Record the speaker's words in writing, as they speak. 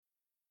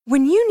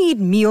When you need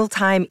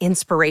mealtime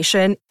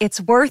inspiration,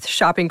 it's worth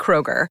shopping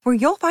Kroger, where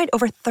you'll find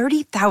over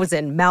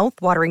 30,000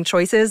 mouth-watering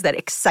choices that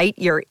excite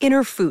your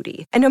inner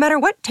foodie. And no matter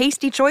what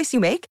tasty choice you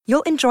make,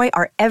 you'll enjoy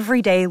our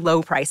everyday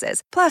low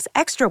prices, plus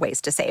extra ways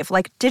to save,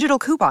 like digital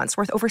coupons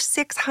worth over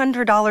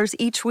 $600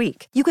 each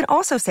week. You can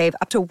also save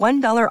up to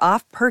 $1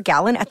 off per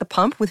gallon at the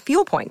pump with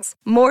fuel points.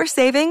 More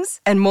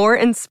savings and more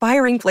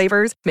inspiring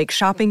flavors make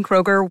shopping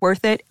Kroger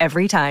worth it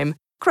every time.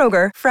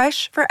 Kroger,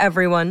 fresh for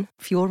everyone.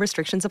 Fuel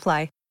restrictions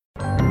apply.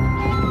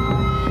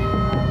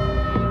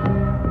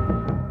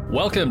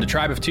 Welcome to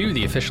Tribe of Two,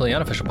 the officially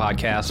unofficial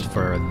podcast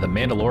for The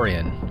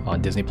Mandalorian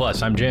on Disney+.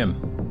 I'm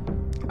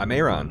Jim. I'm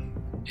A.Ron.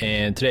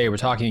 And today we're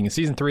talking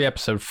Season 3,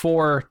 Episode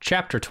 4,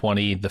 Chapter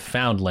 20, The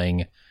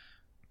Foundling.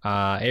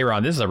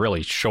 A.Ron, this is a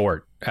really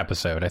short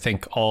episode. I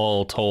think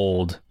all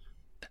told,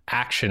 the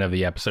action of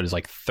the episode is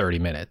like 30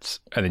 minutes.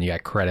 And then you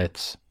got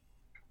credits.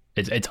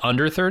 It's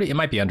under 30? It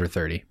might be under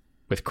 30,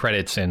 with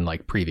credits and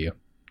like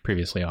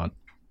previously on.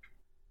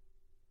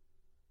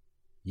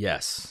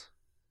 Yes.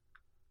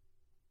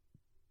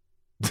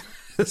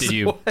 Did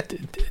you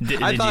think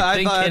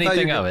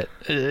anything of it?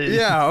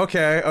 Yeah,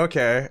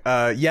 okay.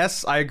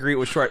 Yes, I agree it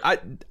was short.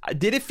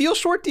 Did it feel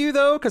short to you,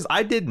 though? Because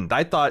I didn't.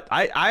 I thought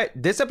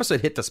this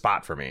episode hit the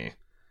spot for me.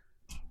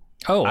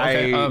 Oh,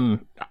 okay.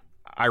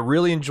 I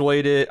really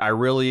enjoyed it. I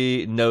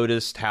really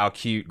noticed how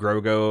cute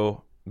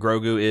Grogu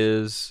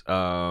is.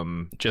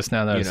 Just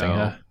now noticing,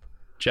 huh?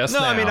 Just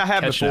now. I mean, I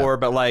have before,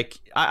 but like,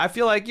 I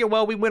feel like, we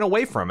went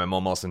away from him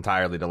almost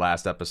entirely the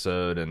last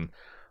episode, and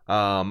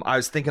I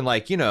was thinking,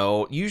 like,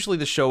 usually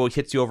the show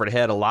hits you over the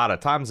head a lot of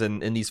times.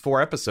 And in these 4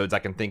 episodes, I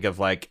can think of,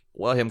 like,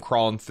 him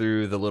crawling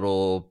through the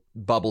little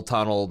bubble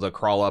tunnel to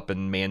crawl up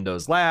in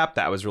Mando's lap.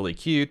 That was really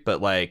cute.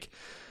 But, like,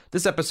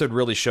 this episode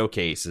really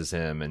showcases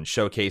him and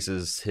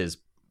showcases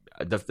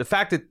the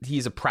fact that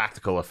he's a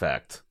practical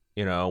effect,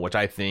 which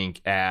I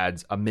think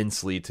adds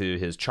immensely to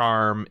his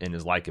charm and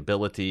his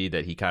likability,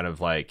 that he kind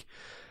of, like,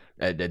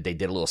 they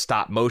did a little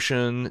stop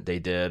motion. They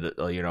did,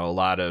 a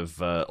lot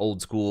of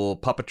old school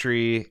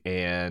puppetry,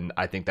 and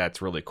I think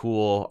that's really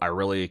cool. I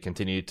really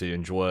continue to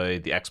enjoy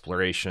the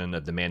exploration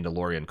of the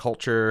Mandalorian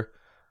culture,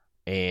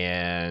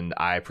 and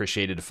I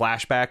appreciated the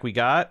flashback we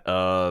got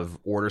of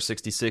Order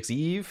 66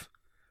 Eve.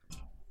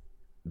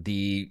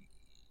 And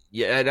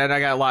I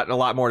got a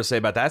lot more to say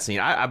about that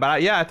scene.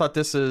 I thought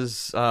this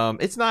is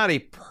it's not a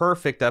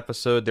perfect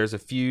episode. There's a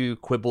few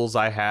quibbles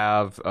I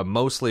have,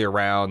 mostly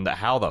around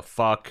how the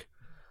fuck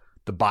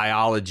the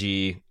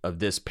biology of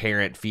this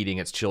parent feeding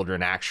its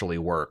children actually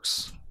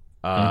works.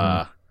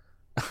 They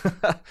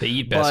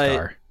eat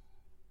Beskar.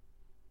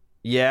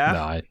 Yeah.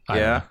 No, I don't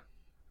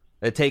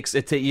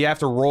know. You have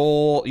to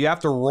roll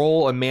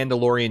a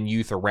Mandalorian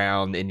youth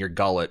around in your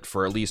gullet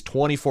for at least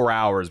 24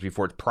 hours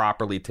before it's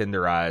properly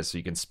tenderized so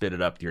you can spit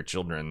it up to your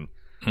children.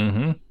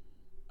 Mm-hmm.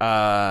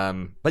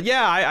 But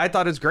yeah, I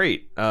thought it's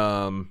great.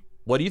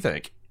 What do you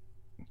think?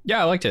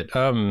 Yeah, I liked it.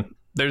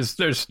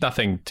 There's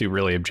nothing to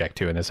really object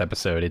to in this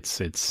episode. It's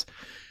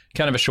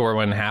kind of a short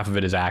one. Half of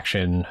it is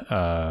action.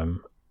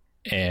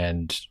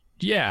 And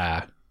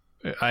yeah,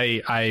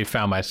 I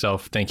found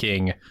myself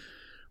thinking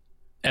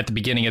at the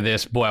beginning of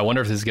this, boy, I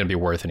wonder if this is going to be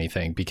worth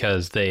anything,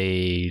 because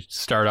they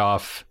start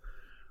off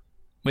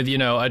with,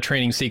 a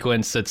training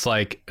sequence that's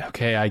like,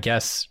 okay, I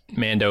guess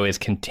Mando is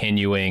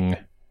continuing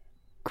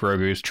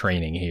Grogu's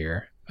training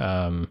here.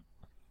 And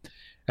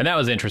that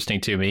was interesting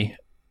to me.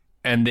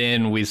 And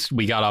then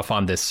we got off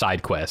on this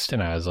side quest,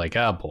 and I was like,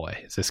 oh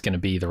boy, is this going to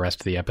be the rest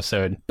of the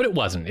episode? But it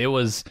wasn't. There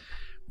was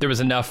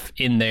enough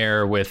in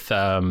there with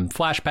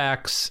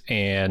flashbacks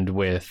and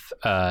with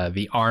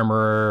the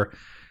armorer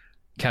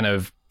kind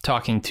of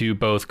talking to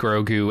both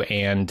Grogu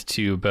and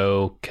to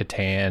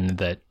Bo-Katan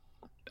that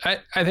I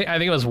think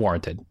it was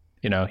warranted.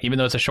 Even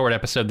though it's a short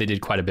episode, they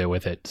did quite a bit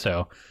with it.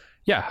 So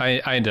yeah,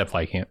 I ended up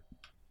liking it.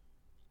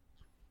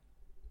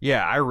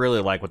 Yeah, I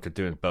really like what they're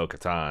doing with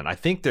Bo-Katan. I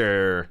think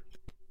they're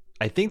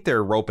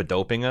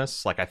rope-a-doping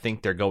us. Like, I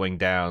think they're going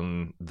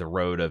down the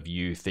road of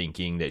you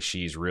thinking that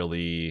she's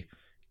really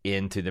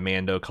into the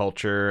Mando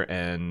to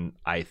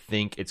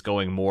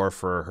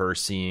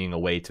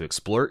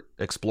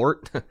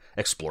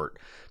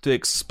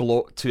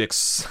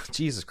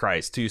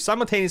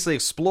simultaneously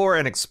explore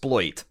and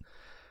exploit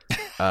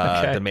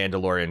the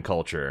Mandalorian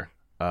culture.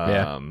 But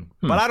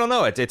I don't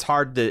know. It's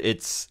hard to.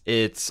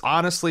 It's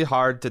honestly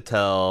hard to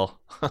tell.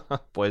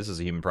 Boy, this is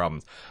a human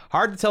problem.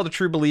 Hard to tell the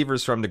true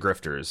believers from the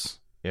grifters.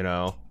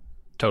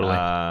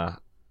 Totally.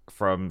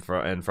 From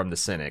the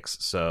cynics.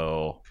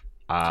 So,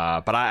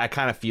 but I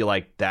kind of feel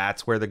like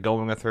that's where they're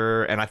going with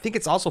her, and I think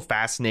it's also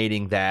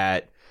fascinating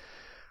that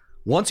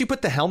once you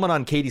put the helmet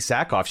on Katie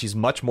Sackhoff, she's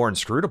much more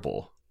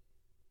inscrutable.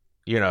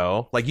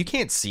 Like, you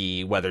can't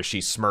see whether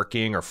she's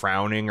smirking or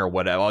frowning or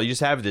whatever. You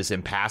just have this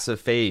impassive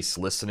face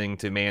listening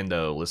to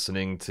Mando,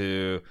 listening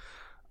to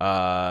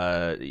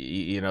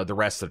the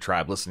rest of the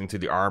tribe, listening to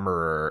the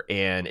armorer,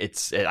 and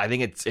I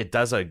think it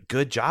does a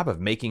good job of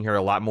making her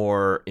a lot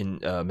more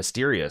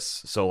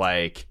mysterious. So,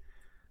 like,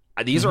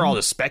 these are all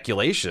the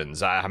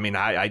speculations. I mean,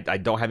 I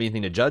don't have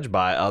anything to judge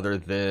by other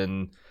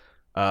than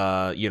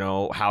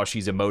how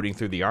she's emoting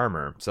through the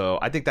armor. So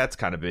I think that's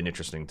kind of been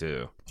interesting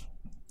too.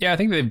 Yeah, I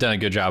think they've done a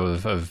good job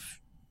of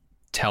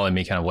telling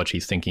me kind of what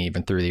she's thinking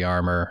even through the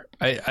armor.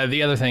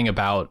 The other thing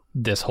about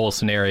this whole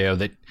scenario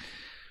that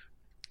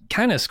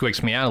kind of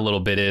squicks me out a little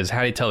bit is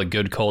how do you tell the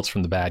good cults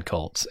from the bad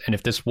cults? And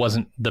if this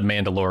wasn't the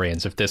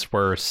Mandalorians, if this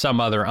were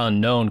some other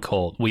unknown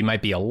cult, we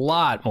might be a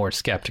lot more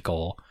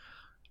skeptical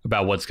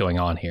about what's going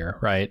on here,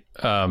 right?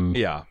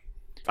 Yeah.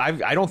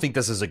 I don't think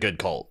this is a good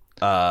cult.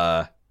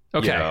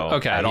 Okay.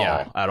 At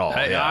all.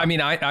 Yeah. I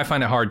mean, I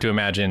find it hard to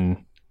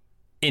imagine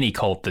any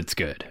cult that's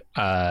good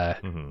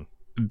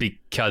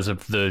because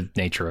of the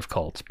nature of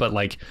cults. But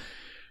like,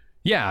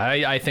 yeah,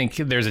 I think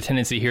there's a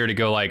tendency here to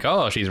go like,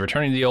 oh, she's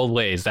returning to the old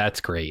ways. That's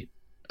great.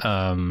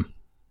 I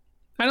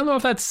don't know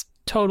if that's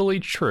totally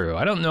true.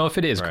 I don't know if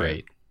it is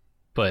great,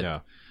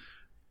 but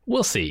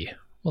we'll see.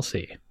 We'll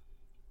see.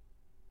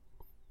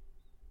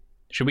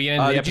 Should we get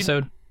into the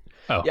episode?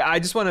 Yeah, I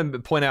just want to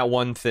point out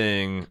one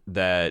thing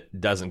that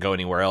doesn't go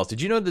anywhere else.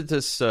 Did you know that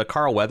this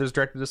Carl Weathers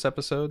directed this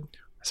episode?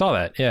 I saw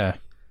that, yeah.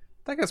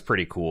 I think that's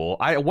pretty cool.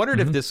 I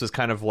wondered if this was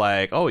kind of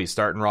like, oh, he's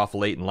starting off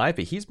late in life,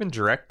 but he's been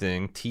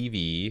directing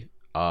TV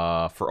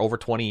for over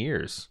 20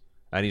 years.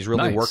 And he's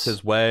really worked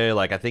his way.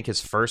 Like, I think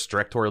his first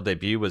directorial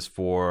debut was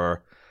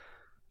for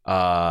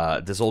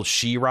this old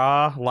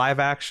She-Ra live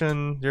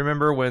action. Do you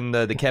remember when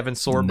the Kevin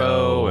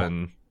Sorbo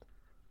and...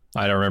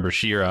 I don't remember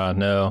She-Ra,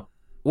 no.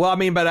 Well, I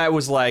mean, but I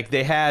was like,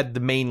 they had the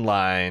main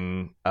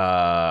line,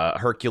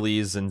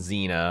 Hercules and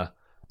Xena,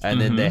 and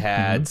then they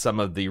had some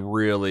of the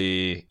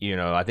really,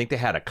 I think they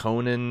had a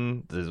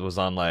Conan that was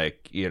on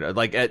like,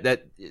 like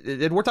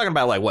we're talking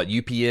about like what,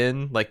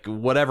 UPN, like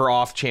whatever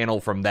off channel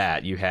from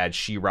that. You had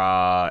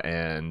She-Ra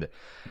and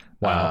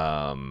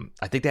I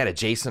think they had a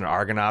Jason and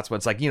Argonauts, but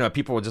it's like,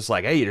 people were just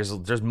like, hey,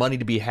 there's money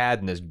to be had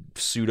in this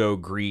pseudo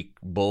Greek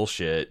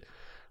bullshit.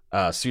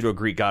 Pseudo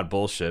Greek god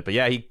bullshit. But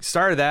yeah, he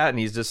started that and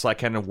he's just like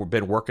kind of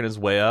been working his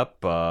way up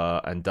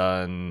and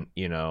done,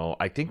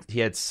 I think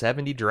he had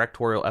 70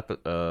 directorial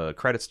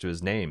credits to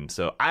his name.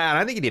 So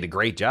I think he did a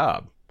great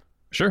job.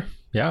 Sure.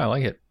 Yeah, I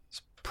like it.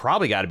 It's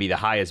probably got to be the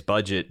highest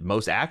budget,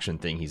 most action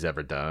thing he's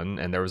ever done.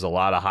 And there was a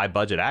lot of high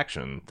budget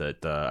action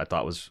that I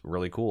thought was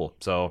really cool.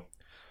 So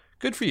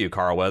good for you,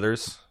 Carl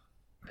Weathers.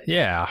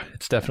 Yeah,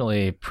 it's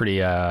definitely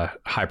pretty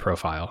high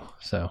profile.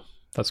 So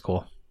that's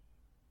cool.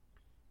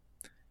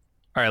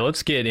 All right,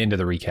 let's get into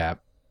the recap.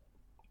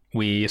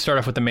 We start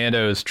off with the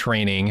Mando's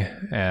training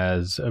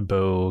as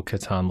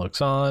Bo-Katan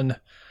looks on.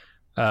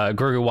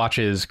 Grogu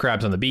watches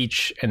crabs on the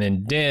beach, and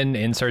then Din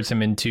inserts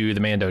him into the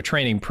Mando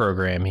training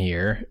program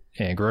here,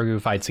 and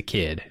Grogu fights a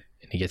kid.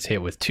 And he gets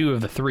hit with 2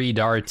 of the 3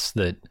 darts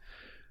that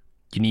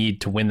you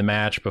need to win the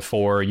match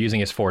before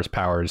using his force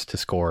powers to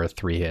score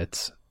 3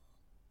 hits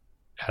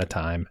at a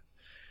time.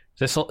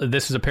 This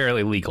is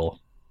apparently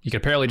legal. You can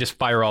apparently just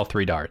fire all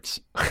 3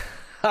 darts.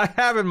 I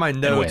have in my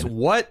notes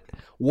what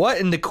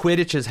in the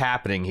Quidditch is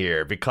happening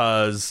here,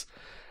 because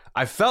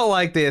I felt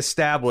like they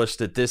established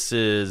that this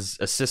is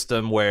a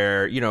system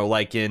where,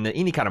 like in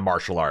any kind of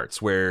martial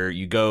arts where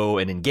you go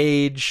and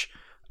engage,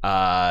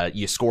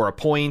 you score a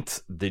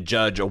point, the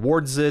judge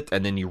awards it,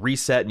 and then you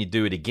reset and you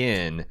do it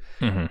again.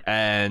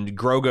 And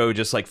Grogu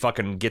just like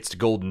fucking gets to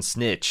golden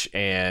snitch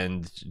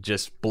and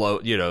just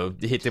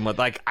hit them with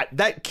like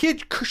that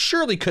kid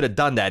surely could have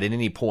done that at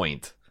any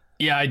point.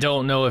 Yeah, I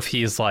don't know if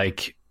he's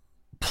like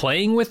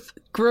playing with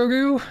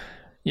Grogu,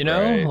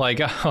 like,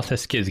 oh,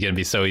 this kid's gonna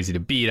be so easy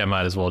to beat, I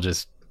might as well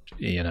just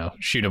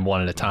shoot him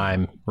one at a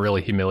time,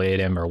 really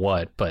humiliate him or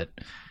what. But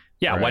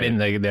yeah, why didn't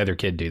the other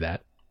kid do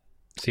that?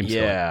 Seems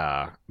silly.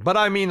 But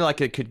I mean, like,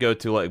 it could go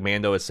to like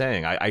Mando is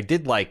saying. I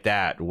did like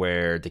that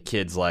where the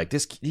kid's like,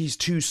 this, he's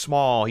too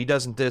small, he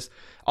doesn't this.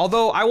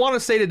 Although I want to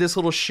say to this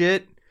little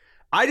shit,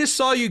 I just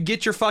saw you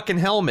get your fucking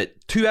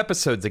helmet 2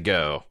 episodes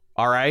ago.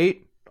 All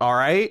right.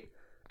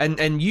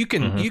 And you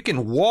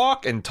can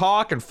walk and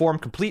talk and form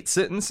complete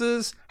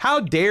sentences. How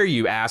dare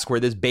you ask where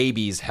this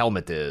baby's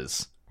helmet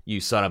is, you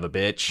son of a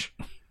bitch?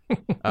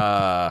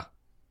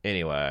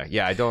 Anyway,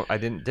 yeah, I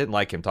didn't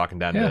like him talking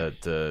down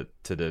to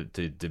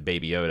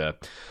Baby Yoda.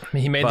 I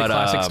mean, he made the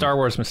classic Star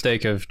Wars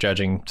mistake of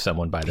judging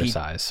someone by their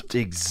size.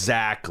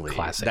 Exactly.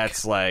 Classic.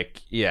 That's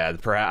like, yeah,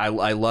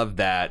 I love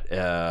that.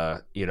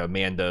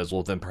 Mando's,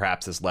 well, then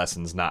perhaps this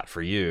lesson's not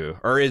for you,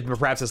 or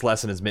perhaps this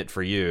lesson is meant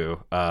for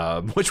you.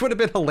 Which would have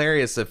been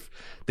hilarious if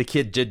the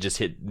kid did just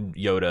hit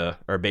Yoda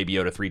or Baby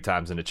Yoda 3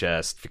 times in the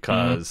chest,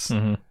 because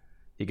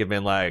he could have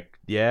been like,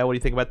 yeah, what do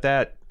you think about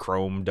that,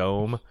 Chrome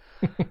Dome?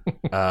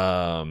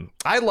 I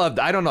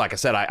don't know, like I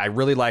said, I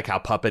really like how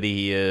puppety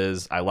he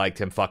is. I liked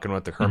him fucking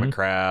with the hermit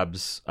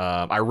crabs.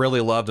 I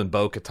really loved when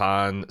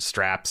Bo-Katan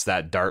straps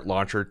that dart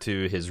launcher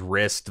to his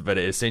wrist, but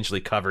it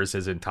essentially covers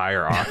his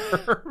entire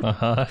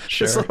arm.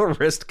 Sure. This little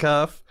wrist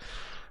cuff.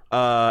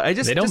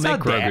 They don't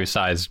make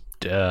Grogu-sized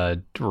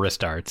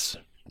wrist darts.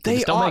 They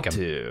don't ought make them.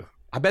 to.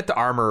 I bet the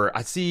armor,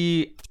 I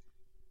see.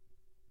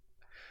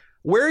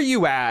 Where are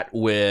you at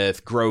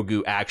with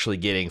Grogu actually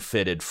getting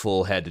fitted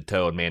full head to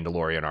toe in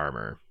Mandalorian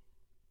armor?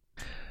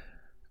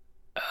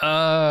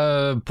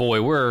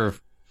 Boy, we're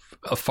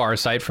a far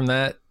sight from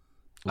that.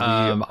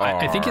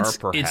 I think it's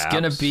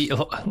going to be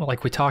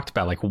like we talked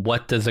about, like,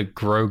 what does a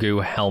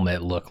Grogu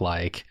helmet look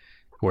like?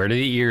 Where do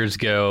the ears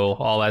go?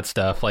 All that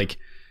stuff. Like,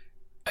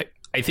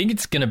 I think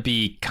it's going to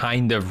be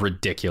kind of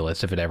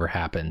ridiculous if it ever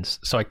happens.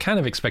 So I kind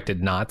of expect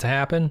it not to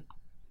happen.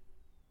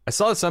 I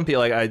saw some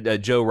people,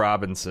 like Joe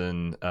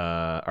Robinson,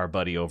 our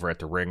buddy over at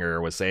The Ringer,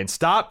 was saying,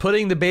 stop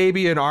putting the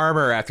baby in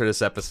armor after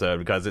this episode,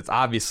 because it's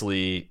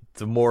obviously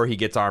the more he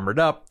gets armored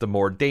up, the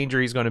more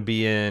danger he's going to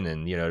be in.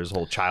 And, you know, there's a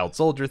whole child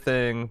soldier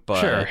thing. But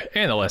sure.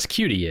 And the less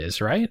cute he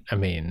is, right? I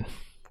mean,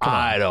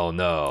 I don't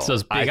know. It's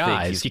those big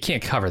eyes. You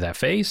can't cover that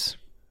face.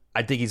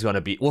 I think he's going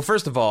to be... Well,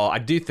 first of all, I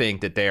do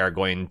think that they are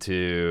going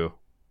to...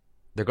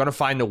 They're going to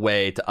find a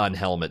way to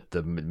unhelmet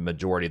the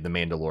majority of the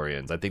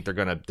Mandalorians. I think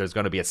there's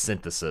going to be a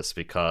synthesis,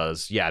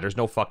 because, yeah, there's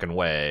no fucking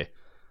way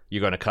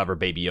you're going to cover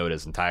Baby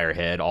Yoda's entire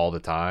head all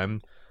the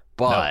time.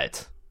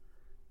 But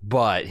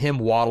him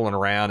waddling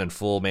around in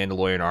full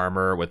Mandalorian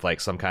armor with, like,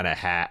 some kind of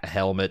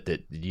helmet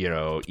that, you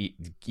know,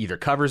 either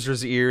covers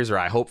his ears, or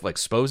I hope, like,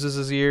 exposes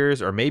his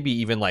ears, or maybe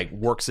even, like,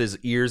 works his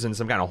ears in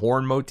some kind of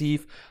horn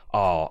motif.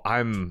 Oh,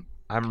 I'm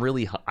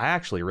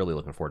actually really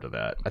looking forward to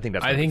that. I think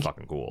that's going to be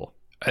fucking cool.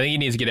 I think he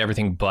needs to get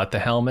everything but the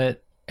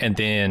helmet, and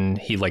then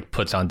he, like,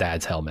 puts on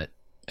Dad's helmet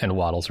and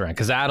waddles around,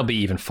 because that'll be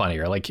even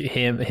funnier. Like,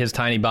 his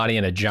tiny body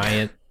in a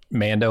giant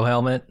Mando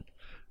helmet,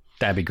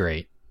 that'd be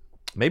great.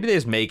 Maybe they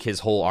just make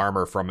his whole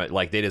armor from it,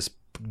 like, they just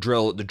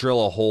drill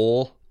a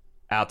hole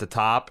out the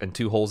top and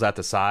 2 holes out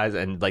the sides,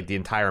 and, like, the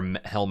entire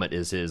helmet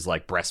is his,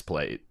 like,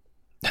 breastplate.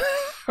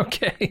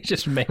 Okay,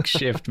 just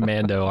makeshift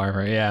Mando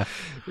armor, yeah.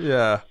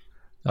 Yeah.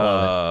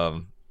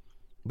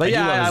 But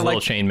I love his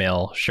little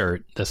chainmail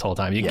shirt this whole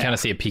time. You can kind of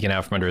see it peeking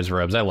out from under his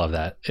robes. I love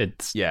that.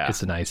 It's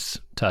a nice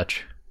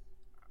touch.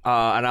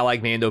 And I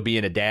like Mando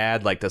being a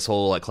dad, like this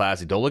whole, like,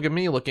 classic, don't look at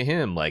me, look at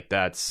him. Like,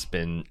 that's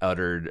been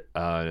uttered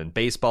in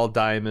baseball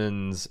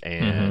diamonds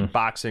and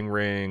boxing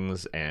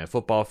rings and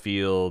football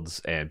fields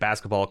and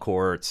basketball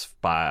courts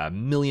by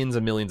millions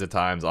and millions of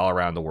times all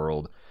around the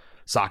world.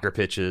 Soccer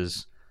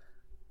pitches.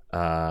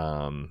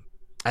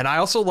 And I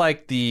also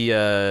like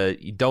the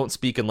don't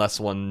speak unless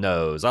one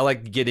knows. I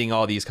like getting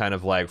all these kind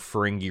of, like,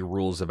 Ferengi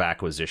rules of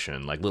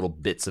acquisition, like little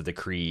bits of the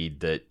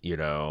creed that, you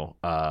know,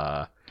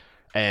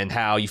 and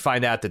how you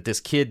find out that this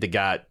kid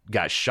that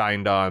got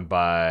shined on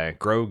by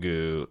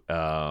Grogu,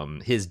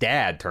 his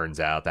dad, turns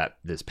out that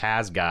this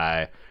Paz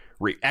guy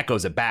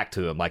echoes it back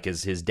to him, like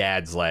his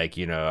dad's, like,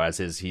 you know, as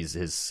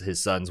his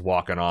son's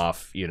walking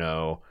off, you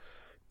know,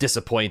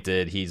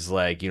 disappointed, he's,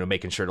 like, you know,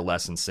 making sure the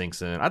lesson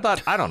sinks in. I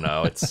don't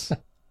know, it's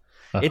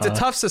it's a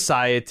tough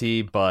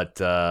society,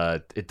 but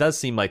it does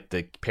seem like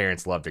the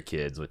parents love their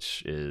kids,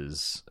 which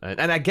is,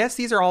 and I guess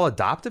these are all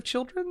adoptive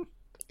children.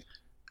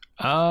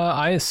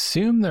 I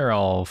assume they're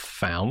all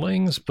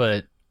foundlings,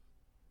 but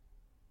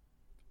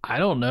I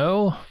don't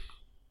know.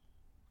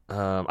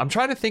 I'm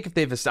trying to think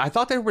if I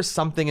thought there was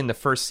something in the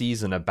first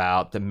season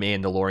about the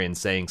Mandalorian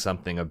saying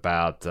something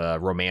about how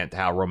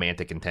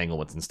romantic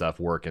entanglements and stuff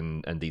work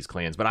in these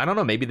clans, but I don't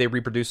know. Maybe they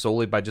reproduce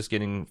solely by just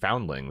getting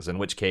foundlings, in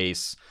which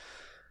case,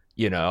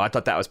 you know, I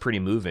thought that was pretty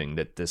moving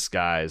that this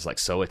guy is, like,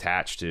 so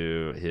attached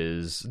to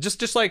his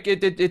just like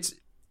it's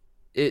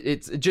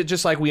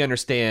just like we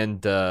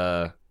understand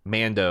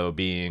Mando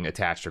being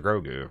attached to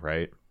Grogu,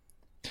 right?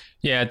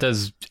 Yeah,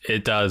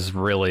 it does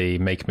really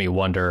make me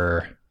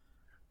wonder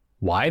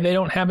why they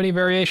don't have any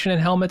variation in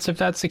helmets, if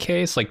that's the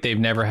case. Like, they've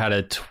never had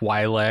a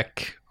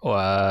Twi'lek, or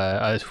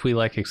an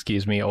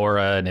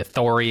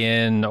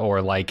Ithorian,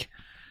 or, like,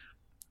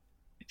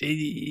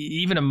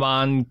 even a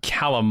Mon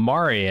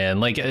Calamarian,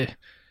 like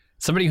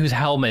somebody whose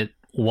helmet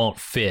won't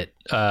fit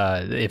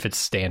if it's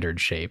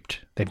standard shaped.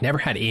 They've never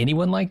had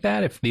anyone like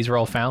that, if these are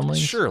all foundlings?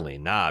 Surely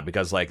not,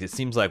 because, like, it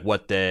seems like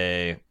what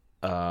they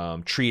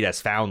treat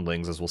as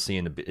foundlings, as we'll see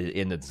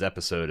in this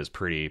episode, is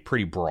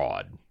pretty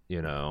broad,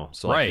 you know?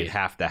 So, like, you'd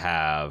have to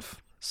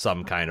have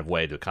some kind of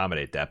way to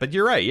accommodate that. But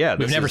you're right, yeah.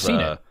 We've never seen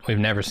it. We've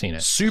never seen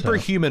it. Super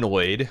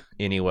humanoid,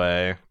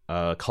 anyway,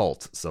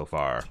 cult so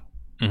far.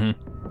 Mm-hmm.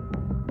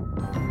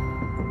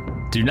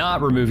 Do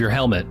not remove your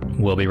helmet.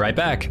 We'll be right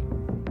back.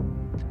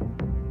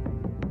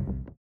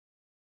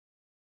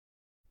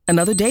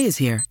 Another day is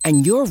here,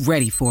 and you're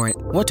ready for it.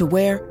 What to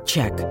wear?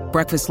 Check.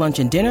 Breakfast, lunch,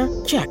 and dinner?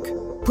 Check.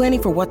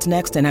 Planning for what's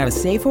next and how to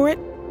save for it?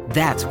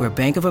 That's where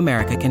Bank of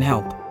America can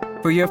help.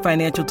 For your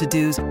financial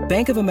to-dos,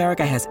 Bank of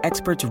America has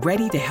experts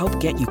ready to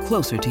help get you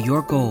closer to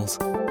your goals.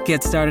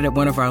 Get started at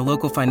one of our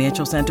local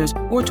financial centers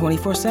or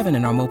 24/7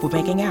 in our mobile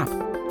banking app.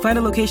 Find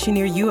a location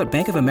near you at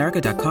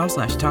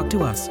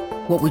bankofamerica.com/talktous.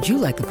 What would you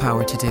like the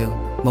power to do?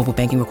 Mobile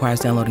banking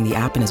requires downloading the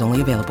app and is only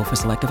available for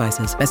select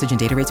devices. Message and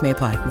data rates may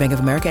apply. Bank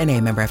of America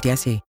N.A., member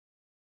FDIC.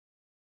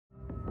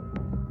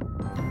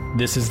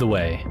 This is the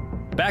way.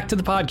 Back to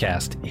the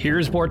podcast.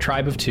 Here's more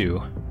Tribe of Two.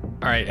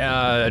 All right,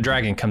 a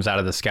dragon comes out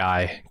of the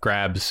sky,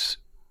 grabs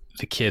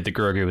the kid that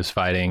Grogu was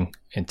fighting,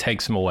 and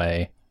takes him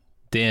away.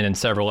 Din and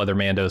several other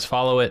Mandos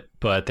follow it,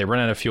 but they run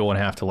out of fuel and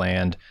have to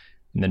land.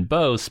 And then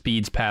Bo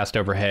speeds past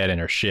overhead in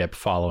her ship,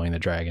 following the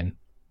dragon.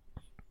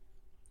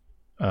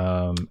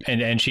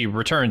 And she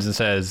returns and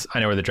says, I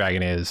know where the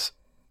dragon is.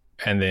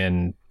 And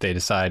then they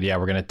decide,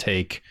 we're going to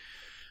take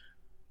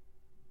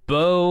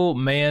Bo,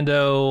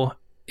 Mando,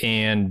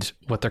 and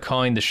what they're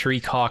calling the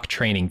Shriek Hawk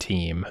training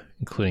team,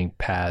 including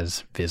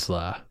Paz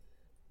Vizsla,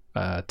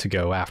 to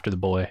go after the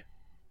boy.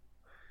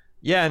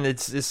 Yeah, and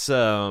it's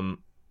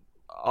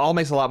all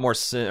makes a lot more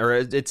sense, or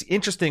it's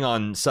interesting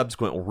on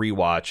subsequent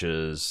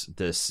rewatches.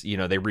 This,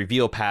 they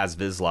reveal Paz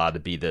Vizsla to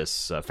be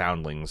this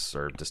foundling's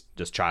or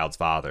just child's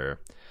father.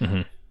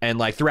 Mm-hmm. And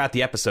like throughout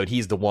the episode,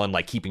 he's the one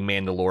like keeping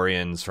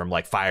Mandalorians from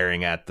like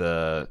firing at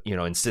the,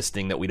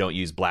 insisting that we don't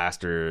use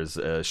blasters,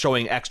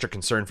 showing extra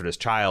concern for this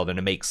child. And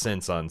it makes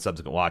sense on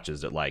subsequent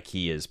watches that like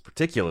he is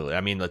particularly,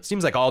 it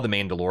seems like all the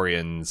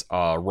Mandalorians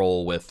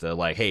roll with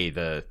like,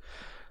 hey,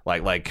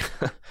 like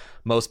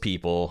most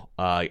people,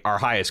 our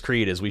highest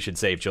creed is we should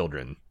save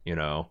children,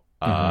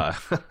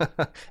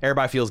 Mm-hmm.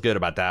 Everybody feels good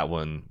about that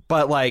one.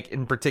 But like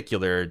in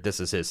particular, this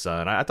is his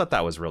son. I thought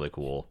that was really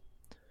cool.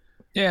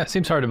 Yeah, it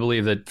seems hard to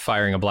believe that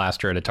firing a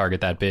blaster at a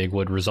target that big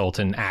would result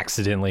in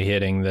accidentally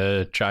hitting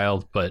the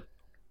child, but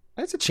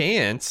that's a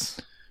chance.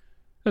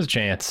 There's a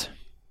chance,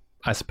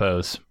 I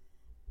suppose.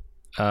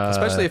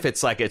 Especially if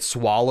it's like it's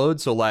swallowed.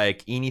 So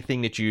like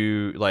anything that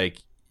you like,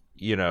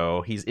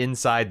 he's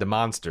inside the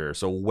monster.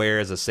 So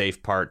where is a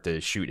safe part to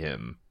shoot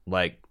him?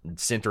 Like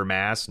center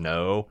mass?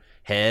 No.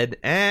 Head?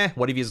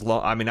 What if he's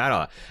long? I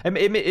don't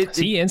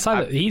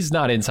know. He's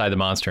not inside the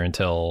monster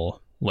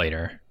until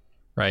later.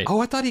 Right. Oh,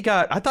 I thought he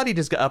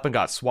just got up and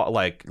got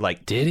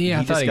like. Did he?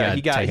 I thought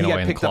he got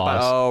picked up by.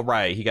 Oh,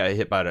 right. He got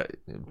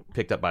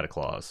picked up by the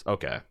claws.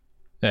 Okay.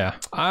 Yeah.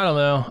 I don't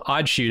know.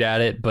 I'd shoot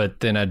at it, but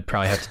then I'd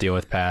probably have to deal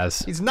with Paz.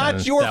 He's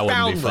not your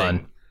foundling. Be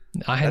fun.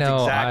 I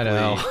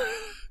know.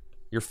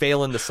 You're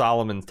failing the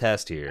Solomon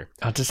test here.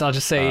 I'll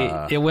just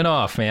say it went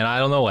off, man. I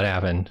don't know what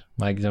happened.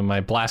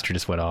 My blaster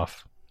just went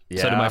off.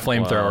 Yeah, so did my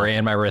flamethrower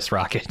and my wrist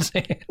rockets.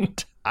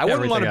 And I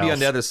wouldn't want to be on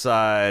the other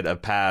side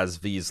of Paz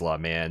Vizsla,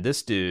 man.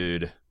 This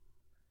dude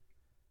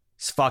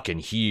is fucking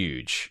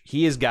huge.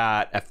 He has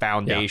got a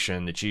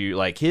foundation that you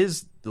like.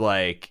 His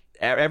like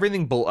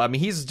everything.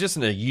 He's just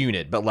in a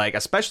unit, but like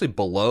especially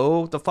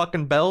below the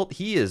fucking belt,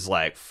 he is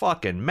like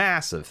fucking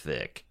massive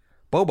thick.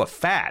 Boba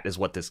Fett is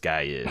what this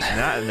guy is.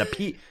 Not in the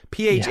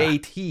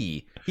PHAT.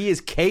 He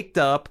is caked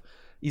up.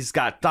 He's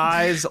got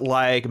thighs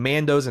like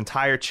Mando's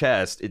entire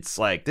chest. It's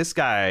like this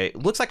guy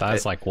looks like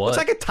thighs like what? Looks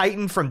like a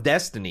Titan from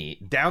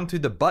Destiny, down to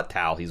the butt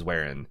towel he's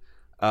wearing.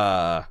 Which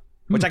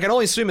I can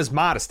only assume is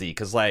modesty,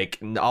 because like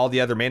all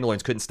the other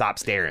Mandalorians couldn't stop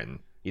staring.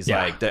 He's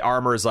like, the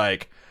armor is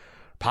like,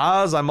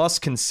 Paz, I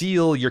must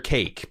conceal your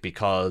cake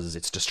because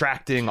it's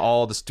distracting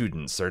all the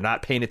students. They're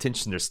not paying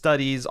attention to their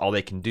studies. All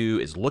they can do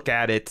is look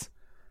at it.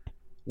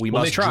 We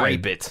must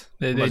drape it.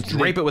 We must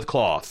drape it with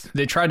cloth.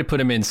 They tried to put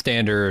him in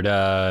standard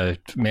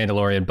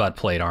Mandalorian butt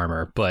plate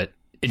armor, but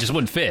it just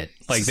wouldn't fit.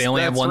 Like they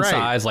only have one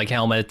size, like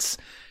helmets,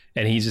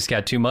 and he's just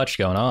got too much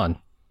going on.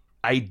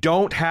 I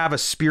don't have a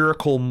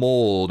spherical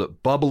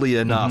mold bubbly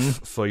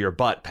enough for your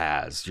butt,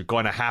 Paz. You're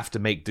going to have to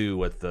make do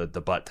with the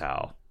butt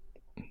towel.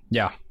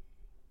 Yeah.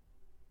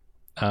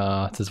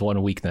 It's his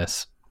one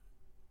weakness.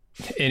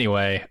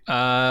 Anyway,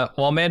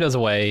 while Mando's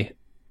away,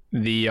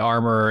 the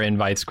armor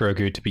invites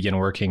Grogu to begin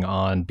working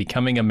on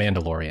becoming a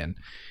Mandalorian.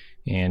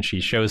 And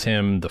she shows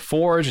him the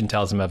Forge and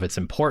tells him of its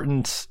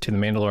importance to the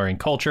Mandalorian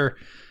culture.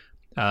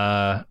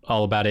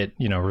 All about it,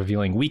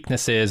 revealing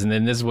weaknesses. And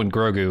then this is when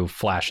Grogu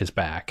flashes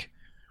back.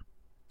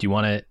 Do you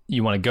want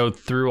to go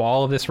through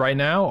all of this right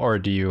now, or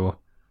do you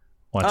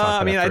want to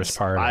talk about the first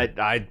part?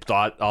 I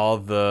thought all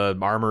the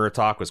armor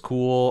talk was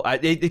cool.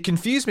 It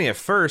confused me at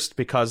first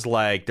because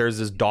like there's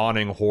this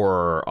dawning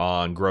horror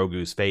on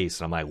Grogu's face,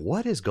 and I'm like,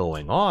 what is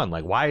going on?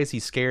 Like, why is he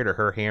scared of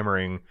her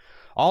hammering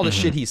all the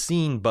shit he's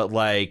seen? But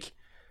like,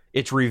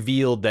 it's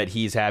revealed that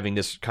he's having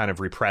this kind of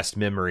repressed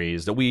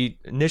memories that we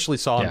initially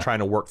saw him trying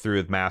to work through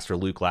with Master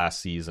Luke last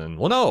season.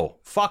 Well, no,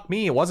 fuck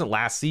me, it wasn't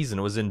last season.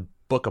 It was in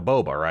Book of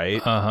Boba,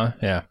 right?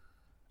 Yeah.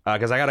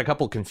 Because I got a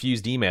couple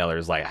confused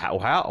emailers like,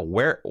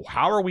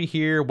 how are we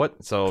here?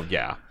 What? So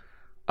yeah.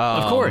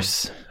 Of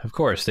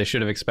course they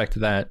should have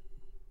expected that.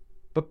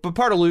 But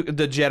part of Luke,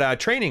 the Jedi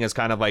training is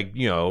kind of like,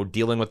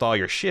 dealing with all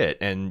your shit,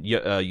 and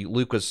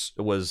Luke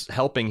was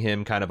helping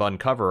him kind of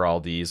uncover all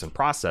these and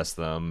process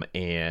them,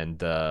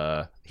 and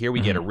here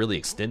we get a really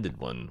extended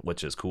one,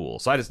 which is cool.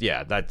 So I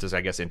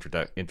guess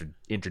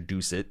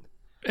introduce it.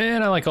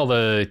 And I like all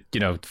the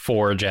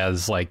Forge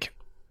as like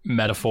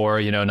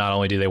metaphor. Not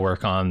only do they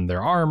work on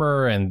their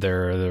armor and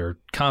their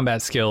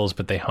combat skills,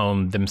 but they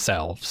hone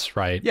themselves,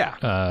 right?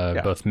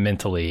 Both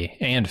mentally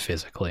and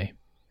physically.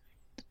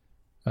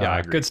 I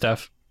agree. Good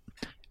stuff.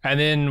 And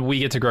then we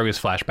get to Grogu's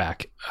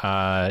flashback.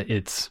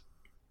 It's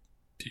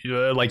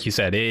like you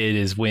said, it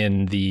is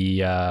when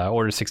the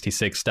Order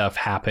 66 stuff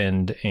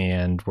happened,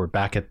 and we're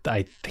back at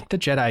I think the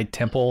Jedi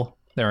Temple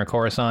there in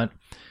Coruscant.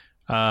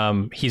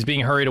 He's being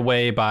hurried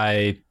away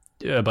by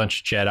a bunch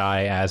of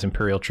Jedi as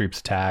Imperial troops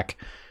attack.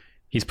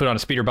 He's put on a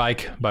speeder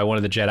bike by one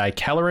of the Jedi,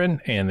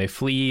 Kelleran, and they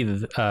flee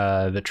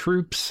the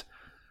troops.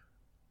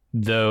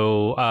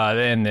 Though,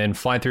 and then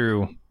fly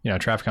through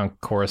traffic on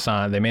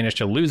Coruscant. They manage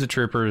to lose the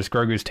troopers.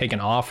 Grogu's taken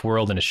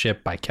off-world in a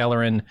ship by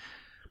Kelleran.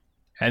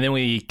 And then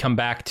we come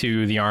back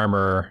to the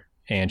armor,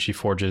 and she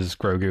forges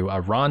Grogu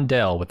a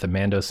rondelle with the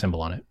Mando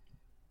symbol on it.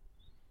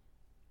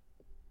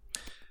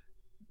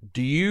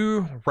 Do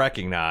you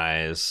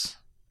recognize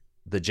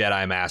the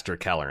Jedi Master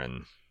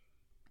Kelleran?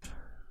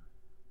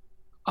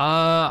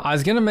 I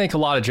was going to make a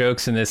lot of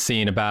jokes in this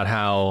scene about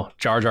how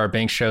Jar Jar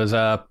Binks shows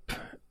up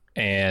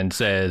and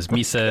says,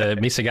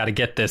 Misa got to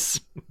get this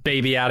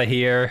baby out of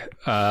here.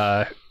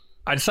 I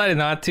decided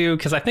not to,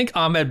 because I think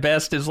Ahmed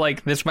Best is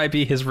like, this might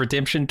be his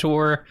redemption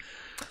tour.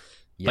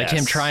 Yes. Like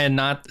him trying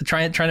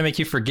to make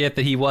you forget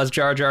that he was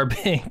Jar Jar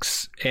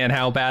Binks and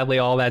how badly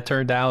all that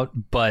turned out.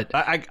 But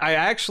I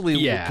actually,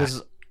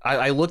 because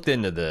I looked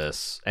into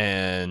this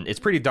and it's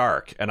pretty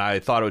dark, and I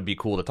thought it would be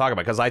cool to talk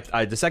about, because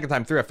I the second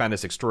time through I found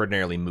this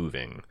extraordinarily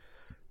moving.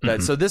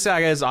 So this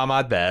guy is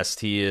Ahmed Best.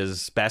 He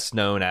is best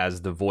known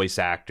as the voice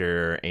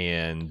actor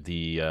and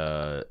the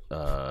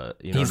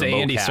he's the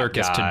Andy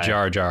Serkis to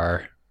Jar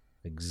Jar.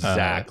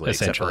 Exactly.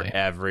 Except for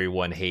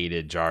everyone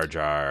hated Jar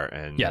Jar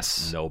and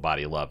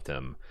nobody loved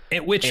him.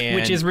 Which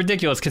is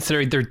ridiculous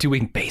considering they're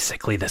doing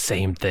basically the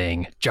same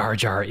thing. Jar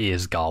Jar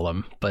is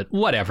Gollum, but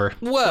whatever.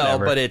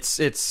 But it's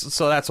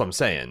so that's what I'm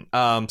saying.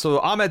 So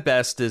Ahmed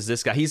Best is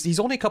this guy. He's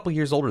only a couple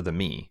years older than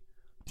me.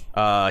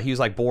 He was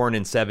like born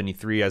in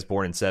 73. I was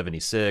born in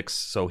 76.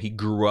 So he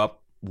grew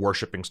up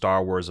worshiping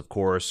Star Wars, of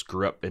course,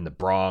 grew up in the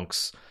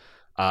Bronx,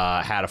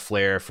 had a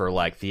flair for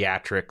like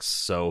theatrics.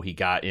 So he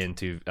got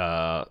into,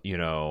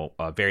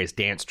 various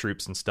dance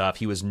troupes and stuff.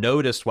 He was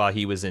noticed while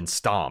he was in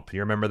Stomp.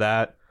 You remember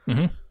that?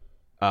 Mm-hmm.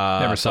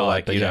 Never saw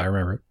it, but I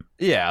remember it.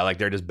 Yeah, like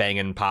they're just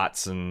banging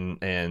pots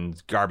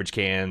and garbage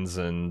cans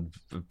and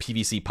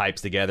PVC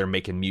pipes together,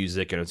 making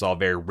music, and it's all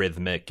very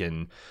rhythmic.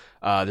 And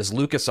this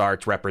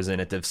LucasArts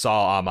representative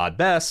saw Ahmed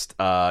Best,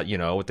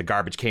 with the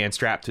garbage can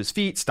strapped to his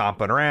feet,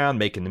 stomping around,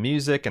 making the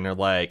music, and they're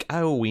like,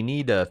 "Oh, we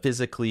need a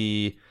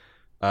physically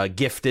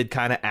gifted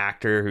kind of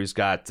actor who's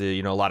got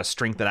a lot of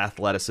strength and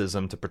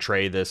athleticism to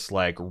portray this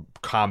like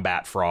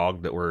combat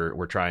frog that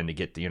we're trying to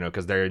get to,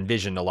 because they're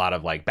envisioned a lot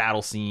of like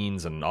battle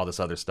scenes and all this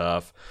other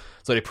stuff."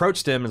 So they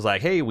approached him and was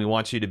like, "Hey, we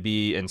want you to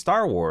be in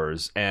Star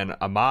Wars." And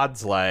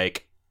Ahmad's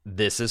like,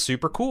 "This is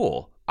super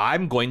cool.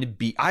 I'm going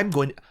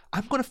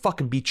to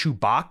fucking be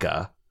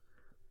Chewbacca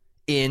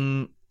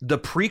in the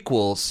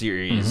prequel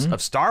series of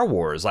Star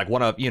Wars." Like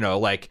one of,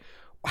 like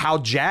how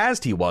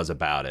jazzed he was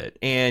about it.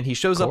 And he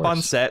shows up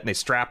on set and they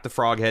strap the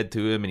frog head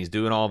to him and he's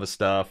doing all this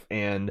stuff.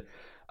 And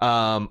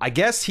I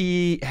guess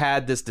he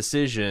had this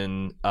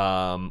decision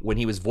when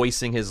he was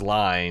voicing his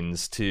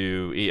lines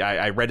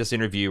I read this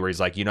interview where he's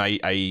like,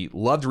 I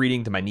loved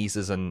reading to my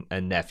nieces and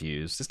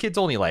nephews. This kid's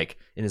only like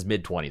in his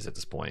mid-20s at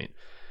this point.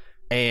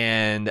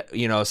 And,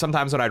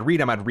 sometimes when I'd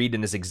read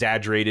in this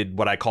exaggerated,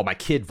 what I call my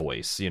kid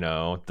voice,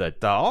 that,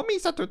 oh,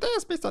 Misa to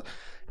this, Misa.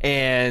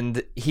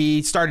 And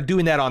he started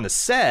doing that on the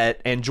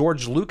set, and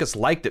George Lucas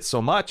liked it so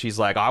much, he's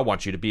like, I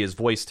want you to be his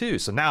voice too.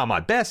 So now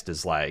Ahmed Best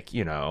is like,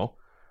 again,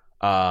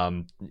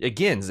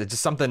 it's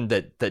just something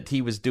that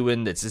he was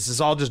doing. This is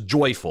all just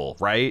joyful,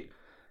 right?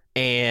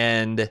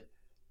 And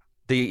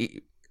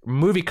the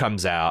movie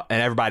comes out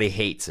and everybody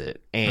hates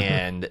it,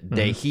 and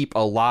they heap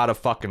a lot of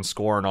fucking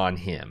scorn on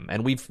him.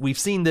 And we've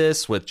seen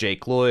this with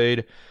Jake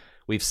Lloyd.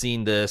 We've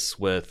seen this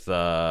with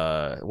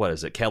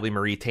Kelly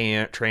Marie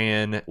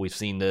Tran. We've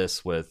seen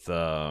this with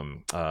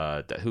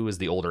who is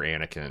the older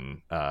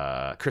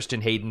Anakin, Christian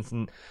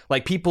Hayden.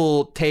 Like,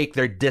 people take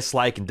their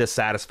dislike and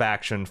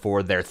dissatisfaction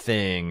for their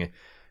thing,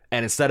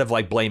 and instead of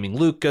like blaming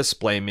Lucas,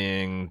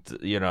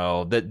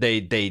 that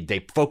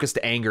they focus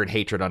the anger and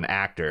hatred on the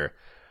actor.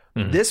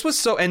 This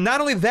was and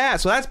not only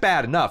that, so that's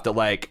bad enough that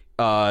like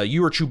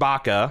you were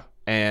Chewbacca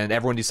and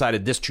everyone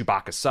decided this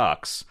Chewbacca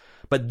sucks.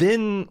 But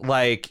then,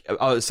 like,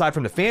 aside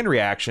from the fan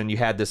reaction, you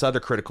had this other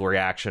critical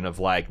reaction of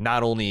like,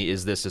 not only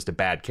is this just a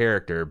bad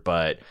character,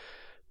 but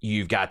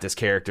you've got this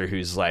character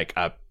who's like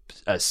a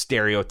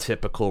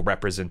stereotypical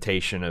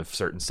representation of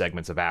certain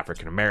segments of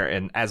African American.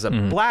 And as a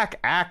black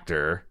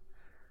actor,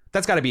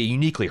 that's got to be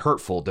uniquely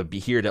hurtful to be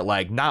here that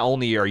like, not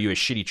only are you a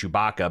shitty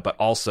Chewbacca, but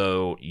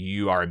also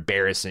you are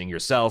embarrassing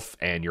yourself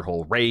and your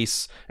whole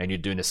race, and you're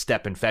doing a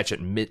step and fetch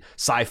it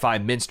sci-fi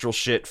minstrel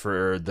shit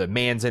for the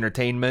man's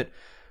entertainment.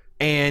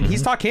 And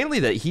he's talked candidly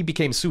that he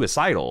became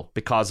suicidal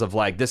because of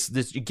like this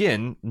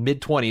again,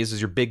 mid-20s is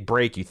your big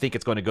break. You think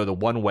it's going to go the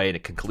one way and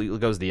it completely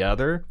goes the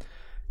other.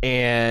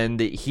 And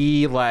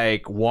he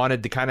like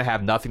wanted to kind of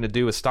have nothing to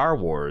do with Star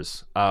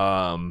Wars.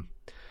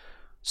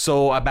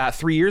 So about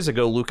 3 years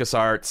ago,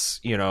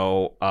 LucasArts,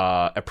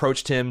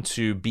 approached him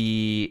to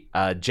be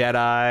a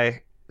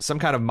Jedi, some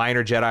kind of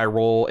minor Jedi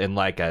role in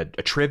like a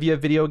trivia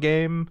video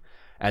game.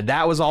 And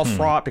that was all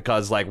fraught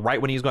because like right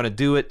when he was going to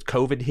do it,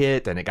 COVID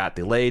hit and it got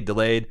delayed.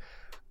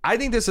 I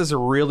think this is a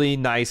really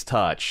nice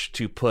touch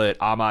to put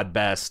Ahmed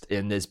Best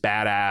in this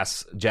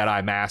badass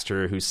Jedi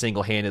Master who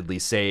single-handedly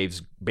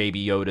saves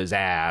Baby Yoda's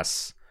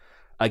ass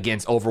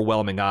against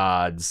overwhelming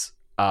odds.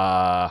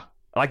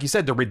 Like you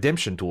said, the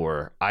redemption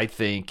tour, I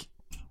think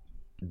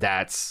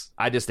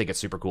I just think it's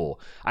super cool.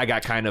 I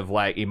got kind of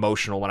like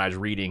emotional when I was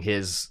reading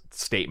his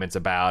statements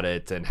about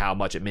it and how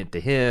much it meant to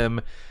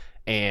him.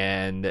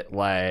 And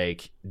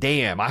like,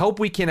 damn, I hope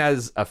we can,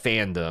 as a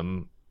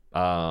fandom,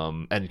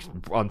 and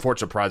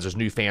unfortunate prize, there's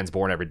new fans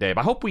born every day,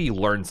 but I hope we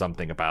learn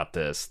something about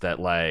this,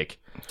 that like,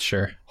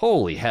 sure,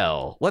 holy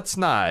hell, let's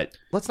not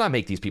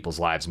make these people's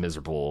lives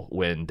miserable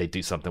when they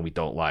do something we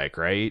don't like,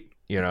 right?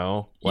 You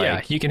know, like,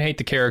 yeah, you can hate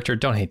the character,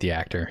 don't hate the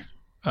actor.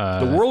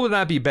 The world would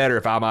not be better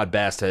if Ahmed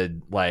Best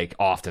had like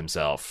offed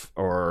himself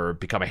or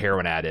become a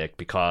heroin addict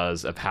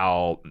because of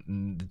how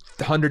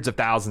hundreds of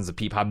thousands of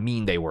people, how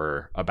mean they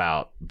were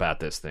about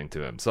this thing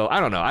to him. So I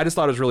don't know. I just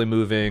thought it was really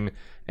moving,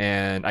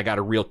 and I got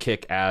a real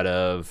kick out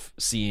of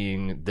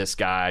seeing this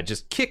guy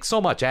just kick so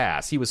much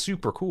ass. He was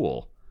super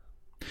cool.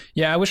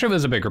 Yeah, I wish it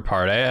was a bigger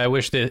part. I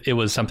wish that it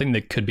was something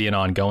that could be an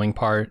ongoing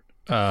part.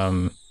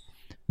 That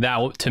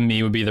to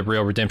me would be the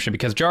real redemption,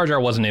 because Jar Jar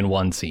wasn't in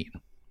one scene.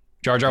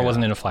 Jar Jar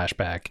wasn't in a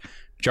flashback.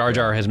 Jar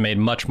Jar has made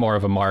much more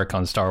of a mark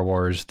on Star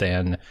Wars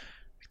than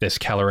this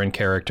Kelleran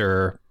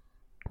character.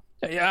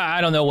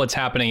 I don't know what's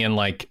happening in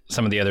like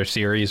some of the other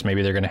series.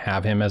 Maybe they're going to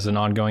have him as an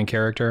ongoing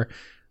character.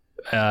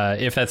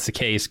 If that's the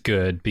case,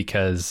 good,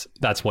 because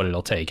that's what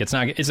it'll take. It's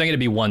not going to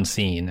be one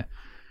scene,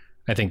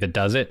 I think, that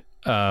does it.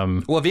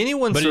 Well, if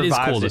anyone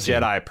survives the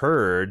Jedi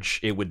Purge,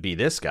 it would be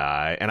this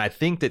guy. And I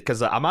think that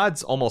because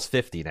Ahmad's almost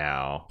 50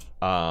 now.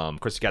 Of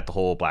course, you got the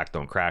whole Black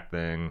Don't Crack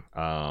thing.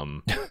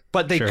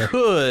 But they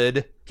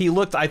could.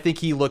 I think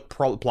he looked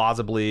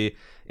plausibly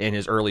in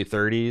his early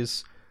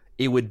 30s.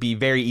 It would be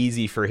very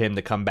easy for him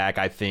to come back,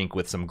 I think,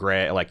 with some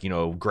gray, like, you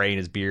know, gray in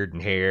his beard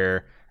and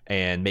hair,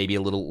 and maybe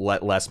a little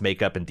less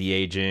makeup and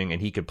de-aging,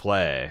 and he could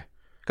play.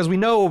 Because we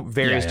know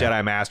various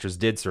Jedi Masters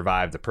did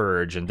survive the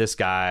Purge, and this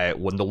guy,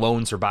 one of the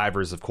lone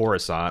survivors of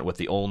Coruscant, with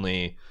the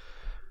only...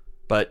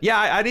 But yeah,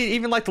 I didn't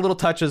even like the little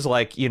touches,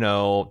 like, you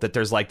know, that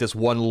there's like this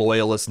one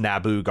loyalist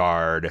Naboo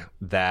guard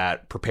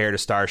that prepared a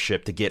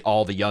starship to get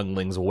all the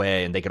younglings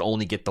away, and they could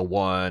only get the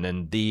one,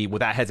 and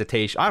without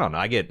hesitation, I don't know,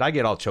 I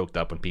get all choked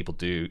up when people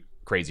do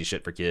crazy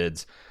shit for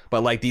kids.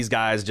 But like, these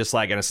guys just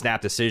like in a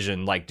snap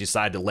decision, like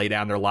decide to lay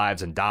down their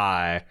lives and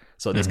die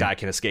so this guy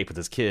can escape with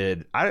his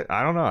kid. I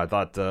don't know. I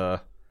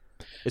thought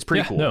it's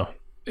pretty cool. No,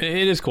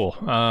 it is cool.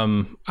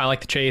 I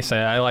like the chase.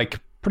 I like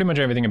pretty much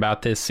everything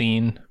about this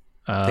scene.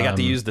 They got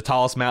to use the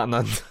tallest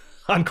mountain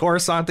on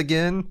Coruscant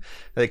again.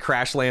 They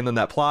crash land on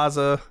that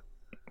plaza.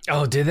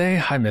 Oh, did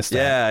they? I missed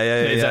that.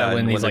 Yeah. Is that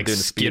when he's like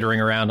skittering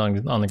around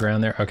on the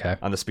ground there? Okay.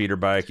 On the speeder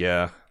bike,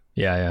 yeah.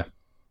 Yeah.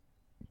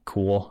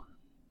 Cool.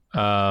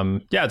 Yeah,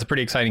 it's a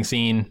pretty exciting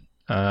scene.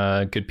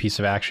 Good piece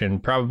of action.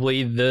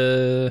 Probably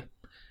the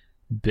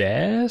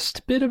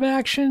best bit of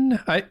action.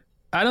 I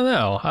don't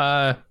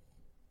know.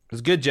 It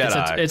was good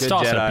Jedi. It's good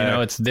toss-up, Jedi. you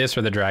know, it's this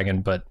or the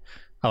dragon, but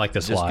I like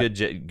this a lot.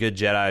 Just good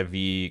Jedi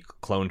v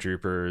Clone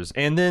Troopers.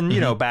 And then, you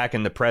know, back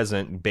in the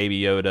present,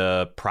 Baby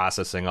Yoda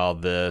processing all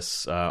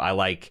this. I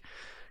like,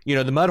 you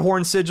know, the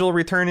Mudhorn sigil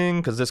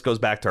returning, because this goes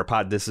back to our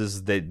pod.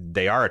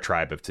 They are a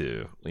tribe of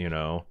two, you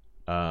know.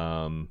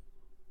 And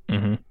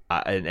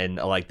I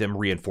like them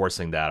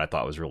reinforcing that. I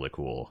thought was really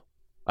cool.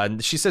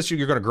 And she says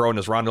you're going to grow in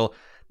this Rondel.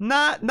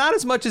 Not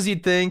as much as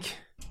you'd think.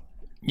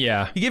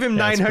 Yeah. You give him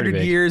 900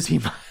 years, he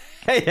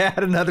might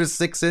add another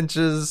 6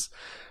 inches.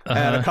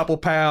 And a couple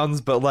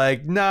pounds, but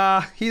like,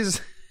 nah,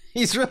 he's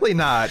really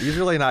not. He's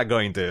really not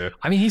going to.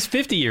 I mean, he's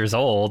 50 years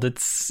old.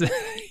 It's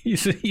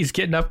he's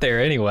getting up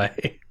there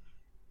anyway.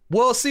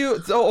 Well, see,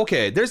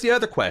 okay. There's the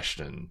other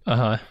question.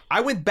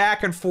 I went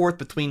back and forth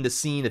between the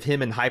scene of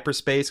him in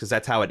hyperspace, because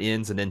that's how it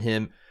ends, and then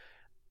him.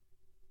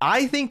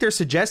 I think they're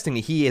suggesting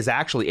that he is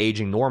actually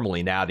aging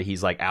normally now that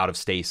he's like out of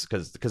stasis,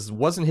 because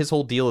wasn't his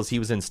whole deal is he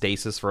was in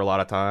stasis for a lot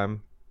of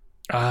time.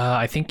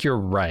 I think you're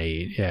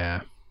right.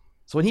 Yeah.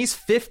 So when he's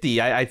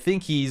 50, I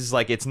think he's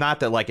like, it's not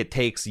that like it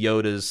takes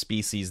Yoda's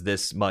species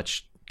this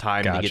much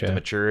time to get to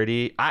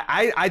maturity.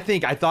 I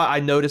thought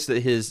I noticed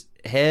that his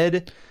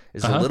head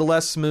is a little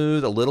less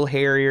smooth, a little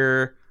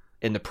hairier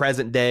in the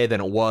present day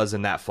than it was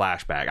in that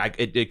flashback.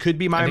 It could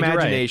be my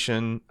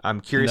imagination. Right. I'm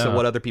curious at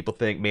what other people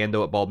think,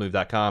 Mando at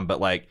baldmove.com. But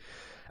like,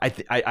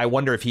 I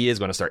wonder if he is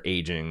going to start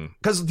aging.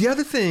 Because the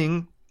other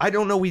thing, I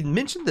don't know, we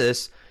mentioned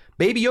this,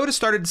 Baby Yoda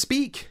started to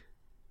speak.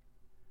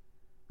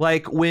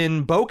 Like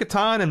when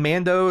Bo-Katan and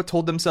Mando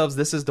told themselves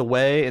this is the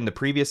way in the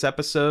previous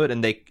episode,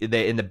 and they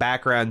in the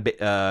background,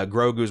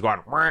 Grogu's going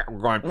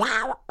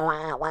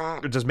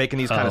just making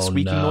these kind of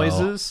squeaky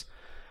noises.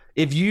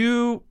 If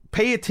you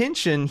pay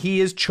attention, he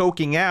is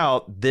choking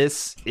out,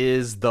 "This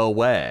is the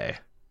way."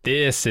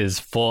 This is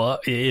full.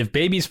 If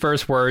Baby's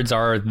first words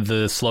are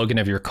the slogan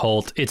of your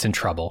cult, it's in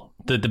trouble.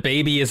 The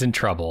baby is in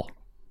trouble.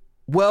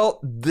 Well,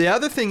 the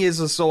other thing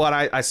is so what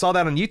I saw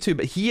that on YouTube.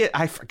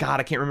 I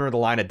can't remember the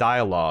line of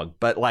dialogue,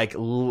 but like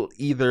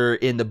either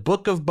in the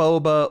Book of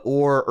Boba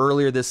or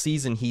earlier this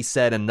season, he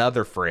said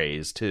another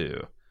phrase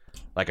too,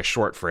 like a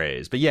short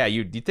phrase. But yeah,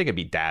 you'd think it'd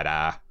be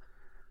Dada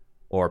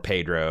or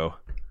Pedro,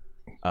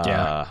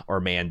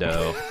 or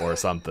Mando or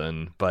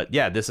something. But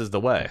yeah, this is the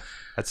way.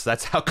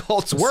 That's how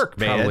cults work,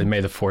 man. Probably may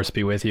the Force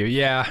be with you.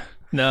 Yeah.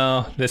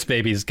 No, this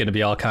baby's going to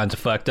be all kinds of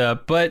fucked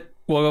up, but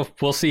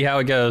we'll see how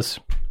it goes.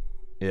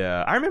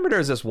 Yeah, I remember there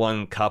was this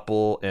one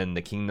couple in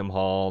the Kingdom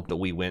Hall that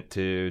we went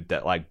to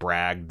that like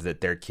bragged that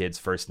their kid's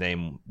first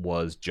name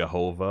was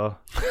Jehovah.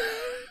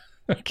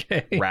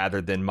 Okay. Rather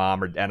than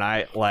mom and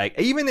I like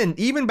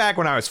even back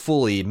when I was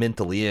fully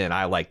mentally in,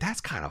 I like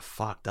that's kind of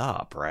fucked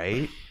up,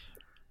 right?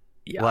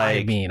 Yeah, like,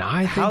 I mean,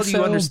 I think how do you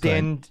so,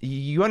 understand?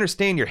 You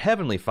understand your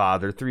heavenly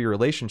Father through your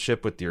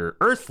relationship with your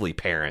earthly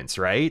parents,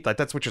 right? Like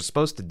that's what you're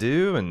supposed to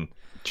do. And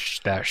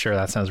that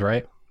sounds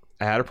right.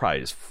 They're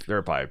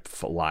probably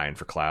lying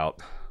for clout,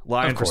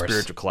 lying for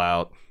spiritual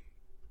clout.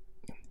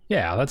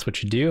 Yeah, that's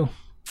what you do.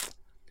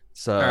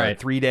 So, all right.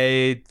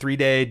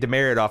 3-day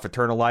demerit off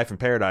eternal life in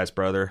paradise,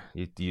 brother.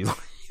 You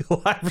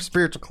lie for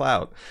spiritual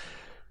clout.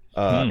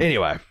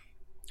 Anyway.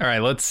 All right,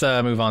 let's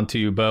move on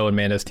to Bo and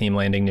Mando's team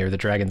landing near the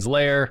dragon's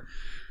lair.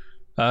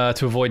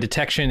 To avoid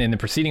detection and then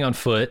proceeding on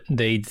foot,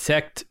 they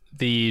detect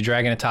the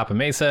dragon atop a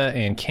mesa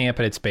and camp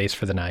at its base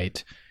for the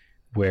night,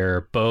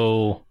 where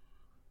Bo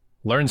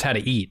learns how to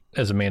eat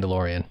as a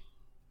Mandalorian.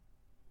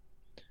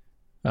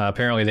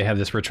 Apparently, they have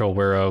this ritual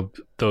where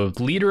the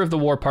leader of the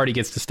war party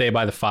gets to stay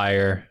by the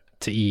fire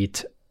to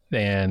eat,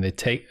 and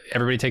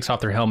everybody takes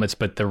off their helmets,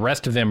 but the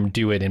rest of them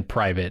do it in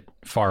private,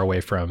 far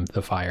away from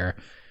the fire.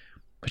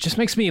 Which just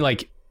makes me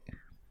like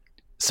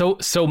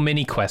so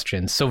many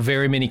questions, so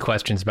very many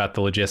questions about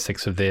the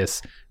logistics of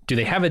this. Do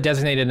they have a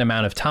designated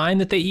amount of time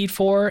that they eat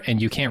for,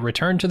 and you can't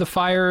return to the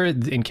fire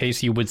in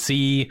case you would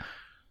see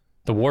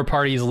the war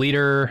party's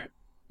leader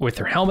with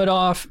their helmet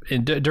off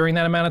during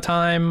that amount of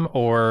time?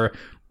 Or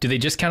do they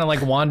just kind of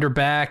like wander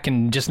back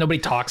and just nobody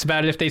talks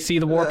about it if they see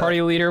the war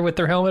party leader with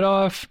their helmet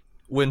off?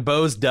 When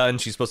Bo's done,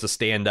 she's supposed to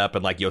stand up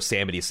and like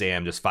Yosemite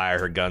Sam just fire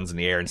her guns in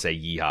the air and say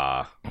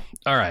yeehaw.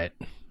 All right.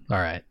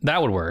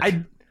 That would work.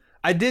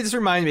 I did just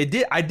remind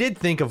me, I did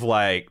think of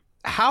like,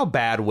 how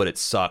bad would it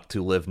suck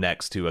to live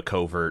next to a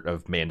covert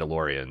of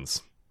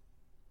Mandalorians?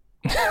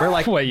 They're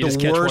like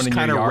the worst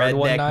kind of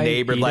redneck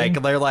neighbor. Eating?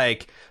 Like they're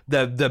like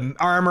the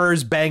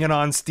armor's banging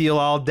on steel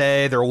all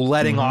day. They're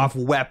letting off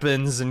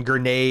weapons and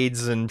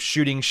grenades and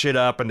shooting shit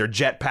up, and their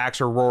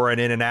jetpacks are roaring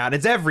in and out.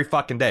 It's every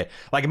fucking day.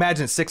 Like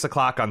imagine 6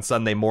 o'clock on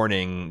Sunday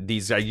morning.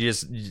 These are you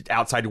just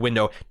outside the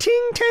window,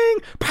 ting ting,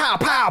 pow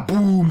pow,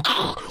 boom.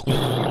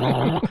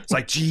 It's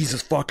like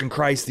Jesus fucking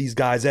Christ. These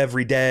guys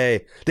every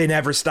day. They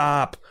never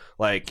stop.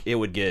 Like it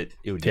would get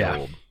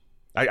old.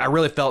 I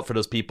really felt for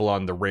those people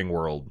on the Ring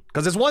world,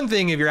 because it's one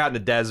thing if you're out in the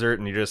desert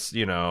and you're just,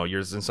 you're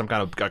in some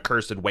kind of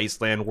accursed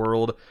wasteland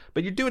world,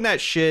 but you're doing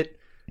that shit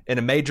in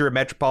a major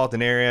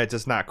metropolitan area. It's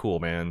just not cool,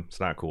 man. It's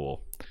not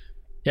cool.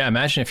 Yeah,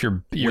 imagine if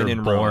you're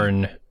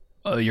born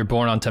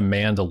onto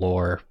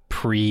Mandalore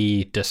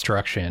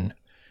pre-destruction,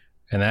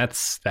 and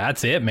that's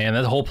it, man.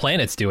 The whole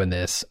planet's doing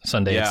this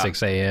Sunday at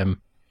 6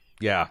 a.m.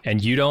 Yeah.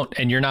 And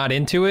you're not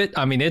into it.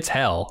 I mean, it's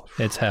hell.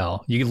 It's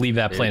hell. You can leave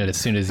that planet as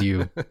soon as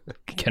you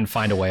can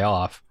find a way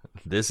off.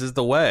 This is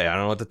the way. I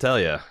don't know what to tell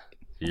you.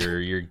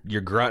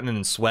 You're grunting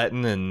and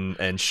sweating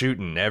and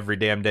shooting every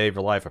damn day of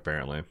your life,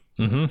 apparently.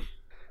 Mm-hmm.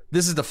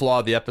 This is the flaw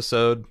of the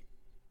episode.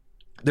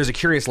 There's a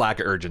curious lack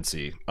of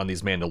urgency on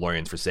these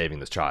Mandalorians for saving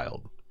this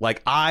child.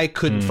 Like, I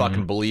couldn't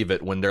fucking believe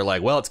it when they're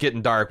like, well, it's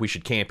getting dark. We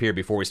should camp here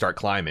before we start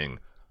climbing.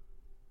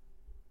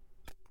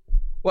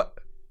 What?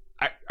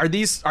 Are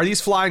these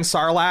flying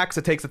sarlaccs?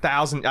 It takes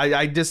 1,000.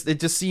 It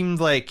just seemed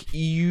like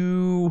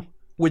you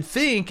would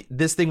think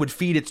this thing would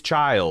feed its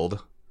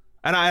child,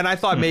 and I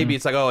thought maybe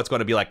it's like, oh, it's going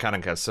to be like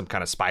kind of some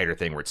kind of spider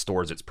thing where it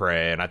stores its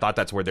prey, and I thought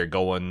that's where they're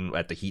going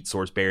at the heat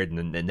source buried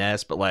in the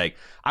nest. But like,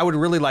 I would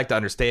really like to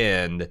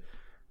understand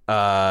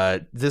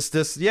this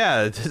thing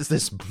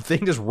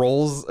just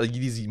rolls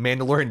these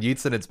Mandalorian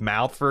youths in its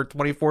mouth for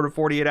 24 to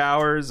 48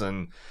 hours,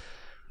 and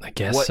I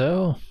guess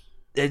so.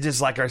 It's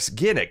just like,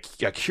 again,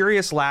 a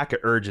curious lack of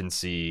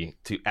urgency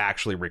to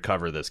actually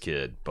recover this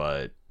kid.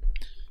 But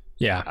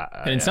yeah,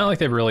 and it's not like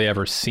they've really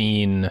ever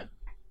seen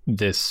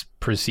this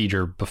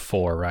procedure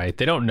before, right?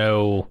 They don't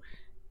know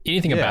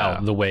anything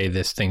about the way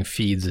this thing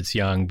feeds its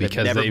young,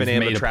 because they've been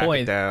able to track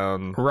it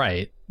down.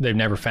 Right. They've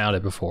never found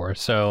it before.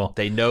 So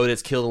they know that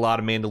it's killed a lot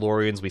of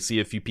Mandalorians. We see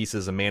a few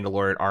pieces of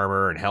Mandalorian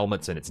armor and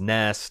helmets in its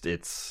nest.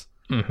 It's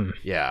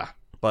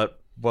but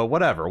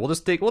whatever. We'll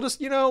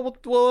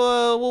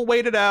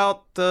wait it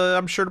out.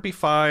 I'm sure it'll be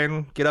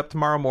fine. Get up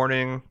tomorrow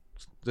morning.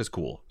 It's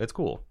cool.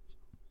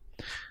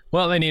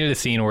 Well, they needed a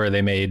scene where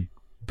they made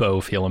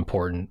Bo feel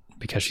important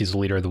because she's the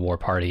leader of the war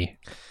party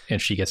and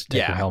she gets to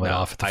take her helmet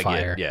off at the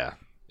fire. Yeah.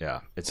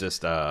 It's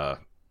just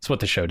it's what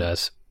the show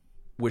does.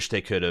 Wish they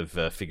could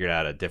have figured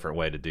out a different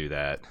way to do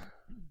that.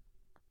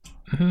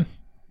 So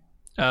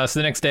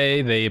the next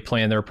day, they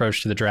plan their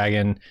approach to the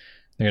dragon.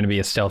 They're going to be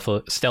as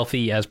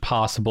stealthy as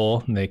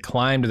possible. They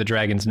climb to the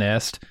dragon's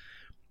nest,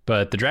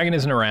 but the dragon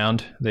isn't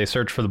around. They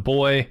search for the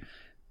boy,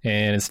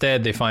 and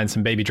instead they find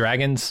some baby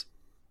dragons.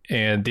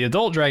 And the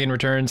adult dragon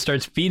returns,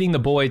 starts feeding the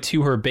boy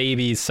to her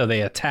babies, so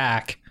they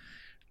attack.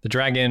 The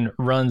dragon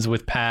runs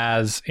with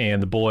Paz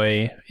and the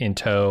boy in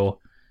tow,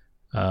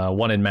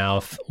 one in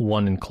mouth,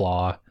 one in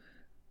claw.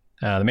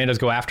 The Mandos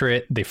go after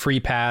it. They free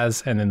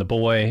Paz and then the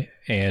boy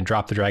and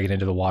drop the dragon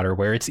into the water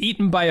where it's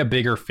eaten by a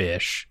bigger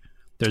fish.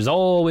 There's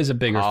always a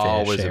bigger fish.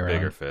 Always a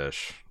bigger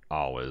fish.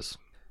 Always.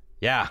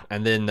 Yeah.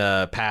 And then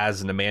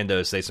Paz and the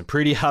Mandos say some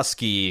pretty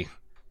husky,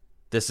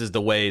 this is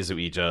the ways of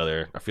each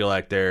other. I feel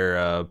like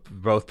they're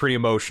both pretty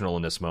emotional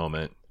in this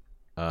moment.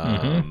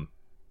 How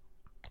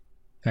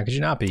could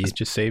you not be? He's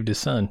just saved his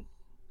son.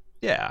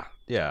 Yeah.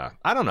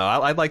 I don't know.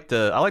 I like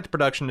the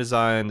production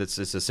design. It's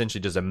essentially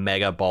just a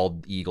mega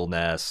bald eagle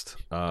nest.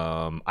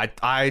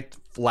 I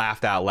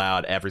laughed out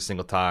loud every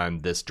single time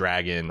this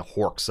dragon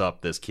horks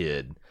up this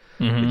kid.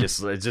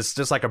 It's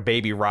just like a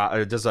baby,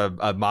 just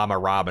a mama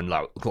robin,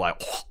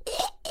 like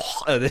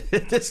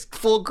this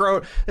full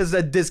grown,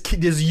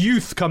 this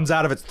youth comes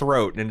out of its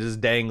throat and is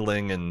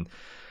dangling and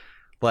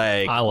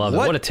like. I love it.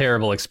 What a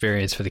terrible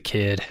experience for the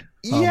kid.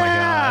 Oh my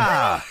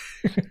god.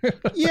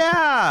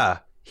 Yeah.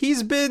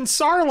 He's been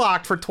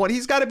Sarlocked for 20.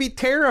 He's got to be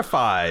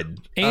terrified.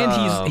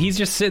 And he's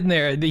just sitting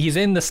there. He's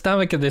in the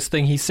stomach of this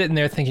thing. He's sitting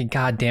there thinking,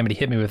 God damn it, he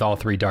hit me with all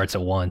 3 darts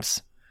at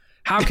once.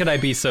 How could I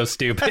be so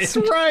stupid? That's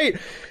right.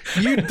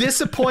 You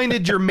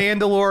disappointed your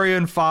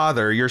Mandalorian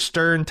father, your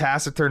stern,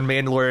 taciturn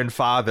Mandalorian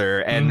father.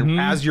 And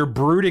as you're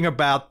brooding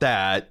about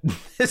that,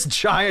 this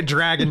giant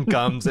dragon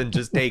comes and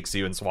just takes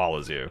you and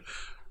swallows you.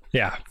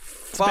 Yeah.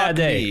 It's a bad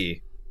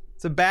day.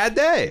 It's a bad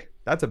day.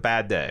 That's a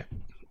bad day.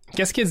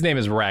 Guess kid's name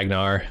is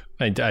Ragnar.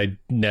 I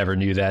never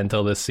knew that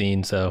until this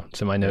scene, so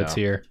it's in my notes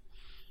here.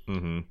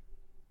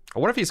 I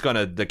wonder if he's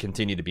going to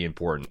continue to be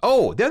important.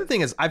 Oh, the other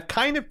thing is I've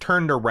kind of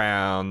turned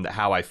around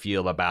how I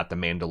feel about the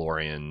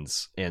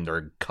Mandalorians and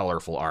their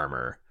colorful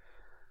armor.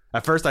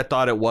 At first I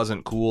thought it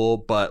wasn't cool,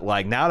 but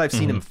like now that I've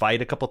seen them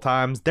fight a couple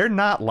times, they're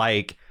not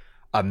like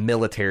a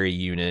military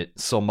unit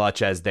so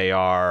much as they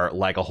are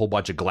like a whole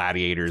bunch of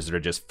gladiators that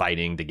are just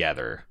fighting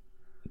together.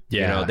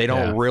 Yeah, they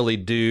don't really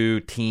do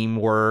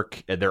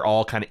teamwork. They're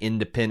all kind of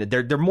independent.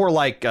 They're more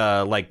like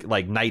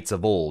knights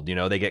of old.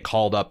 They get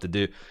called up to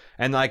do,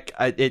 and like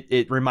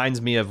it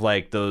reminds me of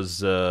like those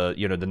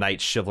the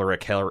knights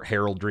chivalric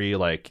heraldry.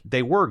 Like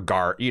they were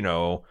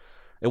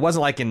it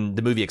wasn't like in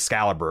the movie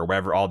Excalibur,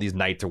 where all these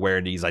knights are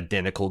wearing these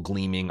identical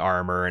gleaming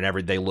armor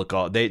and they look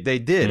all. They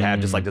did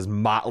have just like this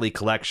motley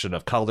collection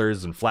of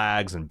colors and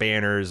flags and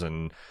banners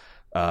and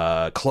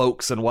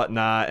cloaks and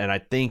whatnot. And I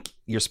think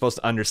you're supposed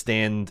to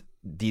understand.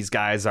 These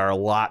guys are a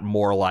lot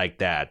more like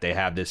that. They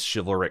have this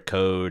chivalric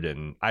code,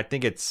 and I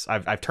think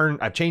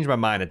I've changed my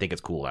mind. I think it's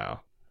cool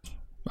now.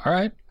 All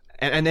right,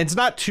 and it's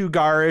not too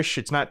garish.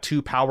 It's not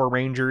too Power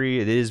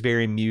Rangery. It is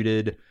very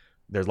muted.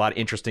 There's a lot of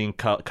interesting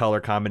color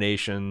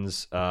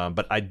combinations,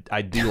 but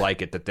I do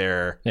like it that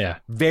they're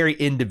very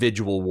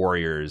individual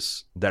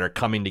warriors that are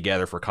coming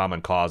together for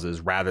common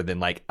causes rather than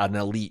like an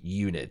elite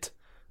unit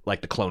like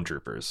the clone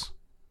troopers.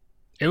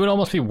 It would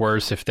almost be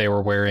worse if they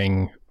were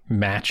wearing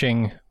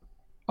matching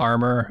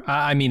armor.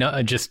 I mean,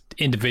 just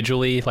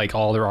individually, like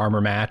all their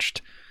armor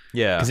matched.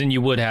 Yeah, because then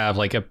you would have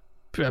like a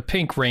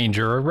pink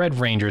ranger or a red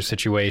ranger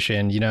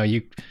situation.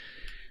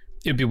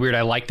 It'd be weird.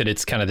 I like that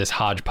it's kind of this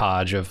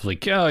hodgepodge of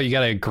like, oh, you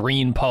got a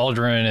green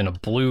pauldron and a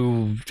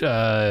blue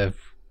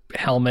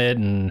helmet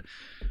and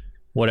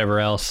whatever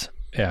else.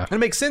 Yeah, and it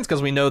makes sense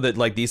because we know that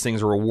like these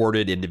things are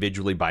rewarded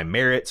individually by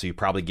merit, so you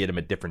probably get them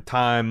at different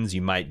times.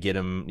 You might get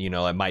them,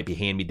 it might be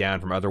hand me down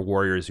from other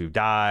warriors who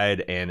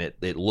died, and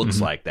it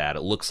looks like that.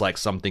 It looks like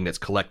something that's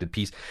collected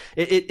piece.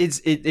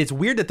 It's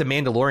weird that the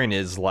Mandalorian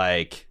is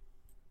like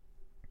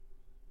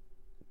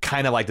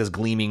kind of like this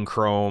gleaming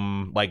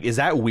chrome. Like, is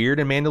that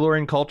weird in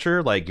Mandalorian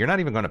culture? Like, you're not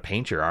even going to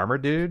paint your armor,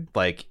 dude.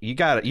 Like, you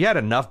had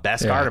enough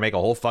Beskar to make a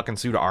whole fucking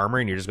suit of armor,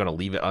 and you're just going to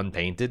leave it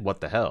unpainted. What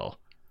the hell?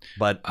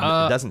 But it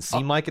doesn't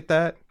seem like it.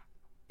 That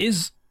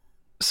is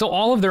so.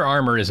 All of their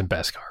armor isn't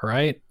Beskar,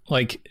 right?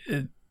 Like,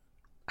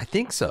 I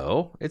think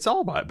so. It's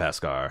all about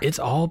Beskar. It's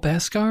all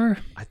Beskar.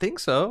 I think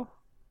so.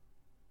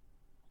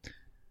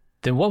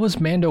 Then what was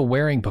Mando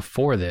wearing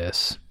before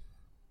this?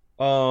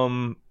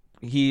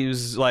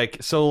 He's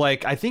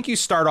like I think you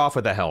start off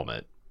with a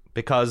helmet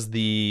because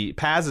the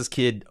Paz's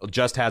kid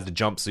just has the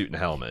jumpsuit and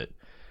helmet.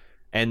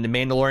 And the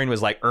Mandalorian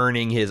was like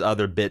earning his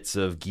other bits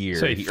of gear.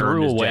 So he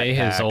threw away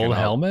his old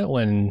helmet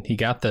when he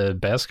got the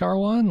Beskar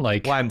one?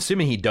 Like, well, I'm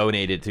assuming he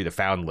donated to the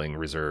Foundling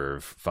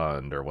Reserve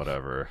Fund or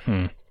whatever.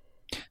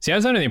 See, I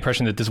was under the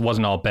impression that this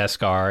wasn't all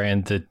Beskar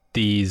and that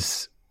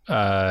these,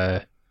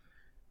 that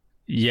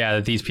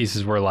these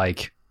pieces were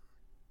like,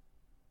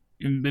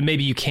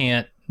 maybe you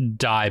can't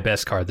dye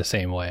Beskar the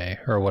same way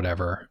or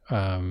whatever,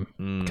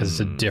 because it's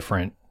a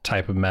different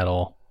type of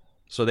metal.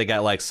 So they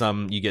got like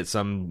you get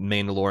some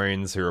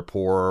Mandalorians who are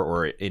poor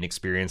or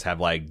inexperienced have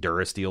like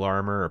Durasteel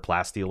armor or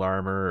Plasteel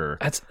armor.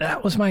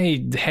 That was my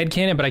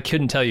headcanon, but I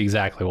couldn't tell you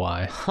exactly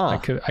why. I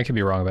could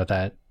be wrong about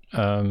that.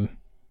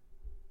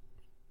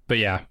 But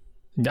yeah,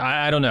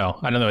 I don't know.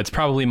 It's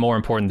probably more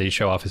important that you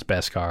show off his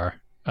Beskar,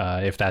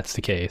 if that's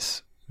the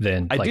case.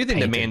 Then I do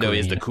think the Mando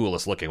is the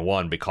coolest looking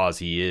one because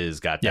he is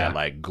got that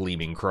like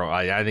gleaming chrome.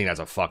 I think that's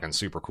a fucking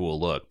super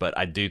cool look. But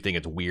I do think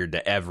it's weird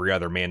that every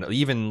other Mando,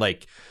 even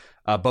like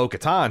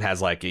Bo-Katan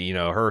has like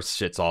her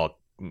shit's all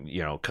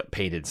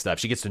painted stuff.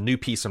 She gets a new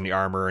piece from the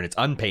armor and it's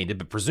unpainted,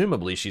 but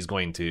presumably she's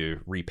going to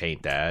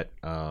repaint that.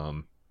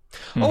 Oh,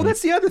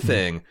 that's the other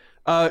thing.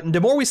 The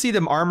more we see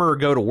them armor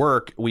go to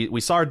work,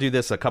 we saw her do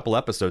this a couple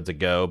episodes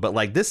ago, but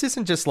like this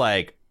isn't just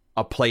like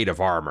a plate of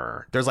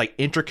armor. There's like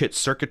intricate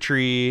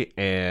circuitry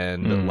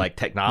and like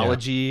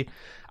technology. Yeah.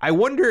 I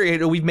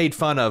wonder, we've made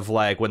fun of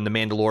like when the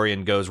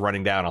Mandalorian goes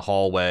running down a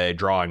hallway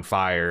drawing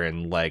fire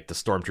and like the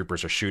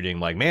stormtroopers are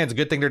shooting, like, man, it's a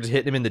good thing they're just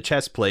hitting him in the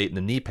chest plate and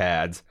the knee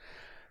pads.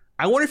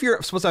 I wonder if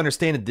you're supposed to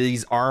understand that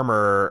these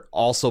armor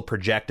also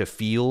project a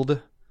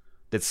field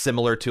that's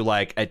similar to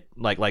like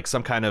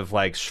some kind of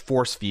like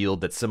force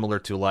field that's similar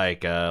to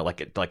like a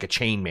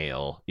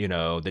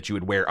chainmail, that you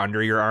would wear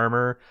under your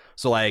armor.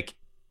 So like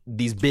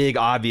these big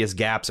obvious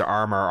gaps of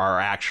armor are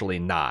actually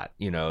not,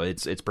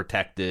 it's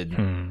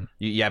protected.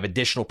 You have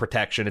additional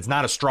protection. It's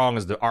not as strong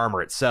as the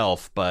armor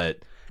itself,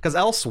 but because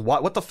else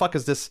what the fuck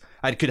is this?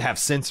 I could have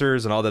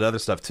sensors and all that other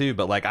stuff too,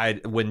 but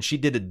like when she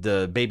did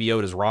the Baby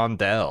Yoda's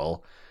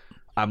rondelle,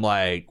 I'm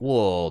like,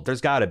 well,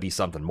 there's got to be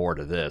something more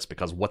to this,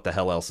 because what the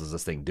hell else is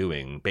this thing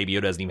doing? Baby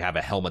Yoda doesn't even have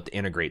a helmet to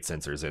integrate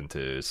sensors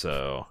into,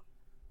 so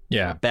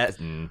yeah,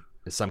 betting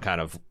is some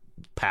kind of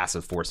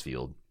passive force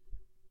field.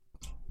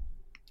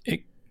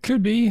 It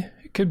could be.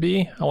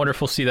 I wonder if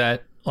we'll see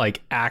that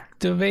like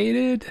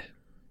activated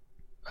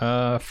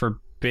for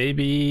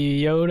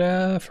Baby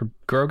Yoda, for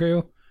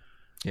Grogu.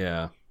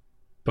 Yeah.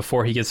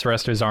 Before he gets the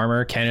rest of his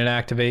armor. Can it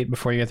activate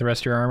before you get the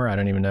rest of your armor? I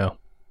don't even know.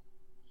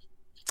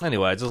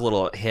 Anyway, just a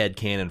little head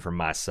canon from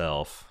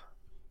myself.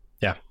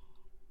 Yeah.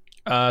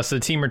 So the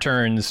team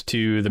returns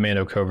to the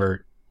Mando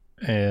covert,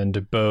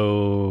 and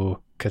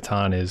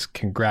Bo-Katan is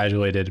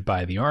congratulated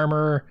by the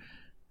armor.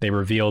 They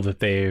reveal that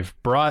they've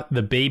brought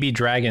the baby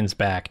dragons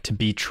back to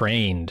be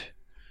trained.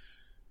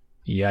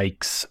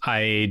 Yikes.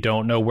 I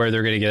don't know where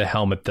they're going to get a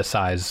helmet the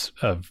size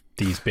of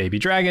these baby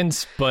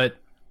dragons, but...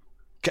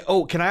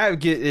 Oh, can I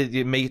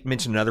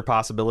mention another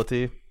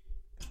possibility?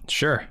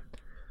 Sure.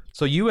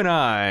 So you and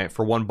I,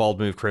 for One Bald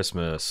Move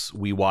Christmas,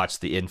 we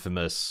watched the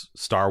infamous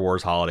Star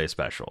Wars Holiday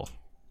Special.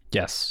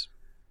 Yes.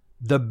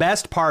 The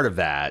best part of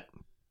that,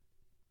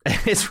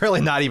 it's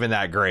really not even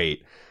that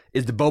great,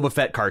 is the Boba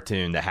Fett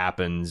cartoon that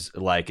happens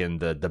like in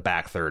the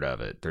back third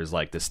of it. There's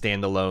like the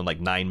standalone like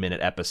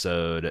 9-minute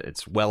episode.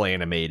 It's well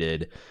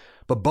animated.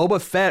 But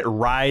Boba Fett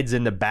rides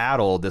into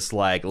battle this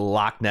like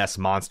Loch Ness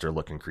monster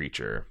looking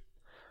creature.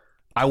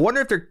 I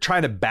wonder if they're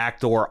trying to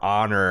backdoor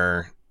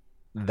honor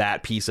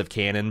that piece of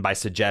canon by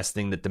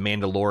suggesting that the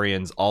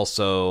Mandalorians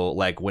also,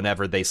 like,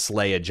 whenever they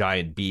slay a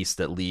giant beast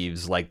that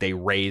leaves, like, they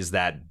raise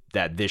that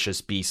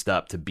vicious beast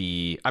up to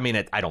be... I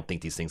mean, I don't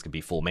think these things can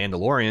be full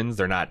Mandalorians.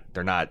 They're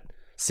not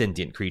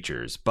sentient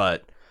creatures,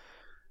 but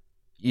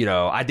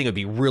I think it'd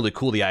be really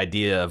cool, the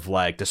idea of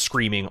like the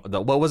screaming,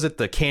 what was it,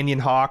 the Canyon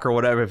Hawk or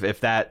whatever, if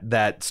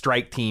that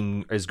strike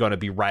team is going to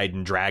be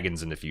riding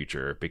dragons in the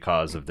future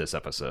because of this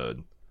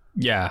episode.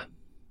 Yeah,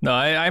 no,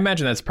 I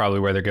imagine that's probably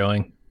where they're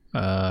going.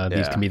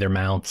 These can be their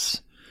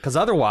mounts, because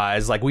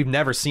otherwise, like, we've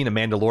never seen a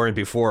Mandalorian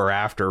before or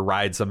after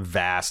ride some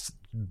vast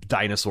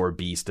dinosaur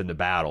beast into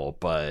battle,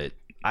 but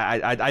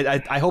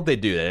I hope they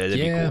do that. It'd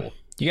be cool.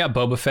 You got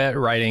Boba Fett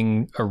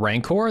riding a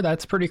Rancor.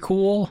 That's pretty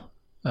cool.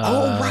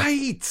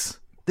 Right.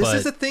 This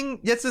is a thing.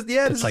 Yes, this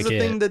is a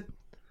thing that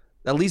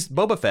at least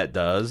Boba Fett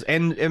does,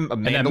 and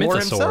Mandalore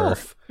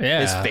himself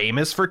is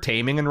famous for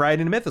taming and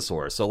riding a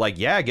mythosaur. So, like,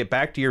 get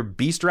back to your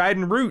beast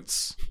riding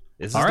roots.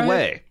 This is the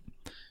way.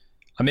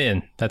 I'm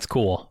in. That's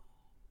cool.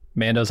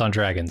 Mando's on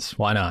dragons.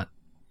 Why not?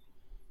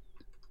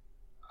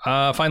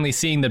 Finally,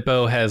 seeing that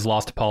Bo has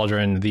lost a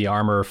pauldron, the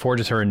armor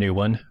forges her a new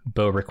one.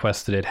 Bo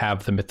requested it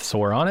have the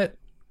mythosaur on it.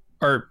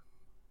 Or,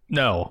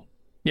 no.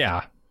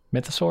 Yeah,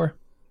 mythosaur?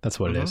 That's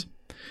what it is.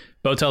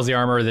 Bo tells the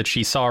armor that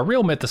she saw a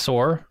real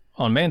mythosaur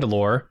on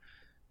Mandalore,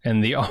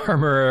 and the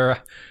armor...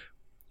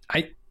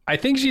 I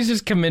think she's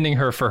just commending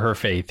her for her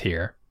faith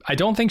here. I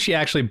don't think she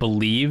actually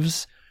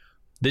believes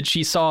that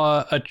she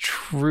saw a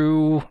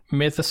true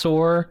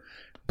mythosaur,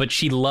 but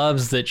she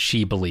loves that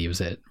she believes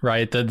it,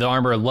 right? The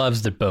armor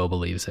loves that Bo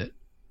believes it,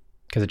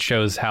 because it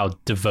shows how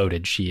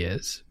devoted she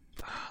is.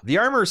 The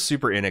armor is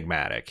super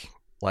enigmatic,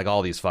 like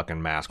all these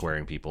fucking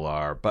mask-wearing people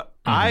are, but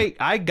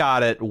I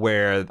got it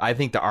where I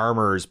think the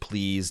armor is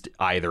pleased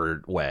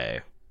either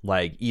way.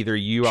 Like, either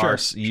you are...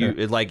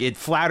 Like, it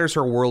flatters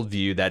her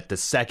worldview that the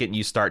second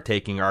you start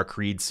taking our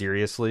creed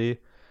seriously...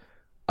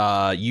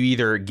 you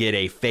either get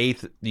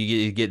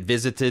you get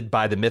visited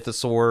by the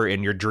mythosaur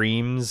in your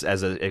dreams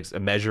as a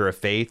measure of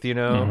faith,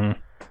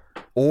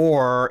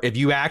 or if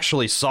you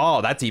actually saw,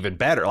 that's even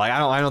better. Like,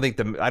 I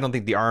don't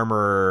think the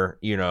armor,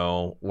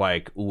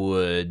 like,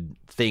 would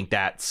think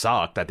that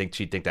sucked. I think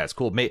she'd think that's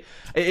cool.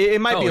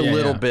 It might be a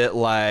little bit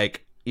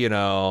like,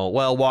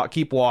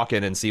 keep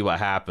walking and see what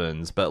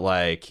happens. But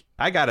like,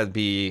 I gotta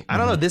be, I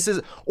don't know. This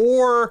is,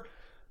 or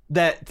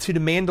that to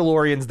the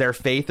Mandalorians, their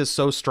faith is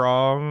so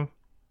strong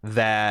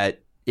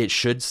that it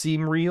should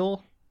seem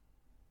real.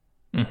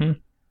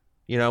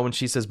 When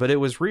she says, but it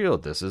was real,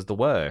 this is the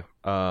way.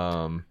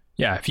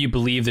 Yeah, if you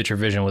believe that your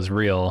vision was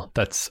real,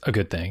 that's a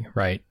good thing,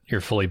 right?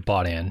 You're fully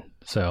bought in.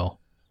 So,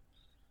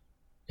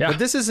 yeah. But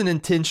this is an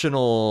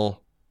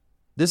intentional.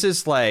 This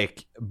is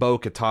like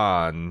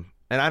Bo-Katan,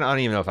 and I don't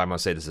even know if I'm going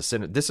to say this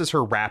is this is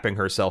her wrapping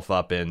herself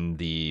up in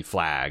the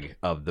flag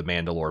of the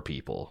Mandalore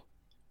people.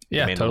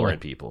 Yeah, the Mandalorian totally.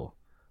 people.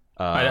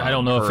 I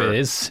don't know if it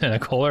is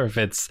cynical or if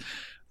it's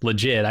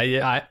legit.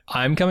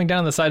 I'm coming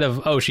down the side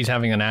of, she's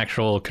having an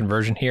actual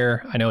conversion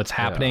here. I know it's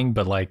happening,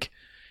 but like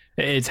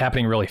it's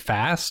happening really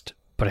fast,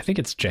 but I think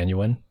it's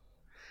genuine.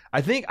 I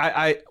think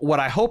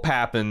what I hope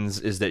happens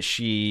is that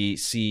she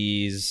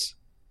sees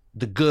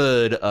the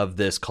good of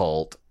this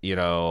cult, you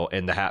know,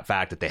 and the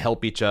fact that they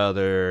help each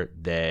other.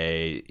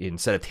 They,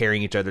 instead of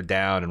tearing each other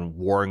down and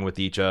warring with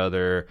each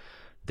other,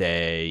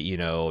 they, you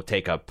know,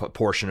 take a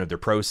portion of their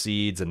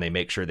proceeds and they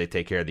make sure they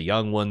take care of the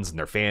young ones and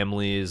their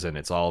families, and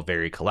it's all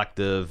very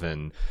collective.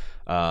 And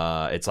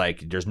it's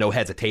like there's no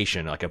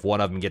hesitation. Like if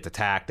one of them gets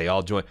attacked, they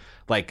all join.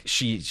 Like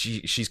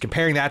she's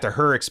comparing that to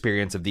her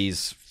experience of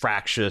these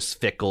fractious,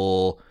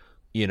 fickle,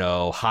 you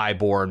know,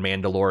 highborn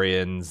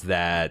Mandalorians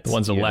that the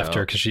ones that left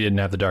her because she didn't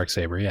have the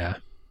Darksaber. Yeah.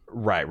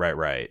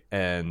 Right.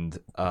 And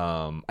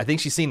I think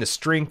she's seen the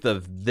strength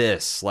of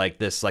this, like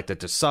that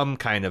there's some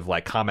kind of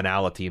like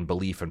commonality and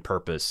belief and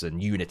purpose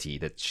and unity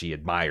that she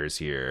admires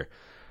here.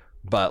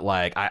 But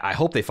like, I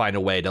hope they find a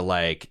way to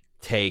like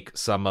take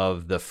some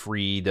of the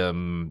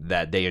freedom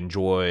that they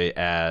enjoy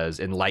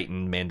as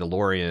enlightened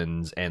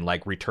Mandalorians and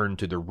like return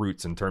to the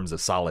roots in terms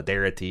of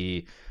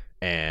solidarity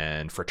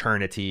and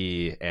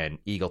fraternity and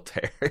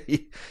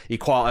equality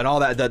and all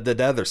that,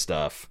 the other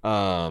stuff.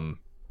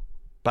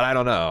 But I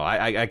don't know.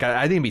 I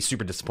think it'd be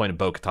super disappointed if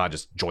Bo-Katan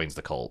just joins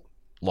the cult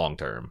long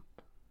term,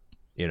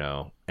 you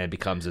know, and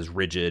becomes as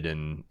rigid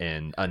and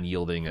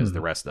unyielding as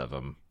the rest of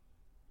them.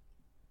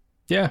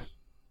 Yeah.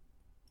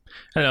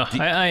 I don't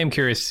know. I am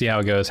curious to see how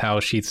it goes,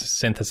 how she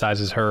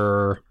synthesizes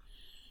her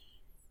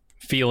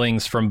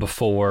feelings from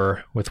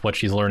before with what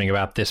she's learning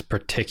about this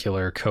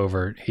particular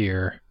covert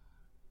here.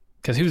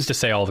 Because who's to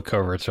say all the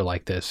coverts are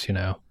like this, you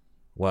know?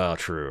 Well,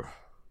 true.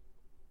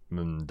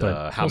 And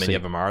how many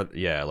of them are?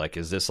 Yeah, like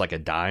is this like a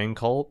dying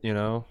cult? You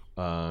know,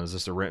 is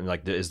this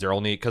is there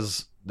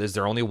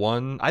only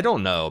one? I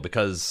don't know,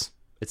 because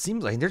it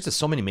seems like there's just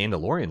so many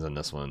Mandalorians in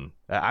this one.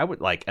 I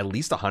would like at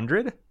least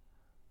 100.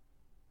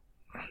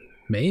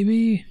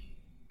 Maybe.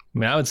 I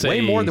mean, I would say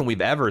way more than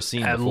we've ever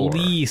seen. At before.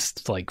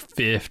 least like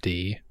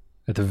 50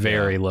 at the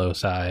very low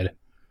side,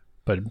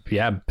 but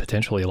yeah,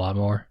 potentially a lot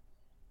more.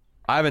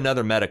 I have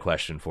another meta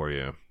question for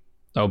you.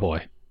 Oh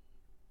boy.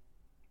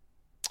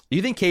 Do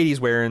you think Katie's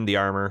wearing the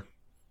armor?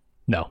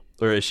 No.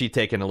 Or is she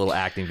taking a little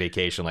acting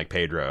vacation like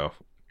Pedro?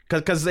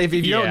 Because if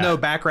you don't know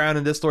background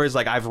in this story, is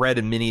like I've read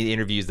in many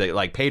interviews that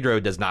like Pedro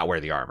does not wear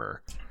the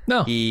armor.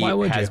 No, he why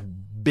would has you?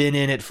 Been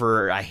in it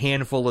for a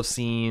handful of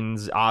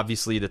scenes.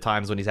 Obviously, the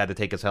times when he's had to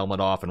take his helmet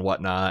off and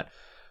whatnot.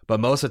 But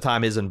most of the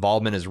time, his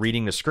involvement is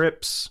reading the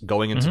scripts,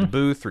 going into the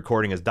booth,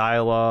 recording his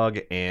dialogue,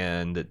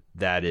 and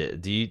that is.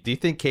 Do you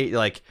think Kate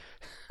like?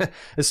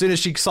 As soon as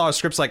she saw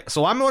scripts, like,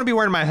 so I'm going to be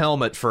wearing my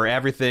helmet for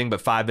everything but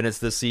 5 minutes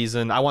this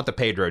season. I want the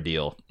Pedro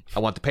deal.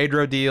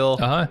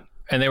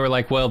 And they were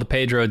like, well, the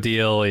Pedro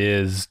deal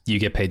is you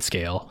get paid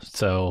scale.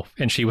 So,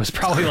 and she was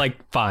probably like,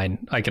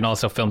 fine, I can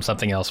also film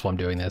something else while I'm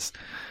doing this.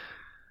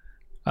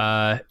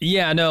 I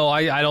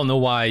don't know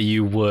why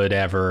you would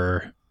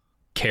ever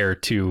care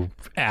to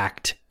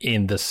act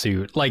in the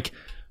suit. Like,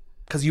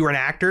 because you were an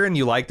actor and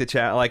you liked the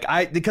chat. Like,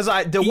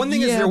 the one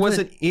thing is there was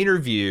an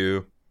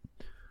interview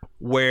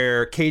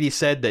where Katie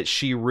said that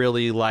she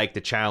really liked the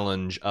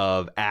challenge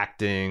of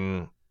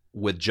acting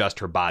with just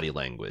her body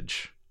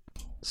language.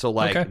 So,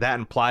 like, that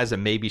implies that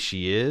maybe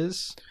she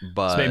is,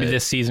 but... So maybe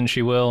this season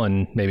she will,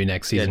 and maybe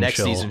next season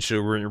season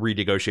she'll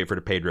renegotiate for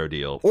the Pedro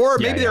deal. Or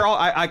maybe they're all...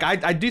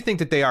 I do think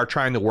that they are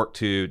trying to work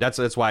to...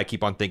 That's why I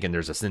keep on thinking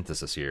there's a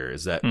synthesis here,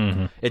 is that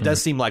it does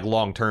seem like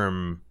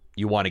long-term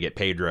you want to get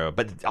Pedro,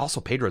 but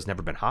also Pedro's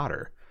never been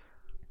hotter.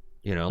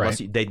 You know, unless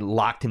they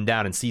locked him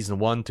down in season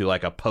 1 to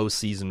like a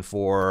post-season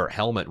 4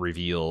 helmet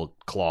reveal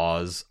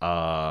clause.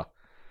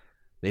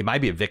 They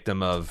might be a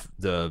victim of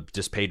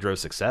just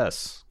Pedro's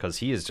success, because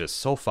he is just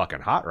so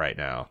fucking hot right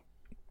now.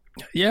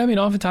 Yeah, I mean,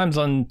 oftentimes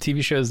on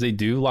TV shows they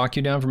do lock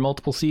you down for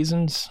multiple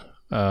seasons.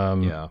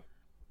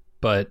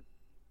 But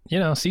you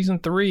know, season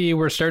 3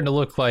 we're starting to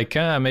look like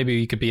maybe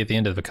you could be at the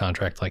end of the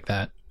contract like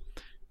that.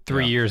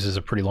 3 years is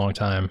a pretty long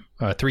time.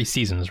 3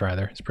 seasons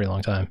rather, it's a pretty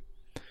long time.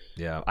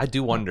 Yeah, I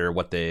do wonder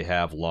what they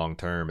have long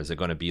term. Is it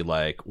going to be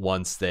like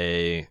once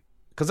they...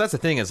 Because that's the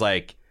thing, is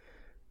like,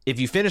 if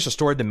you finish a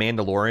story, The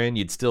Mandalorian,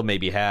 you'd still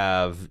maybe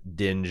have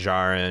Din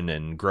Djarin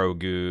and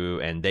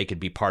Grogu, and they could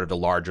be part of the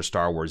larger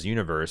Star Wars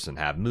universe and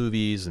have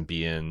movies and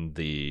be in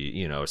the,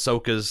 you know,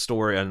 Ahsoka's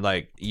story. And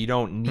like, you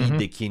don't need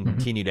to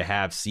continue to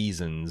have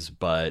seasons,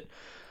 but,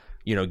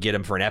 you know, get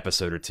them for an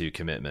episode or 2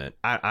 commitment.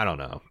 I don't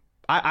know.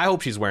 I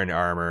hope she's wearing the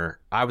armor.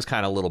 I was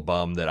kind of a little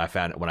bummed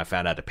that when I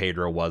found out that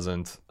Pedro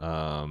wasn't.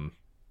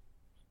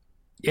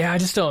 Yeah,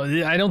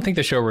 I don't think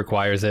the show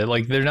requires it.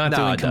 Like, they're not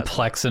doing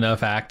complex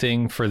enough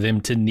acting for them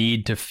to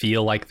need to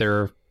feel like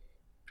they're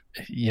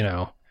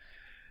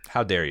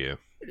How dare you?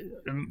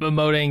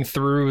 Emoting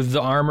through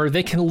the armor.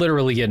 They can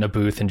literally get in a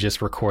booth and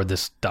just record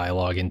this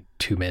dialogue in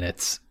 2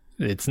 minutes.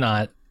 It's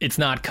not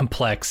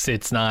complex.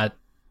 It's not,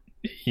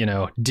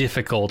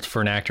 difficult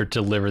for an actor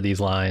to deliver these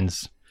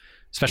lines,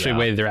 especially the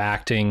way they're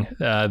acting.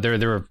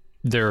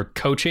 They're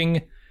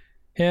coaching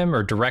him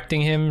or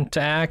directing him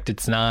to act.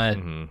 It's not.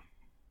 Mm-hmm.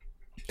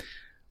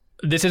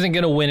 This isn't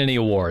going to win any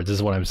awards,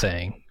 is what I'm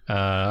saying,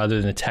 other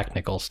than the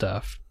technical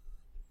stuff.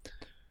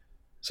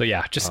 So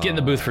yeah, just get in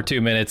the booth for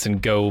 2 minutes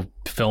and go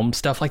film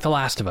stuff like The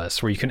Last of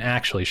Us, where you can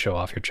actually show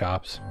off your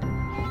chops.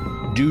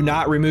 Do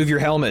not remove your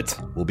helmet.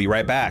 We'll be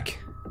right back.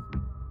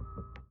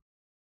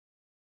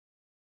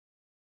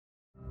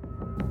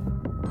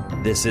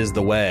 This is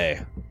the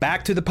way.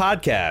 Back to the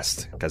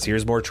podcast, because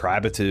here's more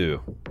Tribe of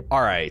Two.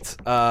 All right,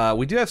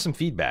 we do have some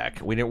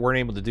feedback. We weren't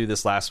able to do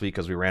this last week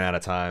because we ran out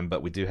of time,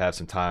 but we do have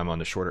some time on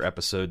the shorter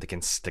episode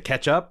to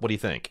catch up. What do you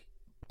think?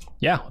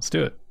 Yeah, let's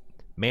do it.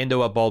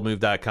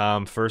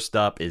 Mando@baldmove.com. First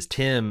up is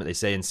Tim. They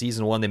say in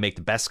season 1, they make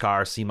the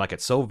Beskar seem like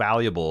it's so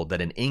valuable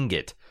that an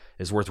ingot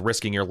is worth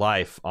risking your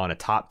life on a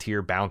top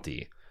tier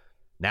bounty.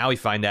 Now we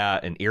find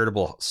out an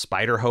irritable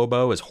spider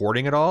hobo is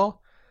hoarding it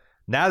all.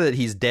 Now that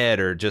he's dead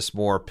or just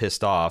more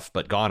pissed off,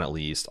 but gone at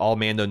least, all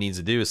Mando needs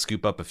to do is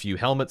scoop up a few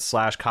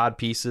helmets/cod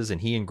pieces,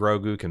 and he and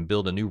Grogu can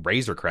build a new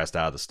Razor Crest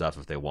out of the stuff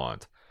if they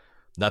want.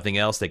 Nothing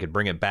else, they could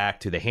bring it back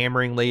to the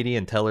Hammering Lady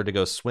and tell her to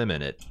go swim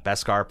in it.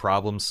 Beskar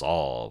problem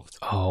solved.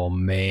 Oh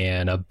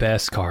man, a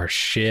Beskar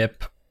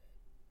ship.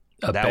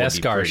 A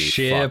Beskar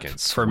ship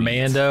for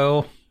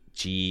Mando.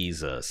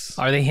 Jesus.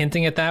 Are they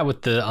hinting at that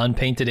with the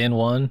unpainted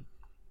N1?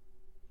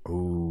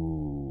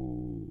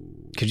 Ooh.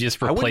 Could you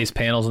just replace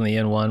panels in the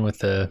N1 with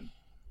the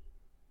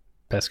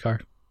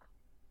Beskar?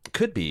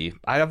 Could be.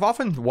 I've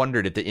often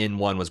wondered if the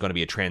N1 was going to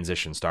be a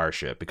transition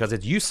starship, because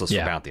it's useless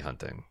for bounty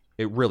hunting.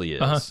 It really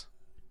is. Uh-huh.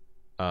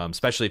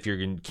 Especially if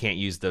you can't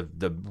use the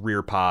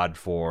rear pod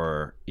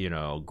for,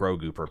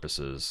 Grogu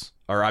purposes.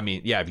 Or,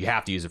 if you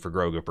have to use it for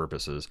Grogu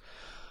purposes.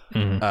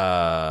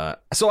 Mm-hmm.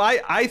 So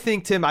I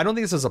think, Tim, I don't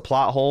think this is a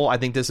plot hole. I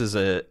think this is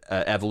a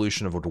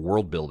evolution of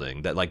world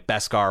building, that like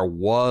Beskar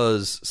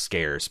was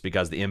scarce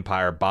because the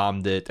Empire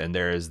bombed it, and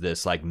there is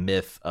this like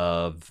myth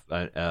of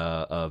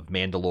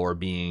Mandalore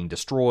being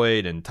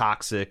destroyed and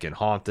toxic and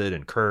haunted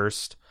and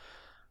cursed.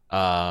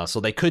 So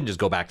they couldn't just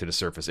go back to the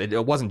surface.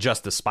 It wasn't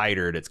just the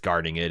spider that's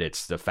guarding it.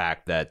 It's the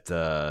fact that,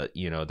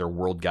 their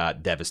world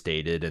got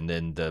devastated, and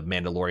then the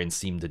Mandalorians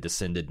seemed to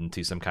descended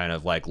into some kind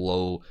of like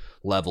low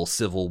level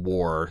civil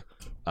war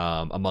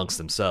amongst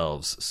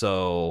themselves.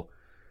 So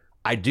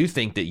I do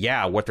think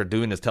that, what they're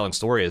doing is telling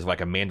stories of like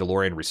a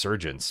Mandalorian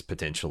resurgence,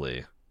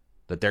 potentially,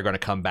 that they're going to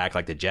come back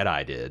like the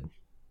Jedi did.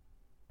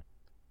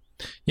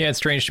 Yeah, it's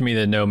strange to me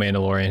that no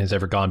Mandalorian has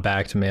ever gone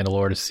back to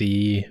Mandalore to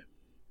see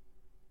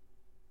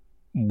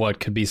what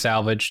could be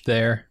salvaged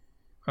there.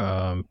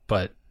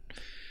 But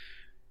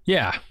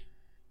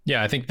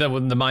I think that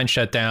when the mine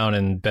shut down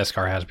and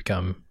Beskar has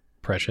become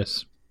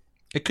precious.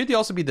 It could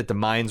also be that the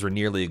mines were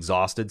nearly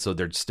exhausted, so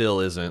there still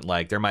isn't,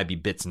 like, there might be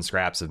bits and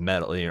scraps of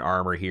metal and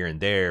armor here and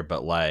there,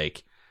 but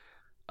like,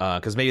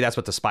 because maybe that's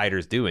what the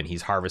spider's doing.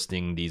 He's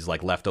harvesting these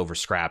like leftover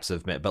scraps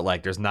of metal, but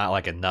like there's not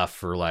like enough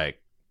for like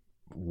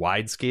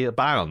wide scale.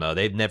 But I don't know.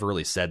 They've never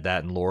really said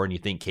that in lore, and you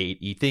think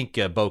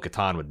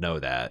Bo-Katan would know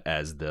that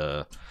as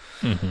the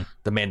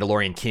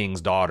Mandalorian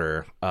king's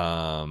daughter.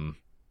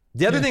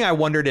 The other thing I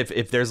wondered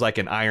if there's like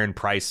an Iron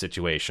Price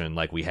situation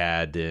like we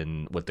had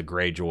with the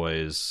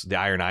Greyjoys, the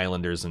Iron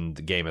Islanders in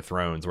the Game of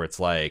Thrones, where it's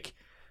like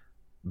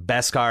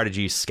Beskar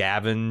to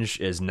scavenge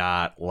is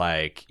not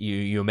like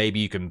you maybe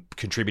you can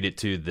contribute it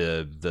to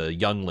the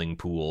youngling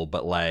pool,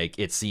 but like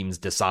it seems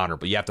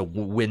dishonorable. You have to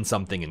win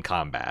something in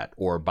combat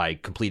or by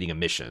completing a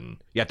mission.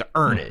 You have to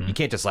earn it. You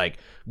can't just like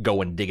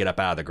go and dig it up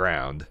out of the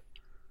ground.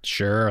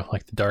 Sure,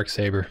 like the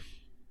Darksaber.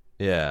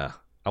 Yeah,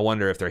 I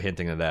wonder if they're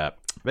hinting at that.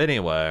 But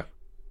anyway,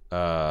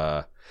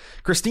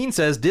 Christine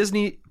says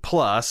Disney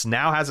Plus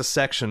now has a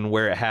section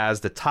where it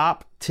has the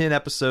top 10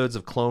 episodes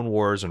of Clone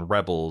Wars and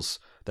Rebels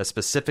that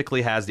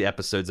specifically has the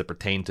episodes that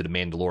pertain to the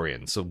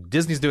Mandalorian. So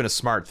Disney's doing a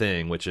smart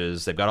thing, which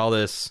is they've got all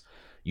this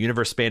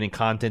universe-spanning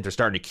content. They're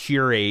starting to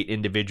curate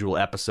individual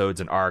episodes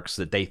and arcs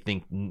that they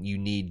think you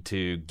need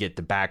to get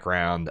the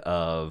background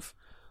of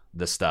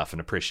the stuff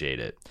and appreciate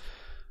it.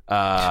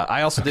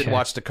 I also didn't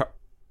watch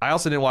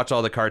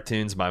all the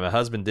cartoons. My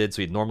husband did,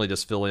 so he'd normally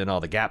just fill in all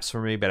the gaps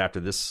for me. But after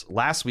this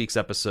last week's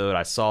episode,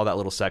 I saw that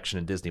little section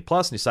in Disney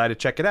Plus and decided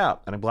to check it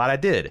out. And I'm glad I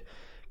did. It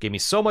gave me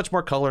so much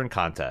more color and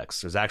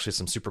context. There's actually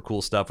some super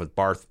cool stuff with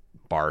Garth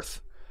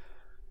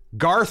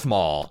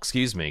Maul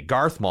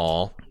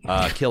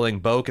killing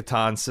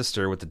Bo-Katan's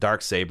sister with the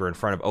Darksaber in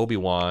front of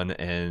Obi-Wan.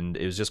 And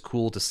it was just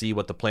cool to see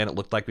what the planet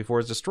looked like before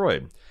it was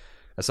destroyed.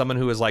 As someone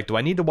who is like, do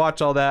I need to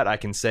watch all that? I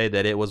can say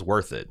that it was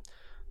worth it.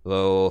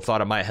 Though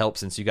thought it might help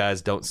since you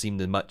guys don't seem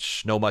to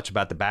know much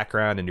about the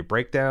background and your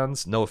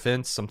breakdowns. No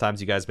offense. Sometimes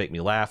you guys make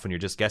me laugh when you're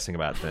just guessing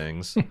about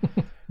things.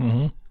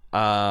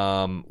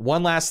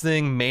 One last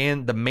thing,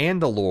 the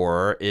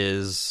Mandalore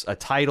is a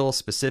title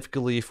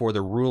specifically for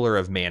the ruler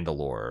of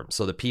Mandalore.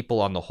 So the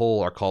people on the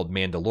whole are called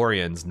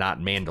Mandalorians, not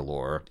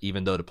Mandalore,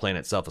 even though the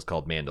planet itself is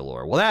called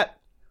Mandalore. Well, that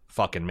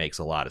fucking makes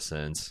a lot of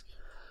sense.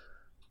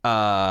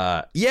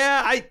 At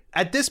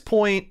this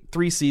point,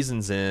 3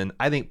 seasons in,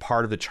 I think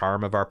part of the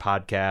charm of our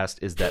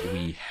podcast is that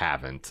we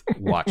haven't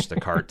watched the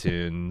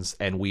cartoons,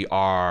 and we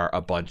are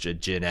a bunch of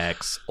Gen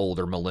X,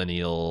 older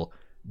millennial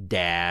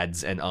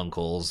dads and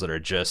uncles that are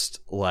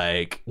just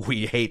like,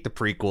 we hate the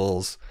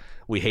prequels,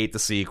 we hate the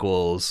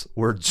sequels,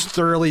 we're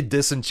thoroughly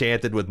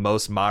disenchanted with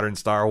most modern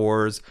Star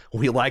Wars,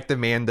 we like the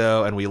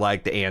Mando and we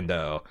like the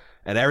Ando,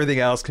 and everything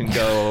else can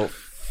go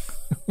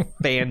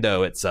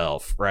Fando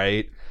itself,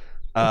 right?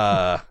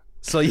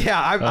 So yeah,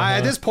 I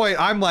at this point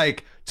I'm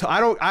like,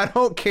 I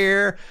don't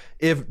care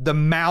if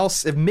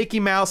Mickey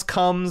Mouse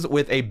comes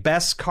with a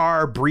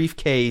Beskar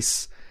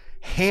briefcase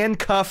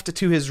handcuffed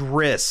to his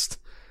wrist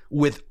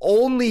with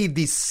only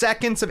the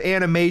seconds of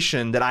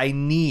animation that I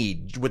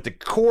need, with the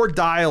core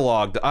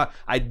dialogue.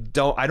 I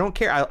don't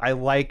care. I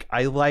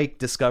like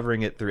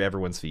discovering it through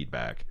everyone's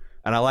feedback,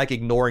 and I like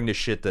ignoring the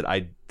shit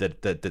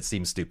that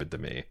seems stupid to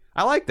me.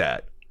 I like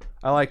that.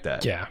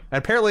 Yeah. And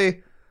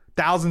apparently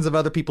thousands of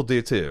other people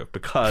do too,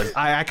 because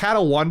I kind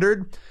of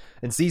wondered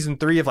in season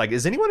 3 if like,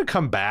 is anyone to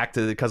come back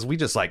to, because we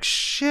just like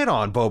shit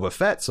on Boba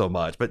Fett so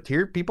much, but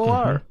here people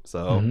are.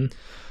 So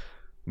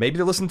maybe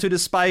to listen to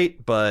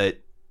despite,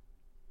 but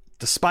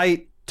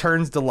despite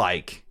turns to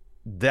like,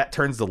 that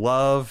turns to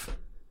love,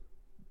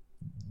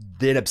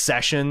 then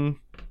obsession,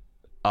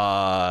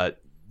 and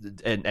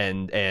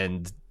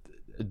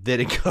then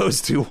it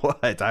goes to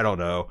what? I don't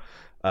know.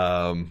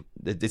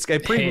 It's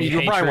pretty.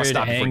 You'll probably want to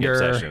stop before you get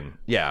obsession.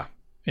 Yeah.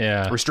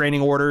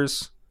 Restraining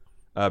orders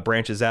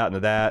branches out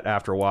into that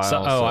after a while.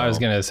 I was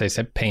gonna say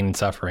pain and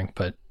suffering,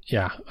 but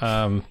yeah.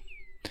 I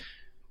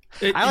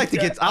like to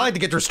get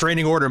the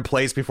restraining order in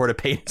place before the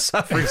pain and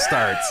suffering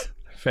starts.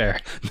 Fair.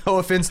 No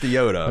offense to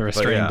Yoda. The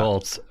restraining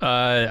bolts.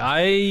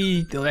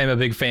 I am a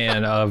big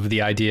fan of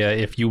the idea,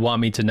 if you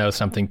want me to know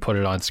something, put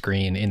it on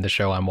screen in the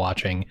show I'm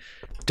watching.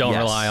 Don't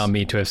rely on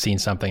me to have seen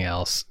something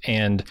else.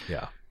 And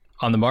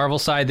on the Marvel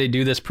side, they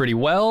do this pretty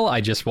well.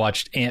 I just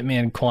watched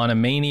Ant-Man and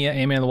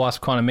the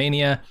Wasp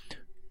Quantumania.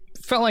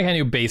 Felt like I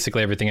knew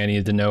basically everything I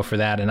needed to know for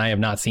that, and I have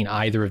not seen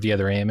either of the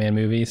other Ant-Man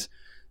movies.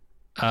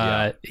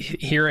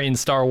 Here in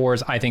Star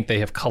Wars, I think they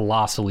have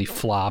colossally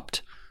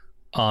flopped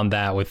on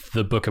that with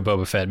the Book of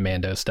Boba Fett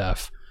Mando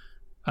stuff.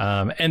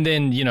 And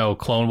then,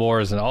 Clone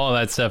Wars and all of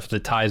that stuff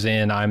that ties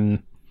in. I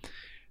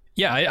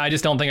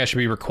just don't think I should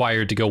be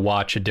required to go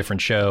watch a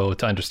different show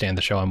to understand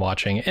the show I'm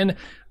watching. And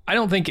I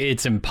don't think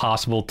it's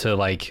impossible to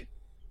like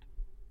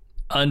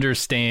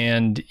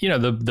understand,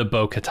 the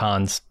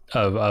Bo-Katans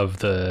of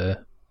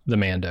the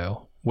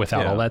Mando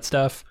without all that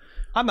stuff.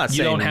 I'm not saying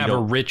you don't have a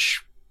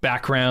rich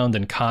background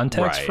and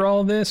context for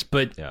all this,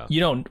 but you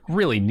don't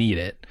really need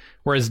it.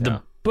 Whereas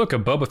the Book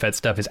of Boba Fett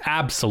stuff is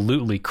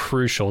absolutely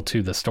crucial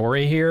to the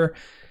story here.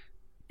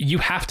 You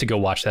have to go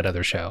watch that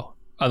other show.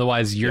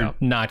 Otherwise, you're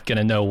not going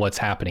to know what's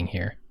happening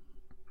here.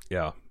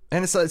 Yeah.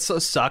 And it so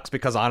sucks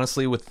because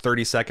honestly, with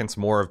 30 seconds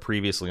more of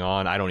previously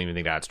on, I don't even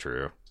think that's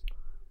true.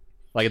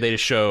 Like, if they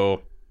just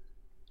show...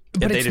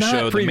 But it's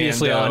not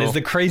previously on is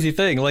the crazy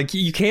thing. Like,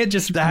 you can't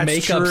just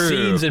make up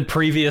scenes in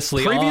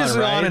previously on,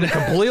 right? On in a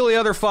completely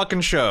other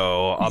fucking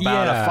show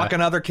about a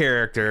fucking other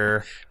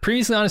character.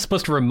 Previously on is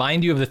supposed to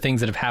remind you of the things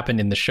that have happened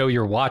in the show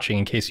you're watching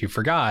in case you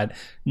forgot,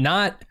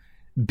 not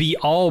be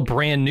all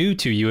brand new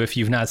to you if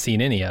you've not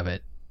seen any of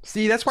it.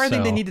 See, that's why I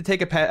think they need to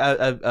take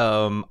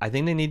I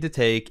think they need to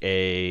take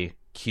a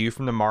cue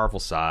from the Marvel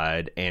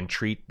side and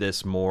treat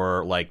this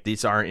more like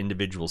these aren't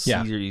individual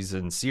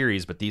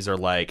series, but these are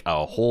like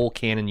a whole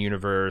canon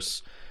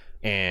universe.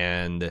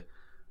 And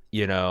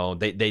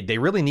they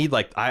really need,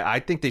 like,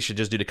 I think they should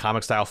just do the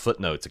comic style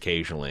footnotes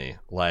occasionally.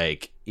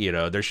 Like,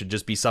 there should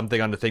just be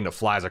something on the thing that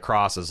flies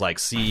across as like,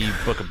 see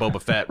Book of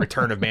Boba Fett,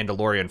 Return of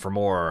Mandalorian for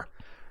more,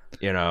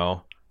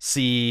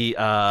 see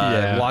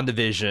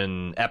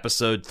WandaVision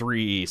episode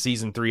 3,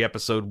 season 3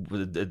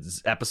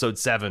 episode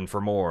 7 for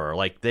more.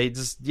 Like, they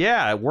just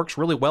it works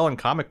really well in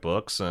comic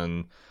books,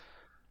 and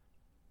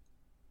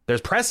there's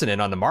precedent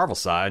on the Marvel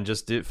side.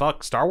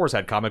 Star Wars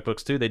had comic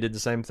books too. They did the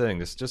same thing.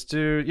 Just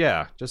do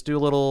a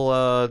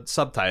little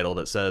subtitle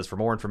that says, for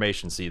more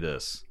information, see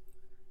this.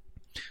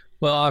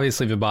 Well,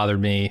 obviously, if it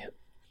bothered me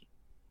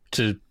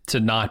to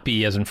not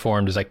be as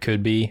informed as I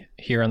could be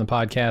here on the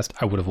podcast,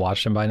 I would have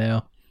watched them by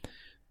now.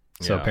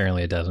 So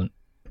apparently it doesn't.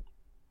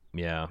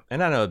 Yeah,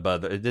 and I know,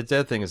 but the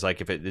other thing is,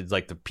 like, if it's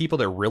like the people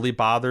that really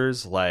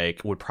bothers, like,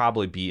 would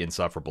probably be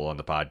insufferable on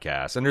the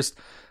podcast. And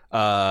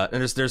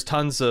there's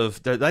tons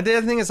of the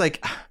other thing is,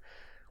 like,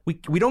 we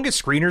don't get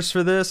screeners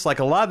for this. Like,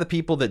 a lot of the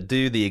people that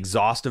do the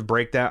exhaustive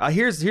breakdown.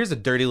 Here's a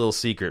dirty little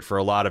secret for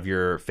a lot of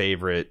your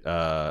favorite.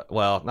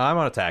 Well, no, I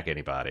won't attack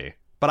anybody,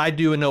 but I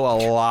do know a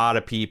lot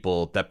of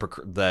people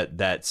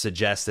that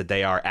suggest that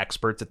they are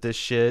experts at this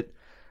shit.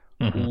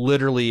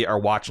 literally are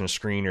watching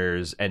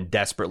screeners and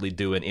desperately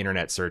doing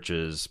internet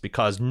searches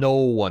because no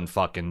one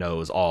fucking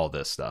knows all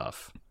this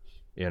stuff,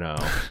 you know.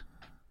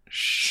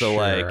 So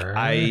like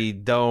I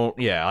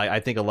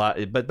think a lot,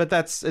 but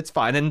it's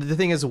fine. And the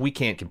thing is, we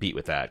can't compete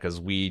with that because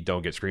we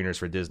don't get screeners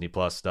for Disney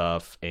Plus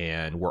stuff,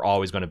 and we're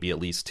always going to be at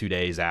least 2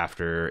 days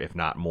after, if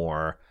not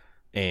more.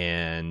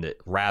 And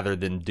rather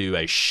than do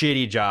a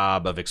shitty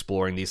job of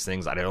exploring these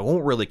things I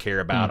don't really care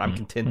about, I'm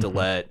content to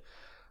let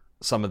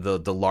some of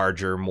the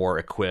larger, more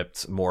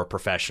equipped, more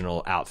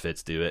professional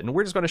outfits do it. And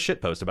we're just going to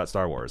shitpost about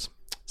Star Wars.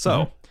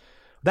 So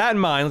that in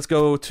mind, let's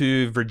go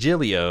to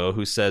Virgilio,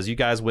 who says, you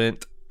guys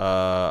went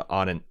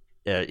on an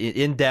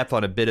in depth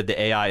on a bit of the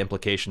AI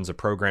implications of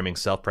programming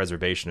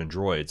self-preservation in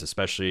droids,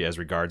 especially as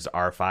regards to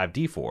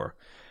R5-D4.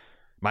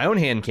 My own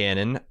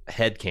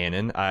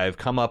headcanon, I've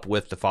come up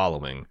with the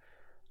following.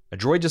 A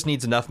droid just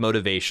needs enough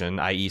motivation,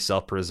 i.e.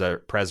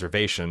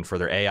 self-preservation, for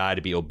their AI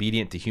to be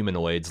obedient to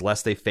humanoids,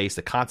 lest they face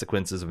the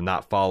consequences of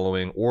not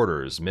following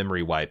orders,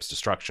 memory wipes,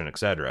 destruction,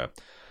 etc.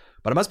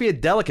 But it must be a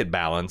delicate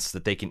balance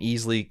that they can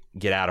easily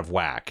get out of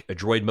whack. A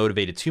droid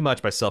motivated too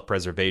much by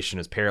self-preservation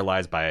is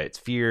paralyzed by its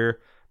fear of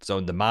its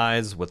own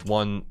demise. With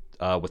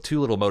too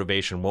little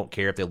motivation, won't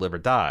care if they live or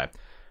die.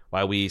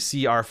 While we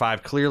see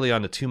R5 clearly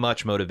on the too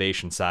much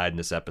motivation side in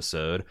this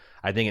episode,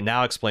 I think it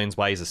now explains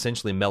why he's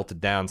essentially melted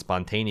down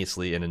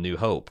spontaneously in A New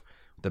Hope.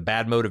 The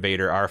bad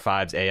motivator,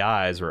 R5's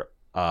AIs were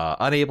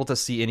unable to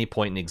see any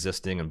point in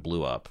existing and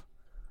blew up.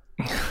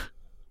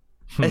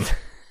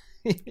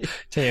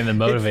 Taking the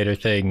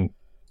motivator thing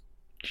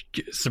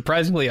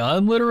surprisingly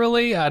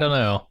unliterally? I don't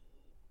know.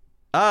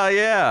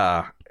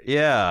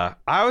 Yeah.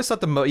 I always thought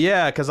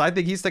because I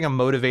think he's thinking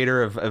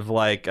motivator of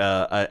like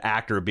an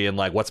actor being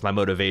like, what's my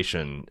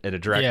motivation? And a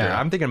director. Yeah.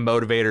 I'm thinking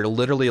motivator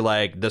literally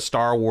like the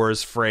Star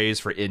Wars phrase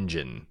for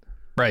engine.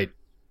 Right.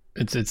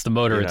 It's the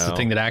motor. It's the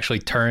thing that actually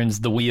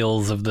turns the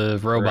wheels of the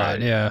robot.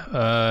 Right.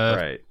 Yeah.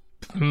 Right.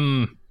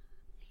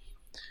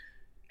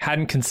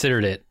 Hadn't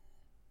considered it.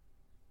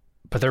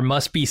 But there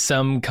must be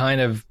some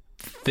kind of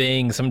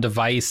thing, some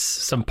device,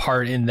 some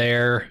part in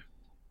there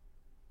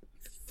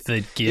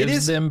that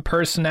gives them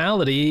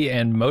personality,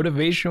 and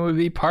motivation would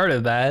be part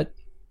of that.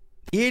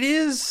 It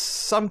is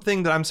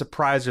something that I'm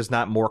surprised there's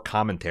not more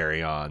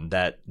commentary on,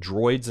 that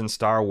droids in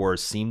Star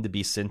Wars seem to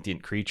be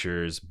sentient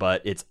creatures,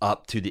 but it's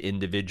up to the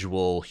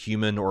individual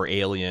human or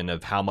alien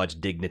of how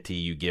much dignity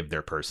you give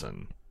their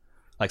person.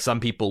 Like some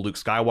people, Luke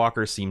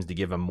Skywalker seems to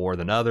give them more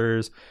than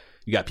others.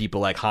 You got people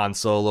like Han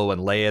Solo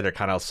and Leia, they're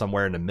kind of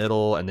somewhere in the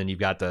middle. And then you've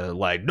got the,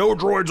 like, no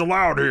droids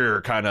allowed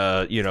here, kind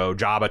of,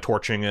 Jabba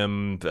torching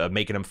him,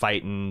 making him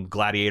fight in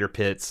gladiator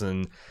pits.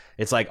 And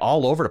it's, like,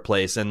 all over the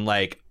place. And,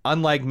 like,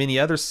 unlike many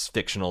other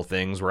fictional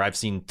things where I've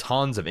seen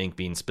tons of ink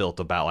being spilt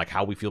about, like,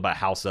 how we feel about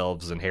house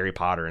elves and Harry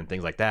Potter and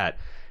things like that,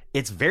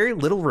 it's very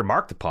little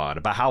remarked upon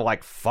about how,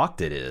 like,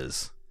 fucked it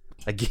is.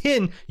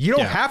 Again, you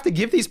don't have to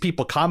give these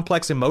people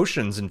complex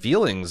emotions and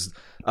feelings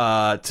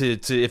to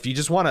if you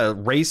just want a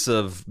race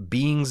of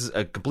beings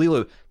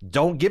completely,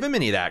 don't give them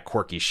any of that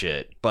quirky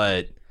shit.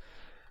 But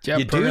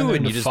you do,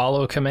 and you just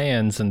follow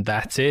commands, and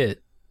that's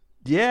it.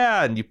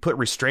 Yeah, and you put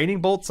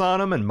restraining bolts on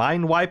them and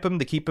mind wipe them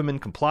to keep them in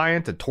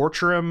compliant and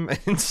torture them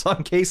in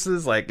some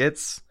cases. Like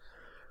it's,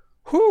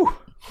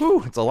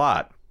 it's a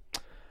lot.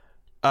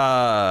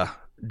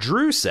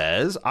 Drew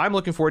says, I'm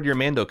looking forward to your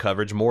Mando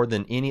coverage more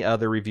than any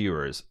other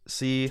reviewers.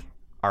 See,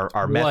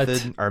 our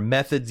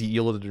methods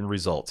yielded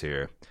results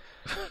here.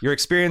 Your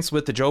experience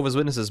with the Jehovah's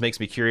Witnesses makes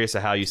me curious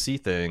of how you see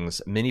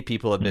things. Many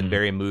people have been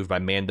very moved by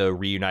Mando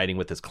reuniting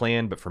with his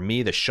clan, but for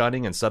me, the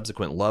shunning and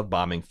subsequent love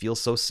bombing feels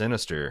so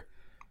sinister.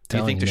 Do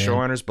you think the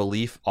showrunners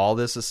believe all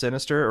this is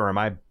sinister, or am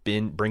I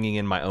bringing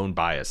in my own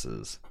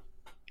biases?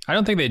 I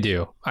don't think they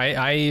do.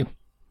 I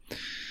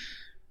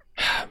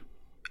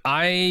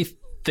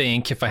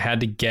think if I had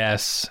to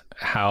guess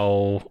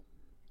how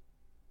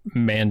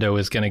Mando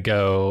is going to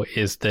go,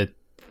 is that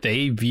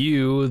they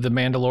view the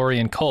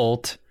Mandalorian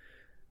cult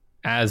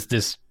as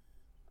this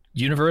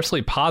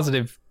universally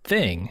positive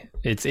thing.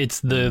 It's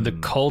the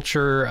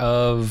culture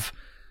of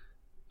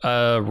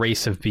a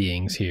race of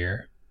beings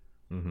here.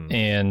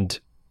 And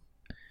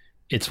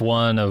it's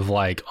one of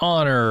like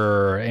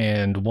honor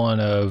and one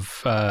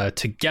of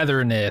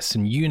togetherness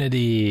and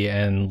unity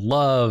and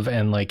love,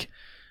 and like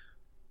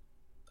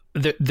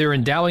they're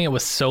endowing it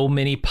with so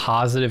many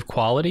positive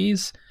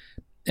qualities,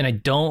 and I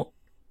don't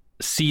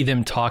see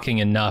them talking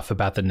enough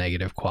about the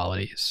negative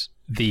qualities,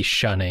 the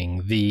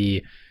shunning,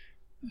 the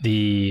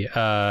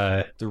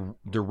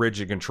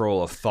rigid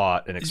control of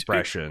thought and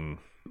expression,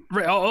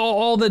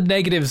 all the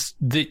negatives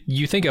that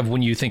you think of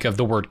when you think of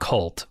the word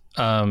cult.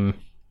 I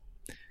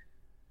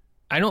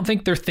don't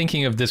think they're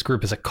thinking of this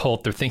group as a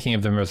cult. They're thinking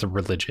of them as a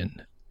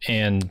religion,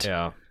 and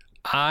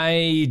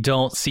I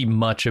don't see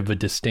much of a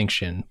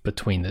distinction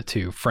between the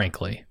two,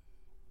 frankly.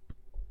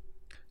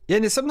 Yeah,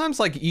 and it's sometimes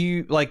like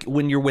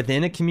when you're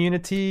within a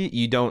community,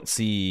 you don't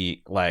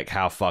see like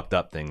how fucked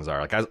up things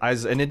are. Like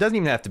and it doesn't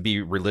even have to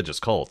be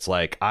religious cults.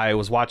 Like I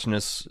was watching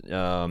this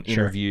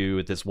interview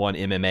with this one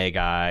MMA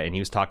guy, and he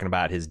was talking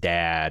about his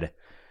dad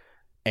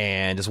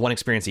And this one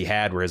experience he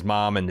had where his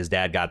mom and his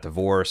dad got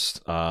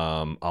divorced.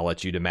 I'll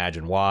let you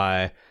imagine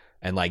why.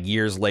 And like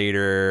years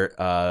later,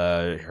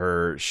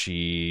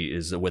 she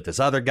is with this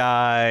other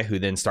guy who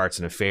then starts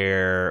an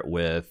affair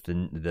with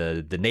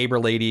the neighbor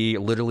lady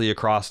literally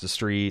across the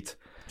street.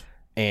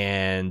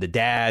 And the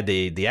dad,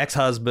 the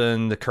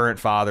ex-husband, the current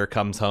father,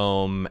 comes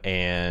home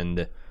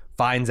and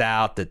finds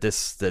out that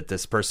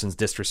this person's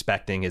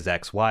disrespecting his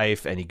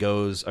ex-wife, and he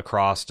goes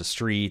across the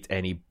street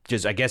and he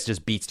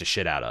just beats the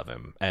shit out of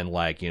him. And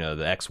like,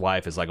 the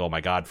ex-wife is like, "Oh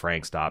my God,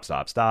 Frank,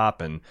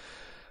 stop. And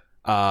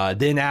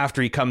then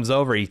after he comes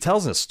over, he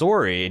tells a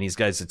story, and he's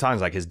got at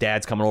times like his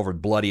dad's coming over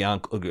with bloody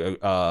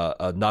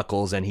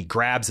knuckles, and he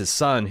grabs his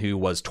son, who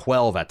was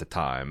 12 at the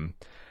time,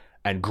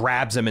 and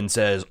grabs him and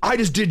says, "I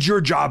just did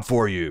your job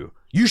for you.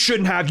 You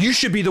should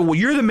be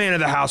you're the man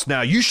of the house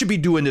now. You should be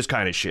doing this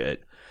kind of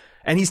shit."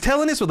 And he's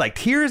telling this with like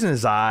tears in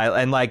his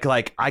eye, and like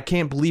I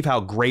can't believe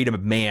how great a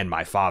man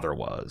my father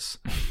was.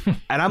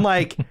 And I'm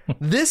like,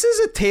 this is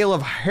a tale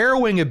of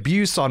harrowing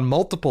abuse on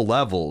multiple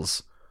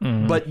levels.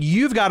 But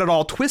you've got it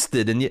all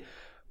twisted, and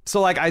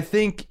so like I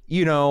think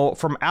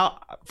I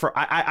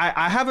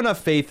have enough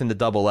faith in the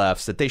double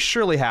Fs that they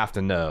surely have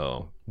to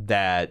know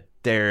that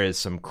there is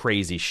some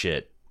crazy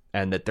shit,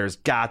 and that there's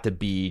got to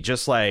be,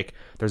 just like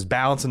there's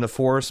balance in the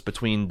Force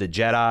between the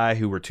Jedi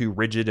who were too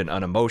rigid and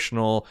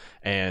unemotional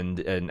and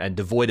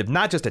devoid of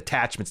not just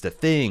attachments to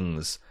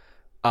things,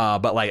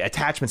 but like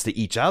attachments to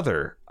each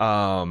other.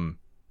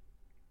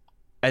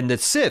 And the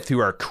Sith, who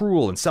are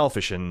cruel and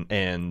selfish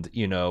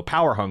and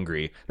power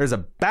hungry. There's a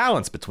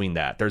balance between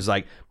that. There's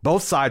like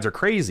both sides are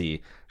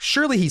crazy.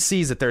 Surely he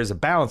sees that there's a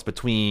balance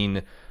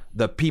between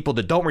the people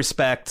that don't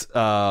respect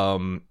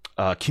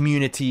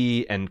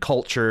community and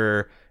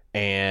culture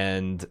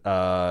and the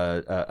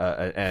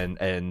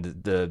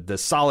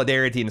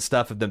solidarity and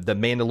stuff that the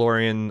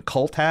Mandalorian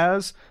cult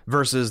has,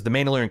 versus the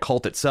Mandalorian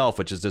cult itself,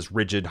 which is this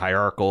rigid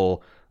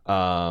hierarchical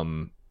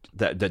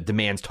that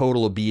demands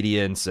total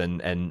obedience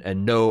and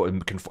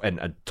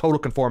a total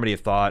conformity of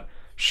thought.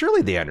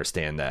 Surely they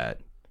understand that.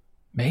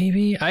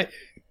 Maybe I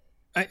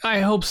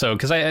hope so,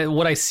 because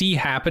what I see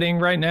happening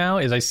right now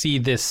is I see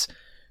this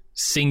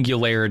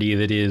singularity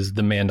that is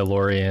the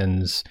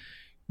Mandalorians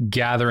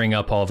gathering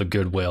up all the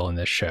goodwill in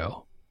this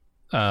show.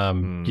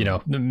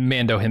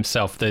 Mando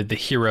himself, the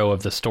hero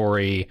of the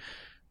story,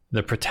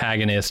 the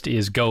protagonist,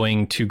 is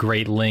going to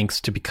great lengths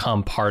to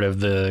become part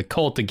of the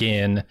cult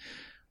again.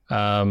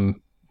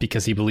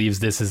 Because he believes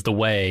this is the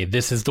way.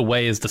 This is the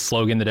way is the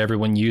slogan that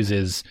everyone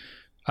uses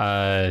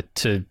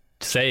to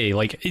say,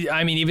 like,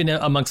 I mean, even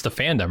amongst the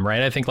fandom,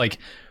 right? I think like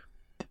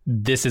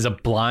this is a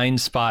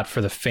blind spot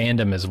for the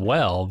fandom as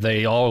well.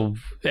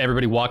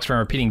 Everybody walks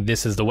around repeating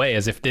 "this is the way"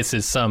 as if this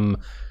is some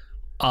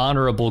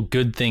honorable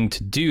good thing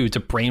to do,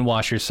 to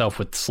brainwash yourself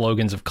with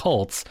slogans of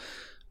cults.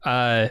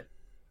 The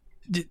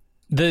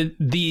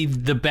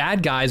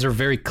bad guys are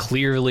very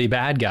clearly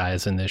bad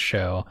guys in this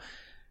show.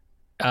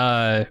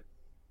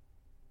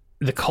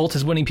 The cult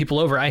is winning people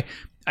over. I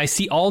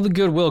see all the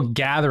goodwill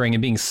gathering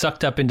and being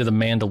sucked up into the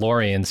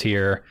Mandalorians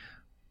here.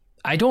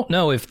 I don't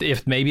know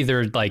if maybe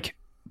they're like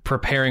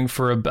preparing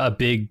for a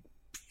big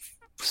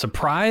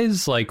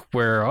surprise, like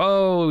where,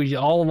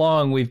 all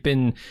along we've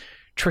been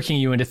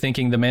tricking you into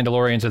thinking the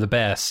Mandalorians are the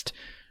best.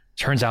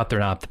 Turns out they're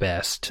not the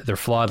best. They're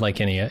flawed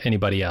like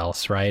anybody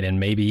else, right? And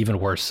maybe even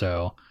worse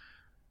so.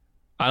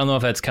 I don't know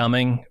if that's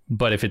coming,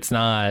 but if it's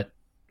not,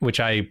 which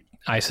I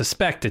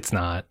suspect it's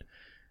not,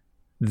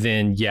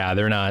 then yeah,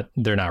 they're not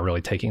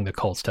really taking the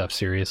cult stuff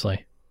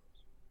seriously.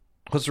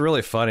 What's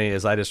really funny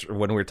is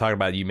when we were talking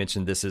about it, you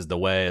mentioned "This Is the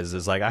Way"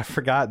 is like, I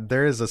forgot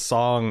there is a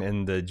song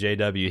in the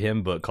JW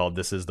hymn book called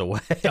 "This Is the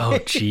Way." Oh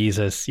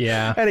Jesus,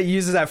 yeah. And it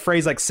uses that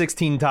phrase like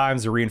 16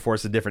 times to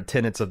reinforce the different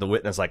tenets of the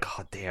witness. Like,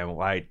 oh damn,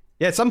 why?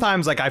 Yeah,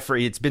 sometimes like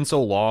it's been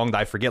so long that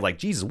I forget. Like,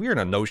 Jesus, we're in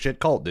a no shit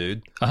cult,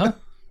 dude. Yeah.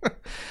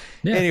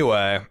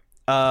 Anyway.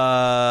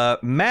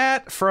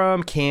 Matt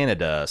from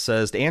Canada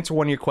says, to answer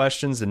one of your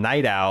questions, the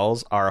Night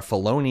Owls are a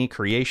Filoni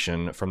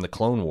creation from the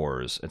Clone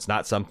Wars. It's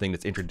not something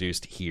that's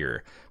introduced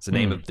here. It's the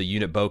name of the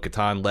unit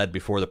Bo-Katan led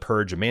before the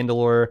Purge of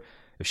Mandalore.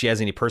 If she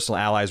has any personal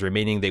allies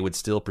remaining, they would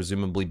still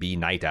presumably be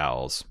Night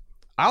Owls.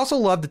 I also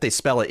love that they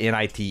spell it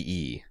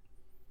Nite.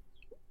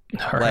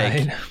 All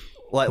right.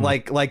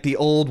 Like the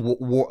old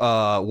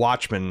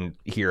Watchmen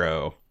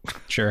hero.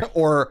 Sure.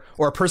 or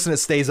a person that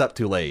stays up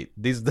too late.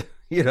 These,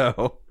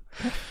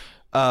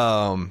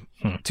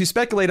 to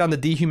speculate on the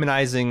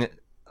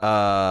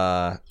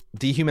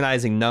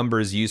dehumanizing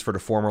numbers used for the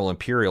former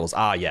Imperials.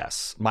 Ah,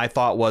 yes. My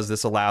thought was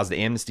this allows the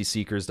amnesty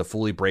seekers to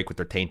fully break with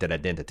their tainted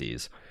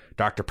identities.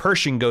 Dr.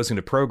 Pershing goes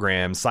into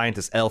program.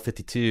 Scientist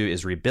L52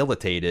 is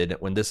rehabilitated.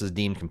 When this is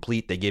deemed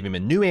complete, they give him a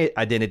new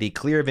identity,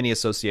 clear of any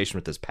association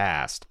with his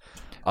past,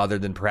 other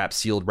than perhaps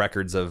sealed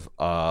records of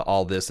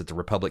all this that the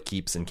Republic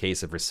keeps in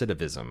case of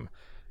recidivism,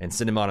 and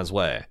send him on his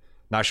way.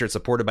 Not sure it's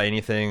supported by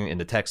anything in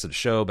the text of the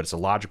show, but it's a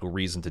logical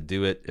reason to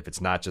do it if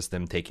it's not just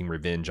them taking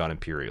revenge on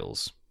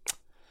Imperials.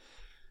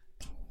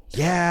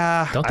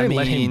 Yeah. Don't they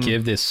let him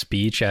give this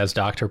speech as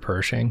Dr.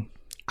 Pershing?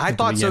 I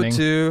thought so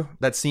too.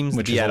 That seems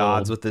to be at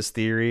odds with this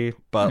theory,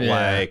 but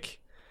like,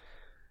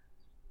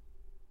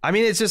 I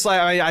mean, it's just like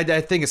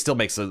I think it still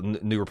makes the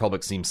New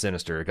Republic seem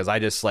sinister because I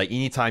just like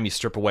anytime you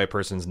strip away a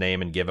person's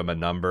name and give them a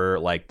number,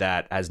 like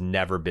that has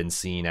never been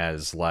seen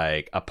as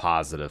like a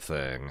positive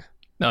thing.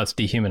 No, it's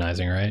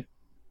dehumanizing, right?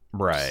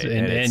 Right,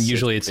 and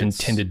usually it's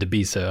intended to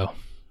be so.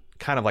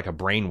 Kind of like a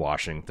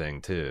brainwashing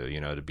thing too,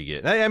 you know, to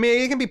begin. I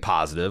mean, it can be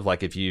positive.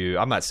 Like if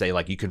I'm not saying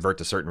like you convert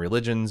to certain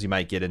religions, you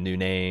might get a new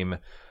name.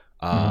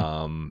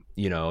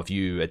 You know, if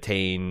you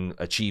attain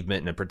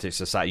achievement in a particular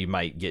society, you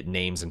might get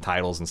names and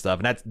titles and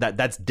stuff, and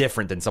that's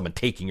different than someone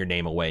taking your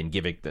name away and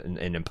giving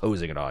and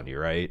imposing it on you,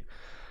 right?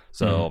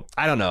 So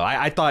I don't know.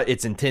 I thought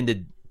it's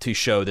intended to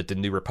show that the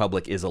New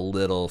Republic is a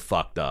little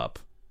fucked up.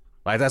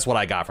 Like that's what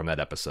I got from that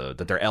episode.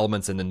 That there are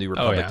elements in the New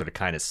Republic that are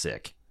kind of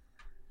sick.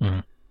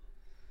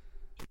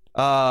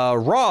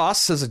 Ross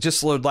says, I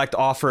just would like to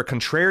offer a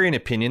contrarian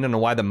opinion on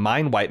why the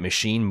mind wipe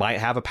machine might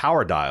have a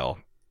power dial.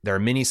 There are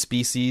many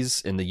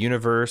species in the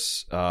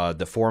universe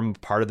that form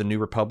part of the New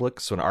Republic,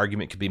 so an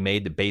argument could be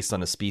made that based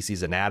on a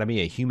species'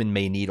 anatomy, a human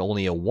may need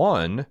only a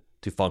 1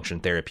 to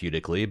function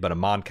therapeutically, but a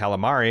Mon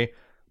Calamari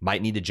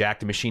might need to jack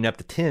the machine up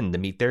to 10 to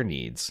meet their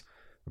needs.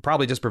 We're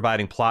probably just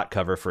providing plot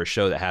cover for a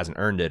show that hasn't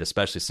earned it,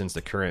 especially since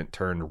the current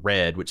turned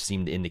red, which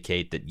seemed to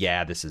indicate that,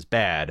 this is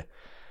bad.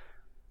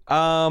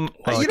 Well,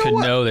 it could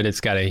know that it's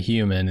got a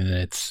human in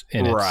its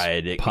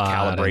right. It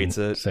calibrates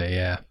it.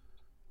 So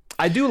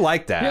I do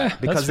like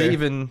that because they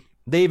even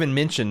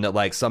mentioned that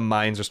like some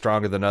minds are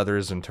stronger than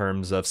others in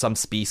terms of some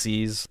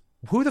species.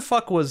 Who the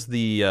fuck was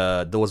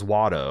was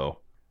Watto?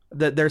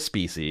 Their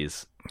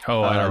species.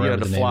 Oh, I don't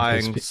remember the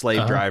flying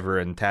slave driver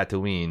in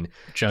Tatooine.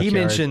 Junkyard, he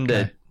mentioned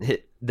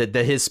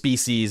that his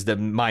species, the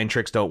mind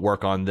tricks don't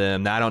work on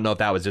them. Now I don't know if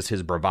that was just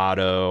his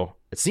bravado.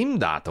 It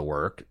seemed not to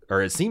work,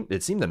 or it seemed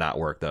to not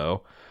work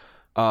though.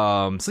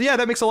 So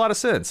that makes a lot of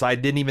sense. I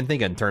didn't even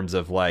think in terms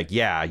of like,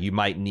 you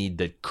might need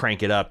to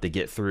crank it up to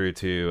get through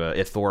to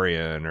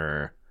Ithorian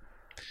or.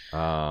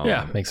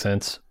 Makes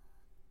sense.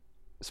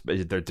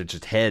 They're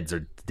just heads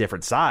are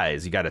different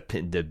size. You got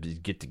to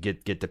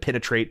get to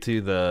penetrate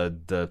to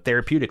the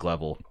therapeutic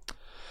level.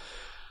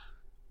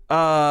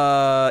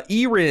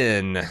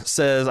 Erin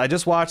says, I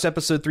just watched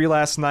episode 3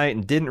 last night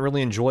and didn't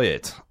really enjoy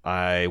it.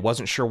 I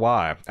wasn't sure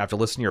why. After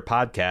listening to your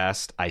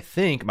podcast, I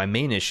think my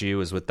main issue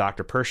is with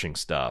Dr. Pershing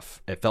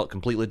stuff. It felt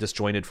completely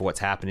disjointed for what's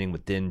happening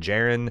with Din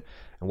Djarin,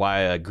 and while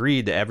I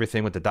agreed that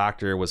everything with the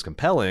Doctor was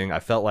compelling, I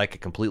felt like a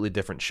completely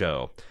different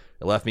show.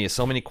 It left me with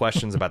so many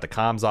questions about the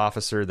comms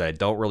officer that I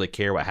don't really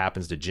care what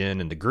happens to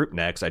Jin and the group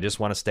next. I just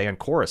want to stay on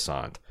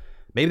Coruscant.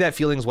 Maybe that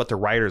feeling is what the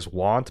writers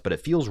want, but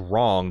it feels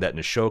wrong that in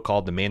a show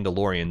called The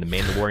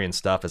Mandalorian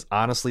stuff is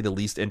honestly the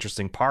least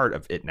interesting part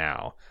of it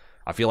now.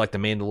 I feel like the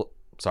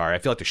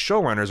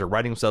showrunners are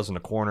writing themselves in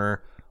a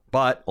corner,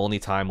 but only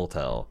time will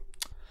tell.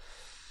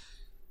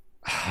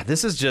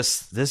 This is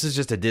just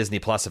a Disney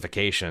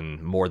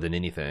Plusification more than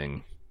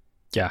anything.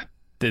 Yeah.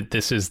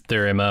 This is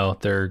their MO.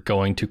 They're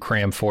going to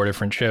cram 4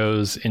 different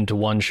shows into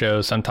one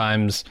show.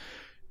 Sometimes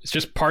it's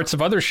just parts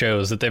of other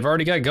shows that they've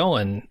already got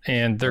going,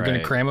 and they're going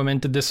to cram them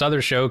into this other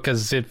show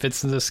because it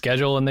fits in the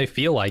schedule and they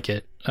feel like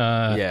it.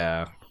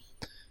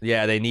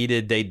 They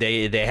needed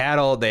they had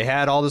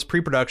all this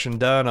pre-production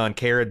done on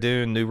Cara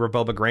Dune, New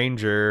Republic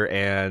Ranger,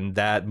 and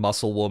that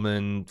muscle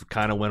woman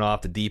kind of went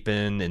off the deep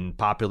end in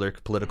popular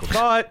political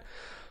thought.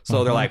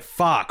 So they're like,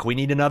 fuck, we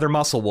need another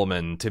muscle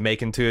woman to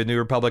make into a New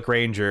Republic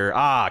Ranger.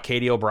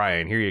 Katie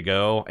O'Brien, here you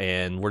go.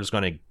 And we're just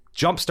going to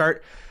jumpstart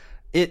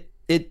it.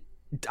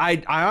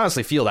 I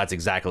honestly feel that's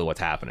exactly what's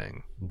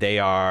happening. They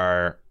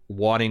are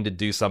wanting to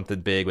do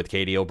something big with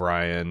Katie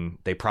O'Brien.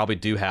 They probably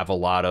do have a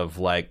lot of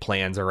like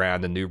plans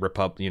around the New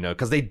Republic,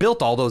 because they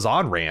built all those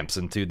on-ramps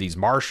into these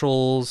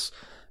marshals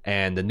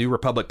and the New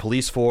Republic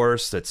police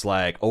force that's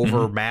like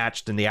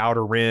overmatched in the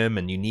Outer Rim,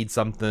 and you need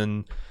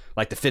something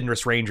like the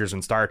Fenris Rangers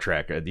in Star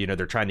Trek.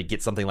 They're trying to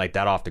get something like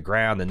that off the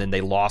ground, and then they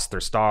lost their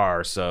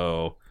star.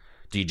 So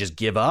do you just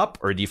give up,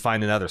 or do you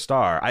find another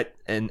star?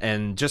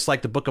 And just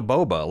like the Book of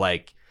Boba,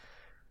 like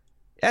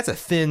that's a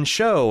thin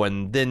show,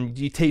 and then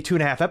you take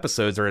 2.5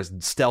 episodes or a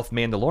stealth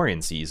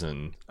Mandalorian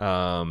season.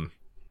 I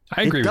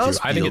agree with you.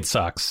 I think it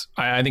sucks.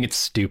 I think it's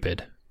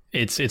stupid.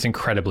 It's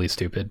incredibly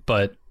stupid,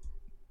 but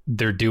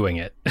they're doing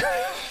it.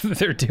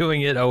 They're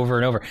doing it over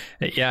and over.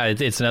 Yeah,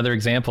 it's another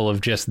example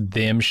of just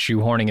them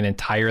shoehorning an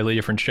entirely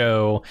different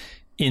show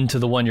into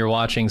the one you're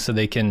watching so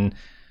they can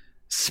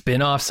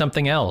spin off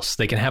something else.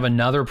 They can have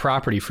another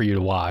property for you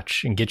to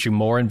watch and get you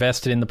more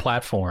invested in the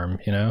platform,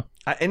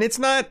 And it's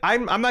not,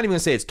 I'm not even going to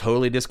say it's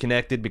totally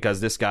disconnected, because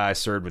this guy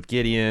served with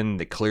Gideon.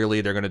 That clearly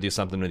they're going to do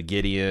something with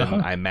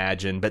Gideon, I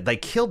imagine. But they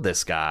killed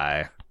this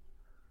guy.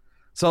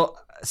 So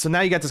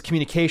now you got this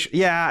communication.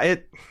 Yeah,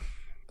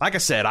 like I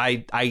said,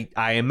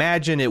 I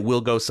imagine it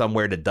will go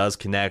somewhere that does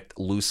connect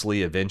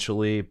loosely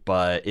eventually,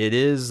 but it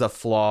is a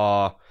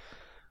flaw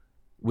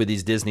with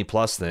these Disney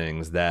Plus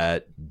things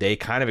that they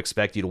kind of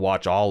expect you to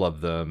watch all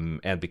of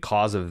them, and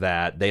because of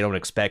that, they don't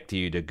expect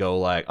you to go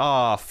like,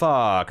 oh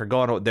fuck, or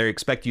go on. They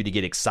expect you to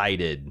get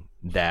excited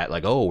that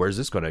like, oh, where's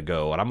this going to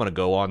go? And I'm going to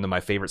go on to my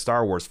favorite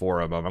Star Wars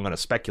forum. I'm going to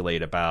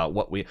speculate about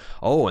what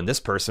and this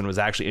person was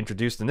actually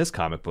introduced in this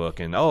comic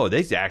book, and oh,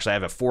 they actually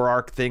have a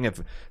 4-arc thing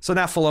of. So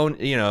now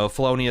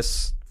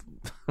Felonious.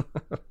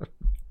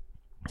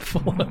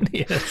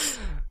 Felonious.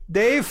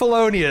 Dave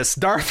Felonious,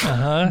 Darth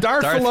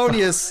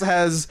Felonious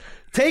has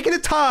taken a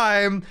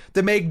time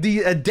to make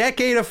a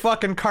decade of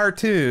fucking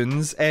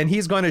cartoons, and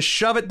he's going to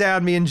shove it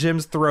down me and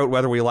Jim's throat,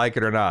 whether we like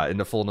it or not, in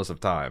the fullness of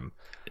time.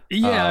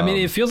 Yeah, I mean,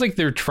 it feels like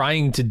they're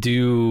trying to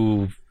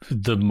do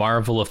the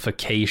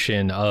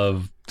Marvelification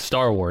of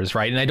Star Wars,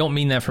 right? And I don't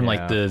mean that from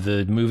like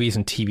the movies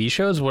and TV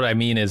shows. What I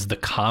mean is the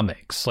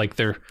comics. Like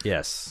they're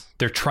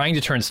trying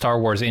to turn Star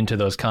Wars into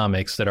those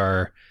comics that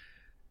are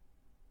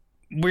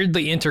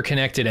weirdly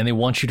interconnected, and they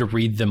want you to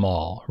read them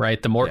all,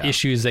 right? The more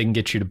issues they can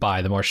get you to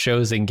buy, the more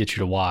shows they can get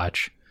you to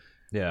watch.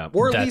 Yeah,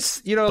 or at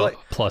least like,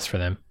 plus for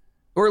them.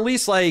 Or at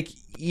least like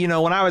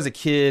when I was a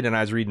kid and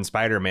I was reading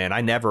Spider-Man,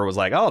 I never was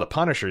like, oh, the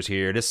Punisher's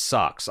here. This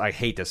sucks. I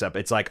hate this.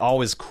 It's like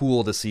always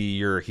cool to see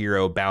your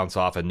hero bounce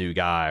off a new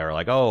guy, or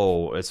like,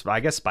 oh,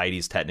 I guess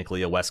Spidey's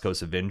technically a West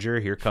Coast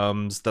Avenger. Here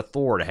comes the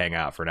Thor to hang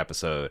out for an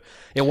episode.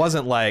 It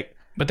wasn't like,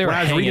 but they were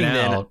hanging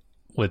out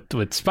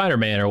with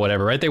Spider-Man or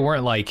whatever, right? They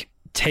weren't like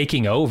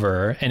taking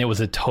over, and it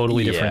was a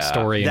totally different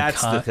story.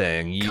 That's the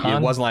thing.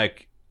 It wasn't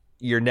like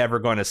you're never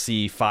going to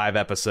see 5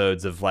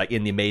 episodes of like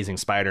in the Amazing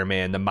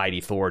Spider-Man, the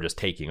Mighty Thor just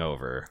taking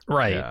over,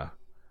 right? Yeah.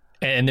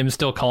 And them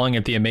still calling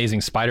it the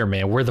Amazing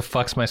Spider-Man. Where the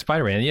fuck's my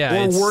Spider-Man?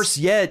 Yeah. Or worse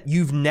yet,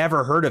 you've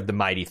never heard of the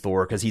Mighty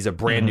Thor because he's a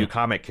brand new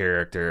comic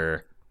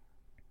character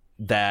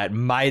that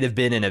might have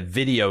been in a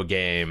video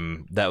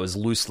game that was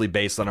loosely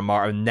based on a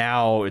Marvel.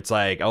 Now it's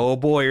like, oh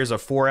boy, here's a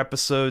 4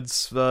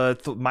 episodes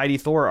Mighty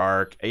Thor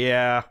arc.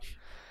 Yeah.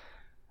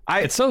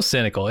 It's so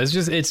cynical.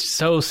 It's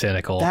so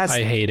cynical.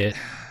 I hate it.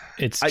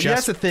 It's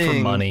just the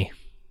thing, for money.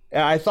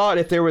 I thought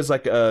if there was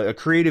like a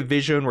creative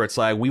vision where it's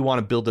like, we want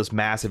to build this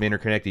massive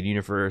interconnected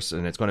universe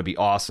and it's going to be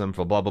awesome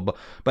for blah, blah, blah.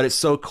 But it's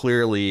so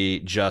clearly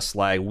just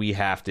like, we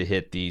have to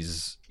hit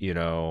these, we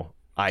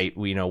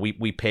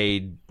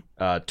paid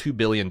 $2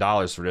 billion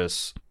for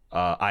this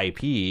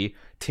IP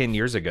 10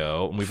 years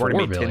ago, and we've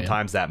already made 10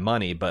 times that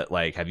money. But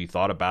like, have you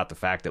thought about the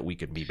fact that we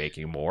could be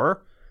making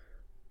more?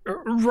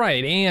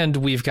 Right, and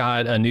we've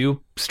got a new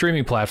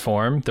streaming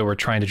platform that we're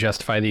trying to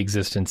justify the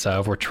existence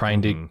of. We're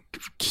trying to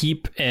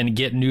keep and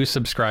get new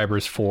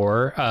subscribers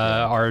for.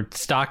 Our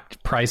stock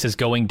price is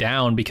going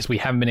down because we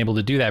haven't been able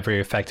to do that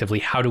very effectively.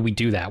 How do we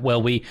do that?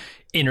 Well, we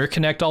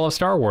interconnect all of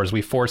Star Wars.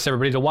 We force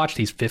everybody to watch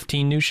these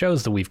 15 new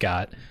shows that we've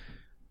got.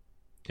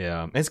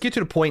 Yeah, and it's get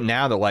to the point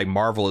now that like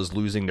Marvel is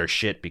losing their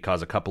shit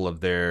because a couple of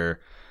their,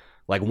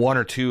 like 1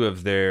 or 2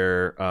 of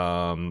their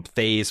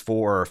phase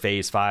 4 or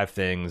phase 5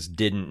 things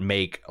didn't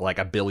make like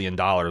 $1 billion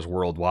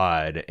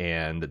worldwide,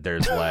 and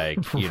there's like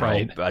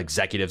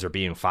executives are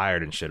being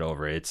fired and shit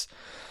over it.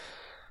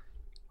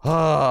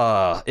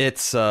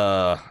 It's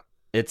a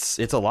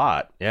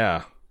lot.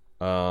 Yeah.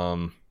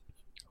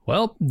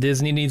 Well,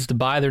 Disney needs to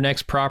buy their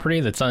next property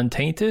that's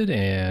untainted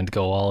and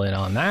go all in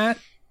on that,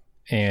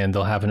 and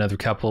they'll have another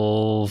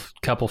couple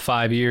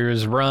 5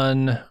 years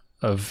run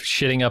of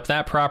shitting up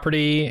that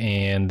property,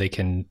 and they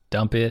can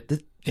dump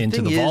it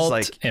into the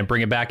vault and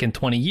bring it back in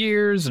 20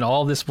 years, and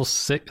all this will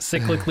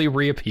cyclically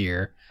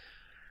reappear.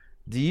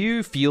 Do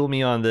you feel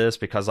me on this?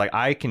 Because like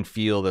I can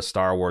feel the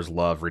Star Wars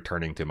love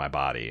returning to my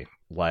body,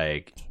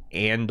 like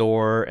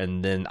Andor,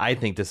 and then I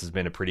think this has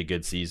been a pretty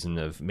good season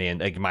of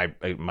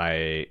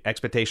my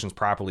expectations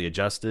properly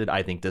adjusted.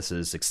 I think this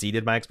has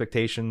exceeded my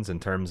expectations in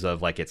terms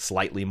of like it's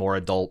slightly more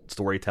adult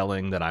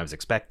storytelling than I was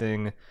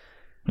expecting.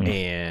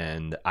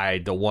 And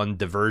the one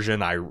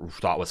diversion I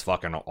thought was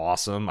fucking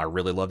awesome. I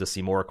really love to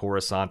see more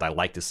Coruscant. I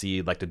like to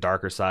see like the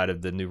darker side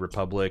of the New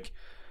Republic.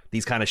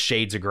 These kind of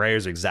shades of gray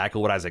is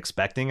exactly what I was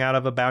expecting out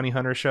of a bounty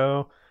hunter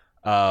show.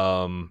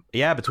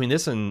 Between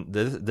this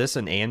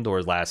and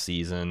Andor last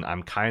season,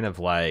 I'm kind of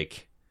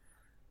like,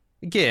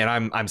 again,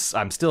 I'm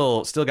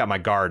still got my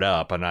guard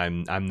up, and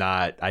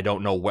I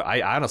don't know where,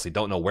 I honestly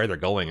don't know where they're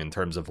going in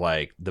terms of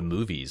like the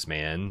movies,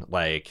 man.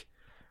 Like,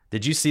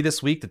 did you see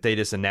this week that they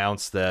just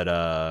announced that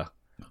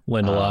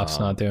Lindelof's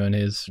not doing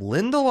his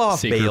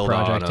Lindelof bailed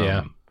project? On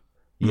him.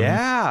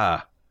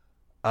 Yeah.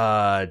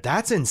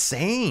 That's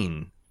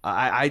insane.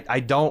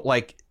 I don't know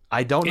what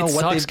it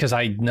sucks because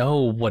I know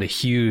what a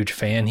huge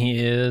fan he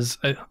is.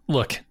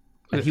 Look,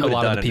 a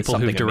lot of the people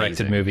who've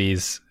directed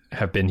movies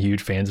have been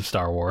huge fans of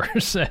Star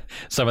Wars.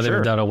 Some of them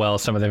have done it well.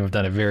 Some of them have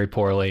done it very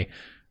poorly.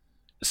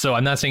 So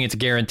I'm not saying it's a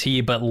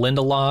guarantee, but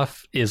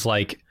Lindelof is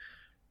like,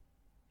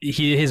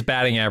 his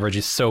batting average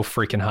is so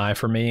freaking high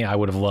for me. I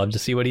would have loved to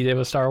see what he did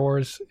with Star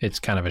Wars. It's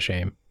kind of a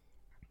shame.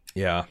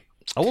 Yeah.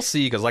 I will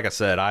see, because like I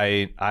said,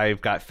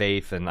 I've got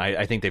faith, and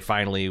I think they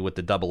finally, with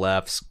the double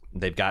Fs,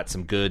 they've got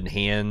some good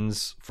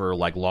hands for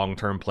like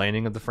long-term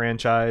planning of the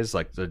franchise.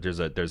 Like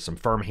there's some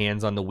firm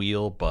hands on the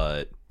wheel,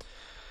 but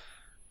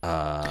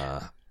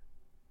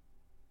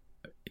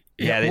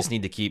Yeah, they just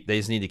need to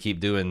keep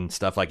doing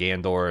stuff like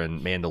Andor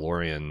and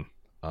Mandalorian.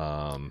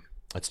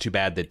 It's too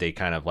bad that they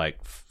kind of like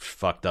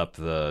fucked up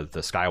the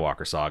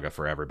Skywalker saga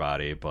for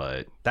everybody,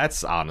 but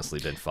that's honestly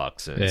been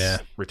fucked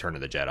since Return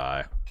of the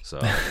Jedi. So,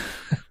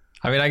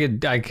 I mean,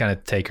 I kind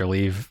of take or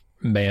leave